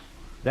else.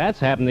 That's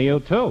happened to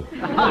you, too.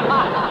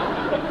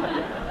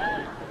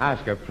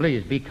 Oscar,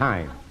 please, be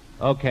kind.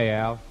 Okay,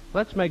 Al.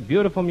 Let's make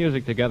beautiful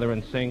music together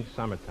and sing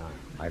Summertime.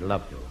 I'd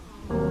love to.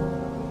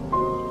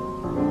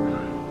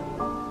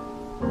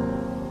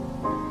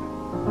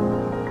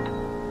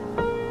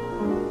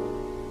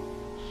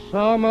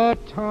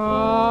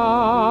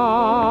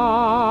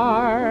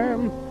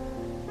 Summertime,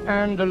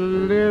 and the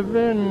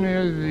living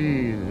is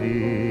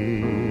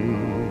easy.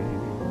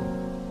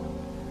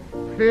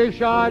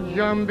 Fish are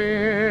jumping,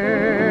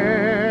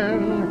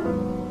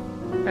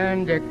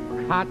 and the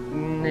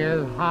cotton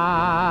is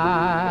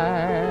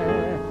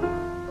high.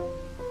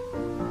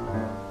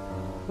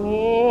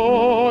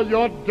 Oh,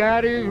 your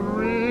daddy's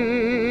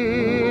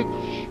rich,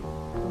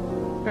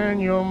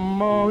 and your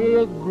ma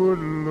is good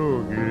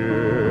looking.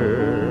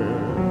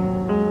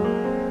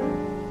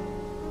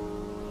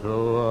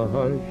 So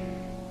hush,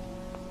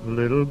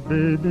 little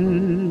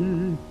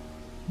baby,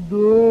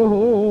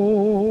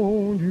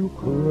 don't you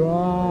cry.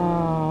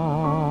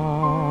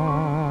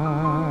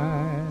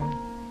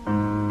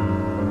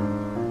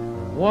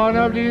 One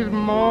of these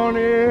mornings,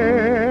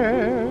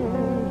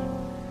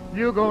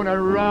 you're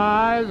gonna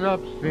rise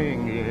up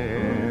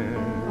singing.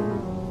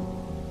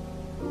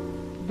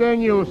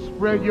 Then you'll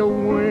spread your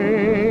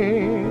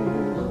wings,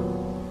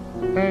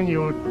 and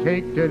you'll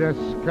take to the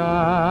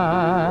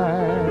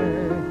sky.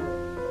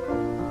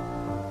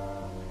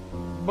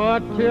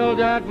 But till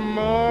that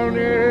morning,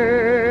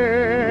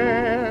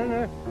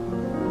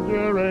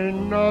 there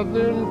ain't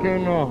nothing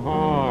can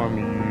harm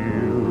you.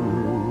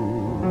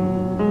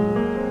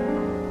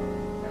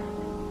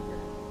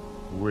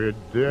 With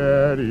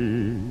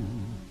Daddy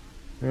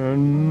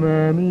and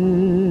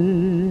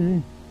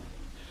Mammy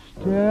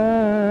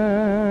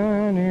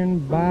standing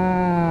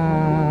by.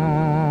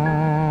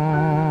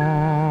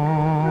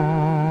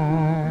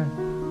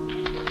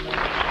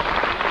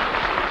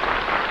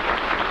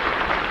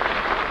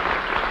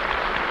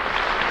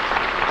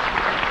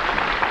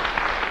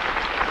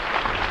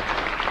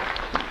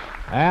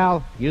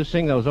 Al, you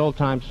sing those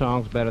old-time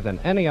songs better than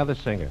any other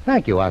singer.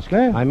 Thank you,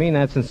 Oscar. I mean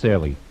that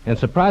sincerely. And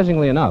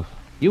surprisingly enough,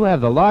 you have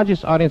the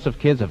largest audience of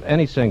kids of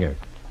any singer.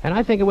 And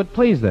I think it would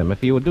please them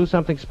if you would do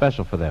something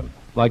special for them,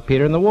 like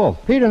Peter and the Wolf.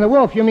 Peter and the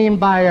Wolf, you mean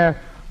by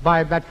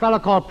that fella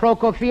called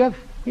Prokofiev?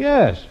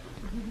 Yes.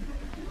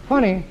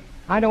 Funny,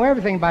 I know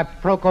everything by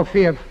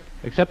Prokofiev.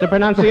 Except the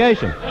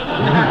pronunciation.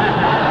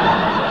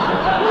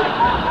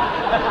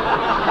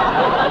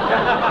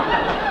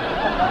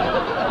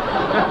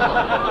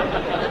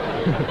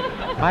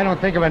 I don't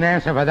think of an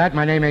answer for that.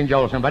 My name ain't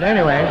Jolson. But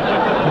anyway,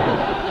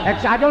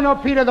 I don't know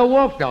Peter the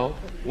Wolf, though.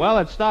 Well,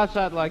 it starts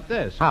out like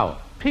this. How?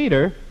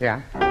 Peter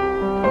Yeah.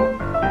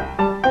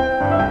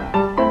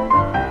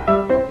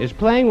 is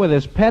playing with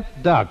his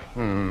pet duck.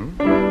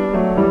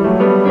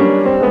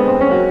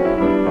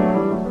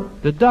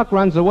 The duck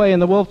runs away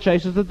and the wolf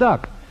chases the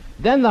duck.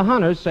 Then the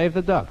hunters save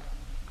the duck.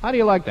 How do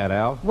you like that,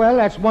 Al? Well,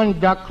 that's one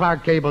duck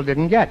Clark Gable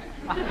didn't get.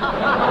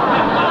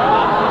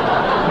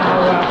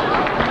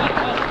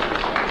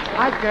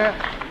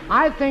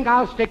 I think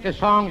I'll stick to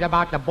songs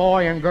about the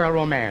boy and girl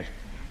romance.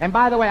 And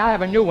by the way, I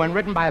have a new one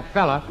written by a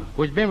fella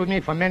who's been with me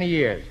for many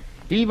years.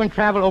 He even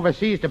traveled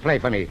overseas to play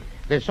for me.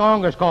 The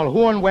song is called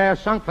Who and Where,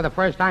 sung for the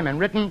first time and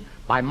written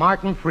by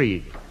Martin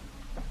Freed.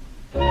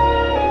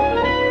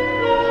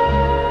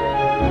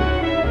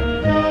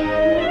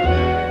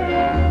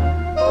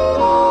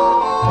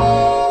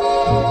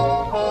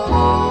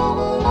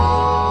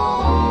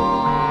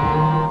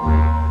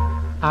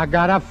 I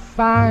gotta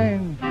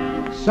find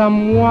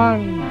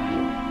someone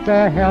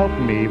to help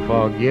me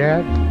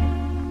forget,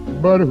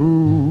 but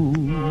who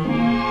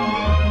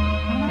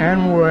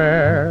and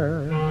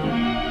where?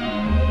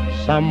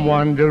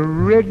 Someone to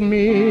rid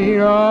me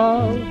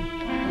of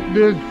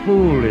this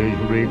foolish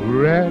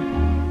regret,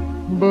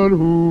 but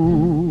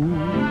who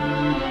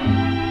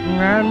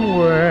and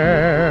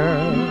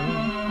where?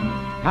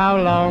 How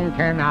long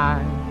can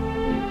I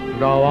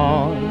go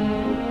on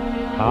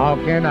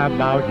talking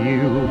about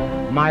you?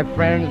 My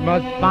friends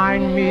must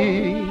find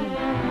me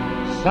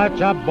such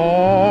a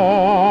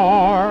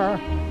bore.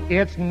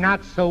 It's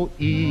not so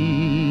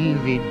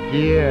easy,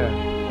 dear,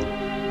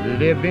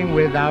 living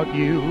without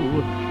you.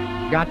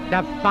 Got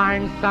to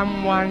find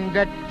someone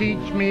to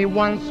teach me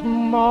once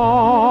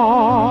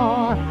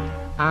more.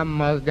 I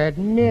must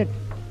admit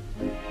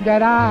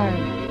that I've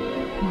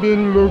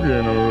been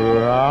looking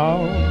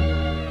around.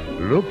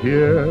 Look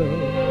here,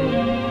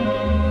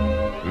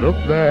 look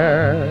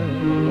there.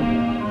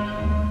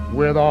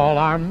 With all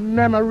our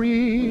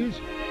memories,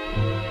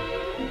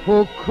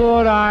 who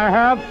could I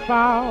have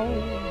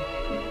found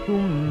to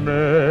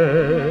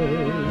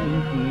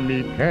make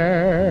me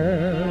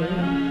care?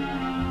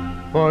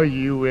 For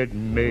you it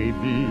may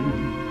be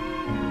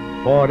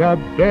for the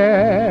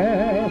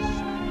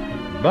best,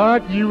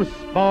 but you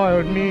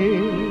spoiled me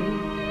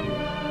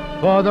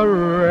for the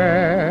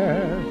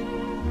rest.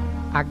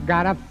 I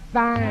gotta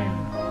find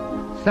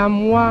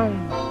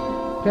someone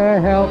to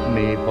help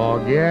me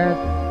forget,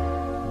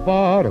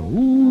 but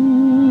who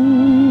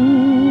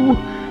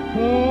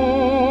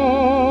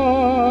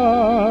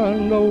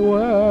in the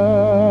world?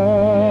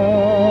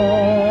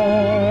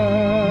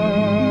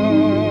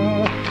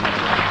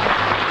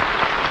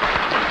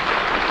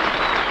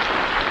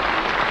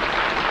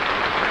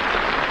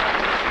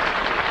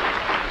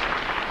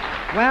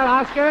 Well,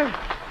 Oscar,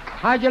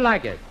 how'd you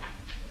like it?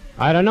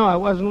 I don't know. I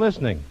wasn't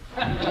listening.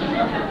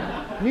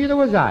 Neither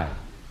was I.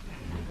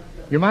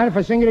 You mind if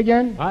I sing it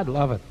again? I'd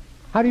love it.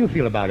 How do you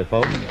feel about it,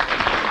 folks?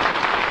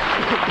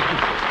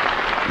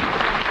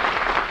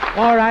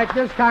 All right,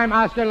 this time,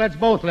 Oscar, let's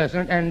both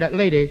listen. And,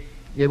 lady,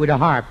 with a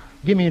harp,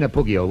 give me an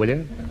apugio, will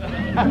you?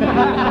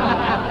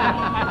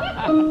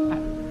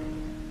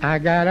 I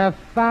gotta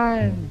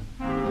find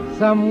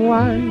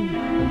someone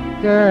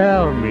to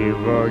help me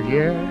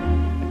forget,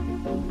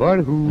 but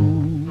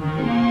who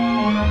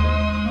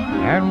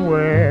and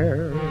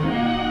where?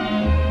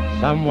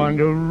 Someone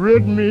to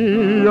rid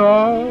me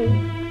of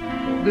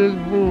this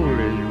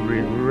foolish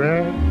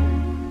regret,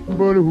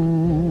 but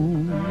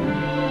who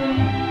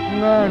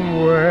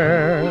and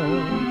where?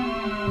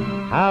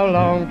 How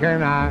long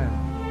can I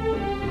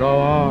go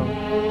on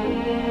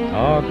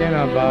talking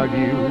about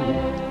you?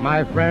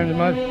 My friends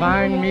must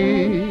find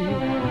me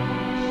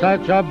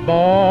such a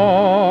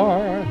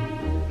bore.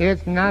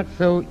 It's not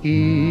so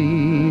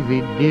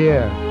easy,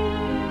 dear,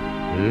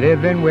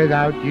 living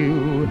without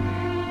you.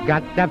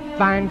 Got to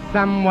find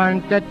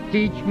someone to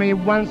teach me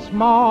once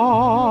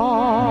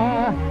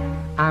more.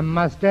 I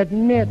must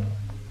admit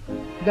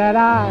that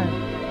I've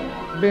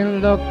been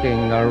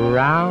looking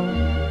around.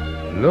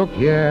 Look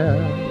here,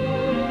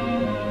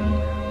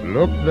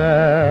 look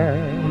there.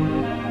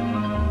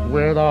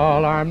 With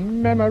all our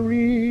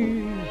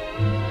memories,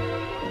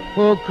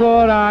 who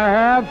could I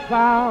have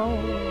found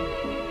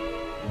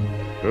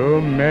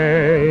to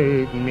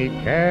make me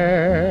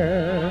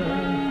care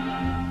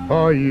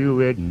for you?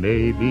 It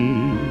may be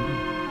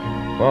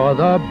for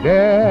the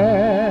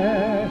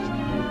best,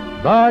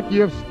 but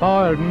you've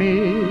spoiled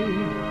me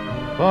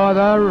for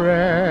the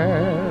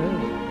rest.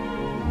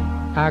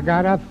 I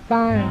gotta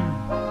find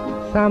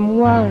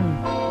someone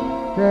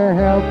to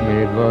help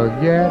me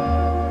forget,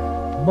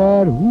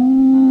 but who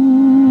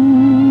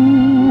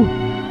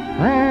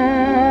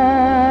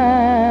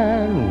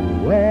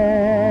and where?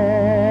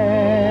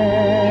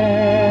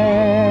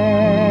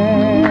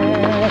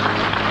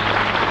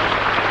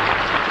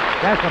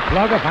 That's a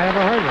plug if I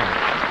ever heard one.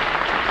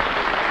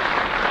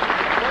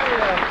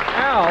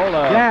 Al,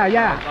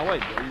 Yeah. Now,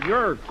 wait.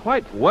 You're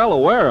quite well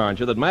aware, aren't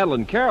you, that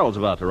Madeline Carroll's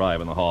about to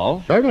arrive in the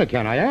hall? Certainly,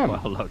 Ken, I am.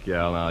 Well, look,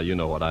 Al, now, you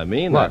know what I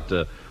mean. What?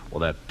 That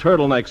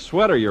turtleneck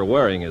sweater you're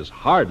wearing is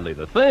hardly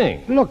the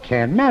thing. Look,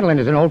 Ken, Madeline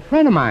is an old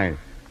friend of mine.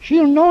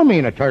 She'll know me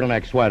in a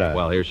turtleneck sweater.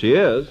 Well, here she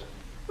is.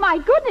 My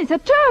goodness, a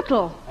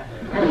turtle.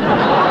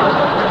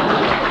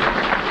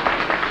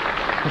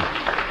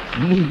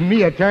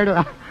 Me a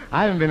turtle?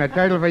 I haven't been a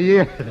turtle for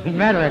years.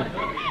 Madeline,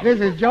 this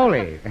is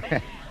Jolie.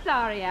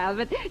 Sorry,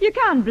 Albert. You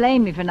can't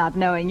blame me for not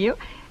knowing you.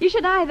 You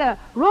should either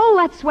roll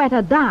that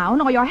sweater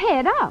down or your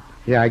head up.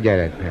 Yeah, I get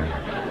it.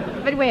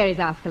 Yeah. But where is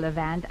Oscar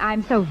Levant?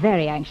 I'm so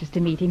very anxious to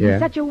meet him. Yeah. He's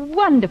such a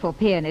wonderful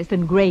pianist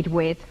and great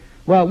wit.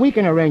 Well, we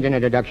can arrange an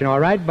introduction, all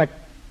right, but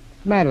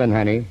Madeline,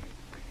 honey,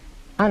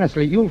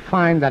 honestly, you'll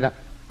find that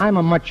I'm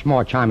a much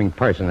more charming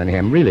person than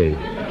him, really.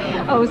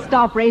 Oh,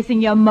 stop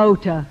racing your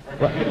motor.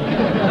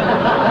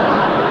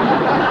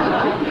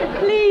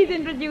 Please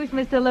introduce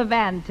Mr.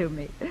 Levant to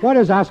me. What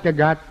has Oscar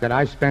got that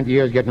I spent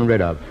years getting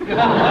rid of?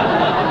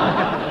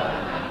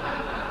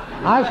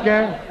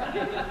 Oscar,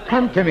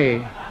 come to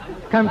me.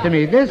 Come to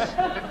me. This is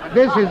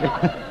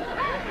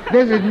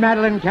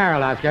Madeline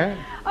Carroll, Oscar.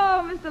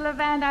 Oh, Mr.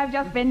 Levant, I've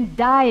just been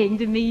dying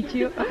to meet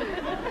you.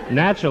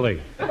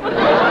 Naturally.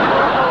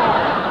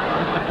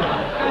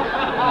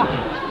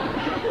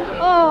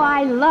 Oh,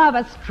 I love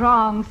a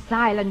strong,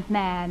 silent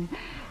man.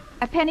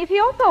 A penny for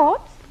your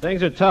thoughts?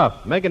 Things are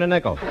tough. Make it a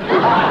nickel. Ooh,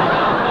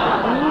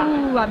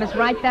 I must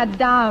write that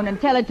down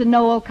and tell it to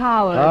Noel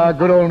Coward.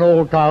 Good old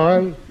Noel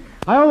Coward.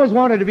 I always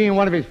wanted to be in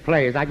one of his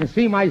plays. I can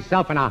see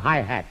myself in a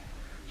high hat,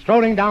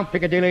 strolling down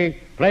Piccadilly,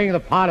 playing the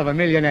part of a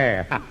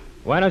millionaire.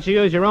 Why don't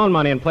you use your own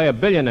money and play a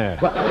billionaire?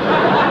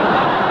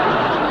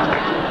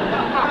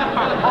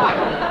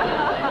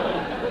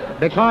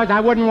 Because I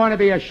wouldn't want to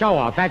be a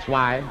show-off, that's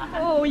why.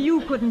 Oh,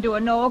 you couldn't do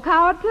a Noel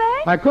Coward play?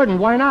 I couldn't,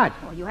 why not?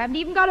 Oh, you haven't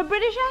even got a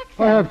British accent.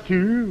 I have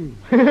to.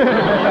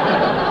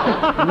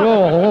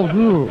 No,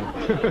 do.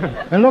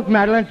 And look,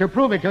 Madeline, to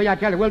prove it to you, I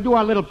tell you, we'll do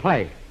our little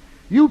play.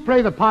 You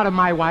play the part of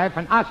my wife,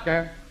 and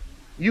Oscar,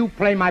 you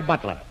play my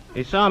butler.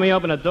 He saw me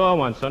open a door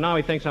once, so now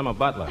he thinks I'm a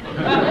butler.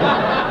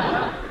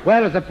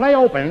 Well, as the play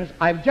opens,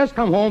 I've just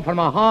come home from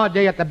a hard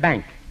day at the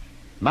bank.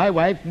 My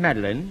wife,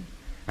 Madeline,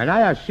 and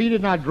I are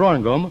seated in our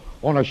drawing room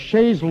on a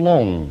chaise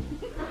longue.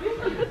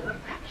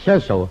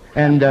 Says so.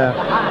 And,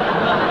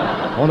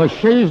 on a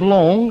chaise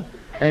longue,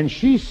 and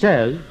she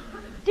says...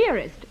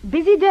 Dearest,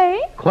 busy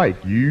day?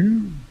 Quite,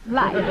 you?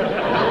 Like.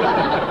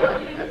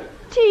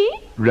 Tea?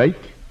 Right.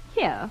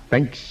 Here.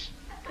 Thanks.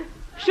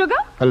 Sugar?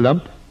 A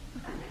lump.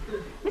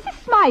 Mrs.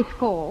 Smythe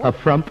called. A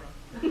frump.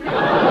 You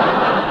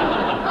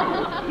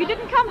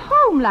didn't come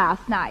home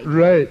last night.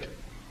 Right.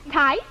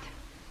 Tight?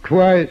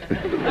 Quite.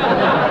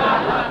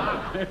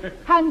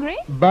 Hungry?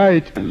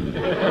 Bite.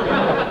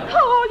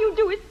 All you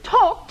do is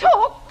talk,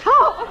 talk,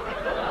 talk.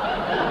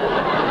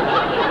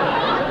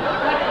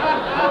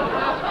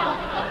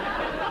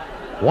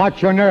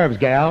 Watch your nerves,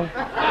 gal.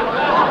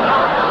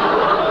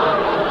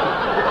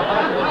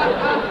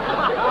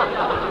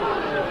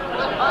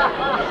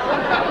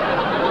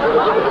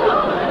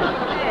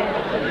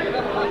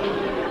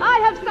 I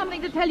have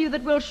something to tell you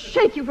that will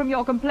shake you from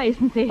your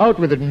complacency. Out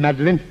with it,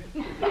 Madeline.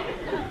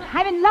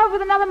 I'm in love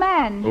with another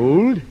man.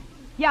 Old?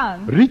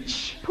 Young.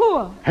 Rich?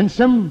 Poor.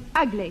 Handsome?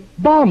 Ugly.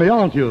 Balmy,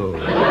 aren't you?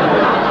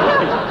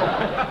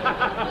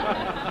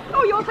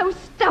 Oh, you're so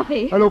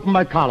stuffy. I'll open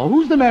my collar.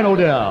 Who's the man,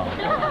 Odell?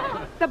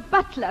 The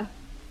butler.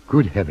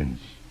 Good heavens.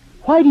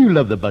 Why do you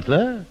love the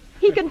butler?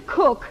 He can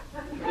cook.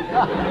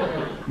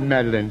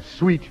 Madeline,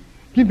 sweet,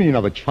 give me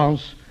another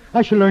chance.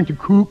 I shall learn to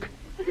cook.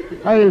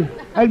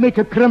 I'll make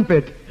a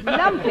crumpet.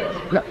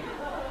 Lumpet.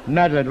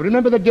 Madeline,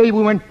 remember the day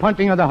we went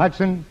punting on the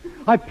Hudson?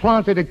 I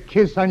planted a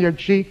kiss on your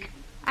cheek.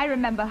 I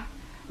remember.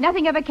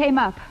 Nothing ever came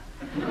up.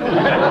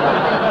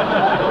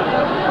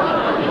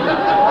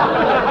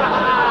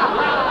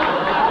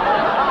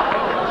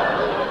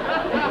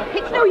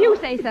 It's no use,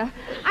 Asa.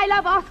 I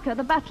love Oscar,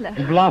 the butler.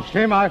 Blast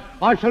him. I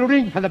shall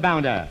ring for the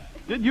bounder.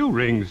 Did you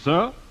ring,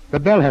 sir? The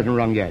bell hasn't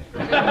rung yet.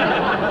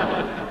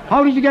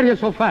 How did you get here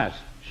so fast?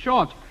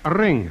 Short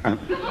ring.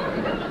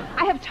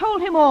 I have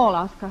told him all,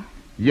 Oscar.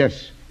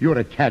 Yes, you're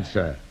a cad,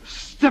 sir.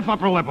 Stiff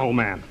upper lip, old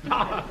man.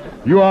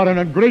 You are an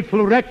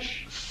ungrateful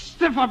wretch.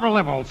 Stiff upper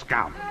lip, old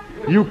scout.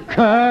 You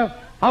cur.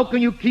 How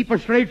can you keep a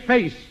straight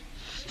face?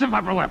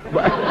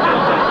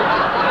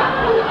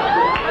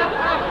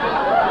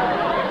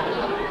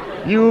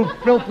 You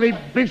filthy,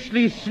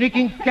 beastly,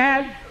 sneaking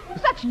cad.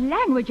 Such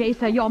language,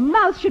 Asa. Your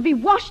mouth should be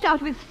washed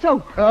out with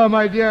soap. Oh,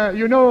 my dear,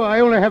 you know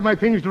I only have my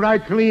things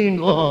dried clean.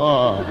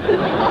 Oh.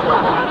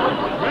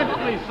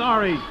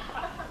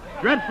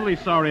 Dreadfully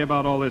sorry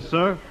about all this,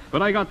 sir.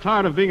 But I got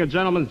tired of being a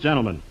gentleman's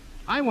gentleman.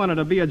 I wanted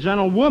to be a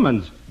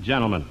gentlewoman's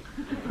gentleman.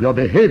 Your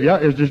behavior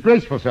is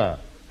disgraceful, sir.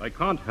 I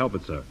can't help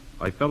it, sir.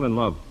 I fell in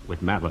love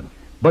with Madeline.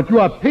 But you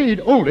are paid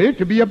only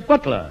to be a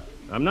butler.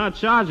 I'm not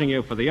charging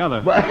you for the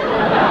other.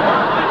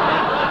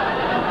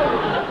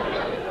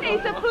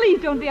 Asa,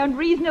 please don't be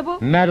unreasonable.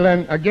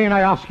 Madeline, again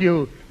I ask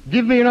you,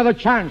 give me another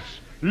chance.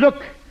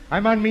 Look,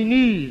 I'm on me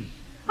knees.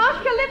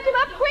 Oscar, lift him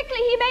up quickly.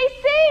 He may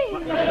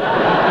sing.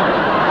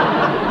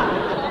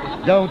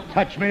 Don't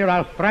touch me or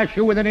I'll thrash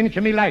you with an inch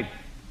of me life.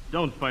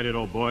 Don't fight it,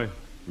 old boy.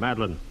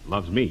 Madeline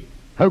loves me.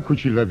 How could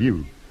she love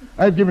you?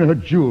 I've given her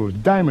jewels,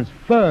 diamonds,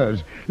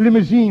 furs,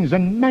 limousines,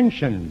 and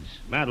mansions.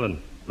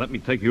 Madeline, let me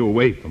take you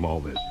away from all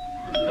this.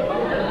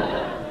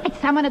 It's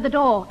someone at the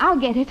door. I'll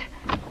get it.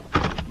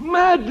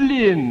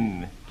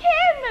 Madeline!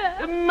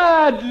 Ken!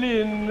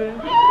 Madeline!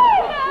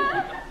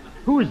 Ken!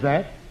 Who is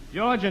that?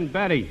 George and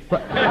Betty.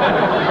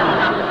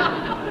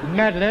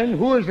 Madeline,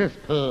 who is this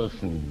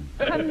person?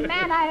 A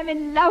man I am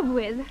in love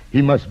with.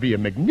 He must be a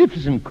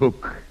magnificent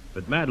cook.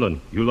 But Madeline,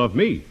 you love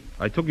me.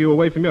 I took you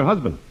away from your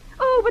husband.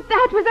 Oh, but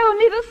that was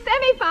only the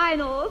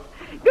semifinals.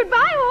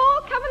 Goodbye,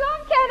 all. Come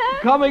along,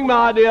 Kenneth. Coming,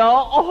 my dear.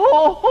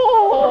 Oh,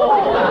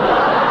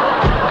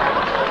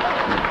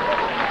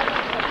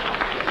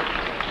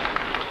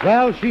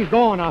 Well, she's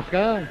gone,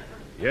 Oscar.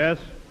 Yes,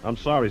 I'm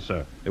sorry,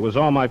 sir. It was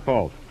all my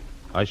fault.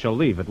 I shall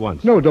leave at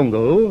once. No, don't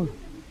go.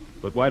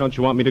 But why don't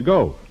you want me to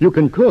go? You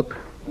can cook.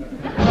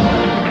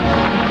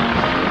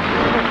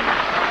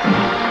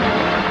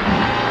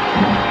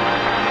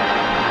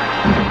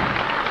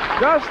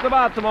 Just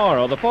about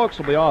tomorrow, the folks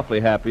will be awfully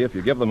happy if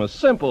you give them a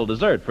simple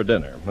dessert for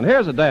dinner. And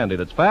here's a dandy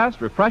that's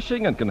fast,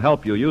 refreshing, and can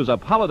help you use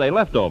up holiday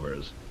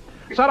leftovers.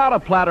 Set out a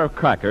platter of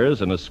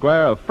crackers and a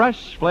square of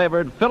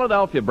fresh-flavored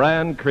Philadelphia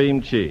brand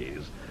cream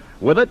cheese.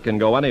 With it can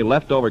go any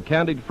leftover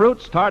candied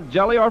fruits, tart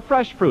jelly, or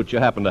fresh fruit you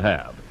happen to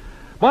have.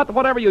 But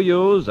whatever you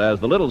use as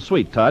the little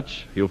sweet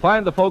touch, you'll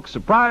find the folks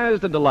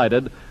surprised and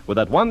delighted with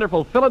that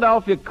wonderful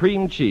Philadelphia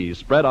cream cheese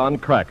spread on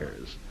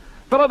crackers.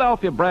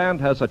 Philadelphia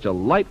brand has such a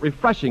light,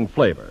 refreshing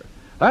flavor.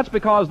 That's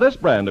because this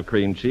brand of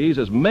cream cheese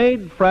is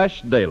made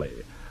fresh daily,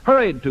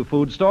 hurried to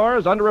food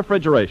stores under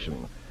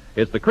refrigeration.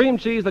 It's the cream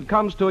cheese that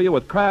comes to you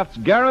with Kraft's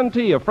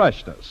guarantee of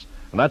freshness.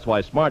 And that's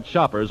why smart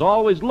shoppers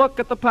always look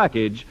at the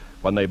package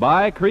when they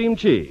buy cream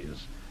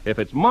cheese. If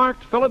it's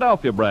marked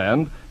Philadelphia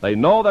brand, they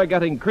know they're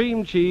getting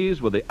cream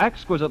cheese with the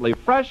exquisitely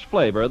fresh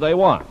flavor they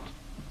want.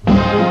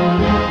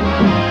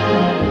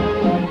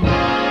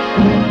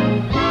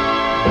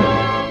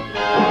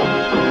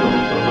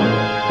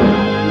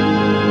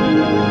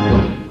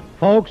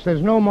 Folks,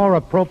 there's no more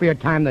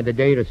appropriate time than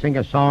today to sing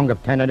a song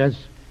of tenderness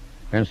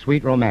and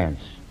sweet romance.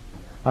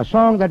 A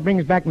song that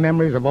brings back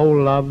memories of old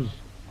loves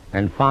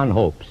and fond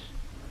hopes,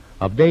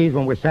 of days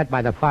when we sat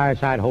by the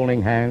fireside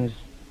holding hands.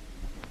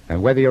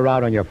 And whether you're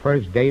out on your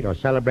first date or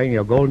celebrating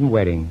your golden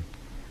wedding,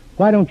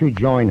 why don't you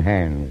join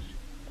hands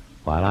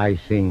while I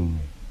sing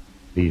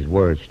these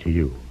words to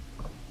you?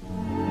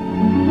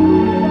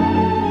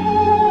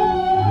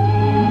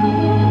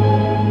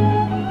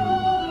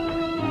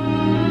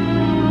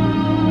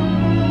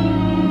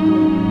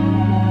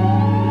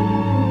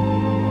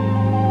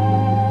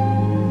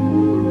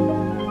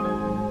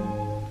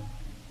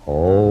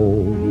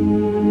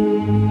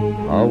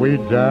 We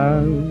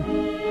danced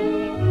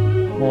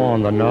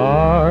on the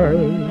night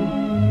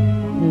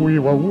we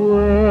were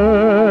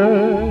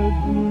wed.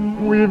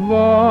 We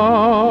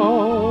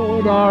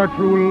vowed our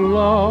true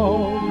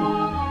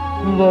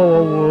love, though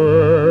a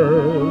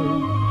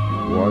word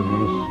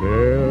wasn't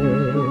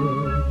said.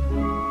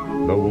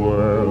 The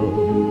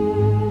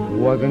world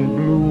wasn't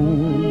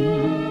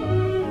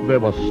blue. There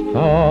were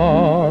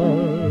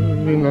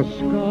stars in the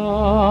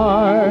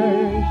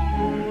skies,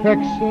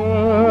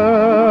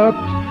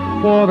 except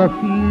for the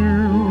few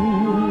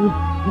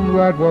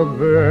that were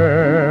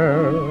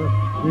there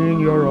in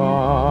your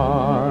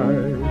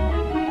eyes.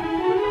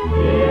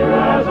 Here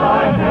as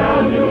I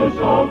held you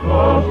so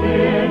close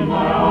in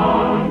my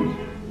arms,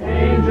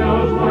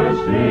 angels were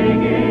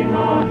singing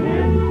a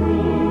hymn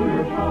through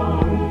your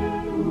tongue.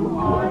 Two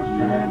hearts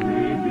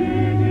gently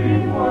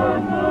beating were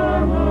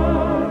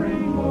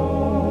murmuring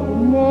low.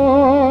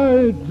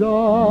 My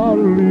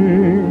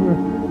darling,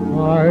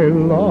 I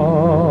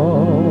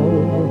love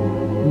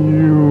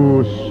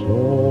you so.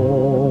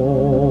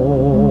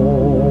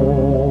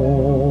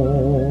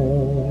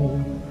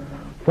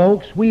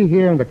 Folks, we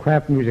here in the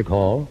Kraft Music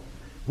Hall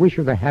wish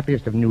you the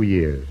happiest of New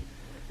Years.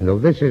 And though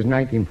this is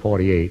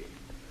 1948,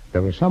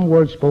 there were some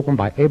words spoken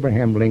by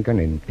Abraham Lincoln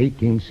in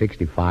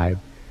 1865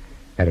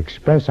 that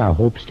express our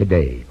hopes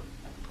today.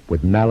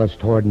 With malice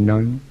toward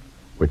none,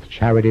 with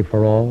charity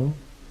for all,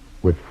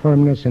 with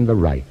firmness in the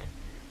right,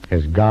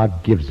 as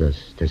God gives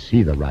us to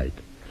see the right.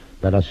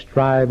 Let us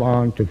strive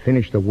on to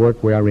finish the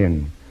work we are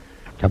in,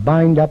 to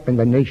bind up in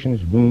the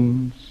nation's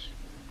wounds,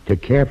 to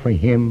care for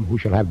him who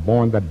shall have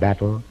borne the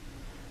battle,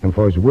 and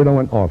for his widow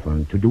and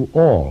orphan, to do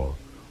all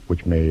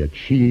which may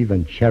achieve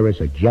and cherish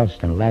a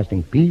just and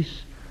lasting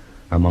peace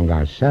among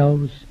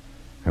ourselves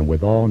and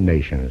with all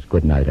nations.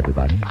 Good night,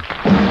 everybody.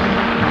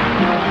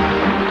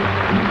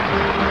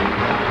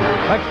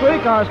 Next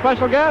week, our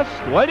special guest,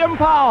 William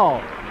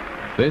Powell.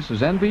 This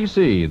is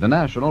NBC, the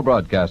National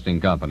Broadcasting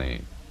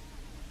Company.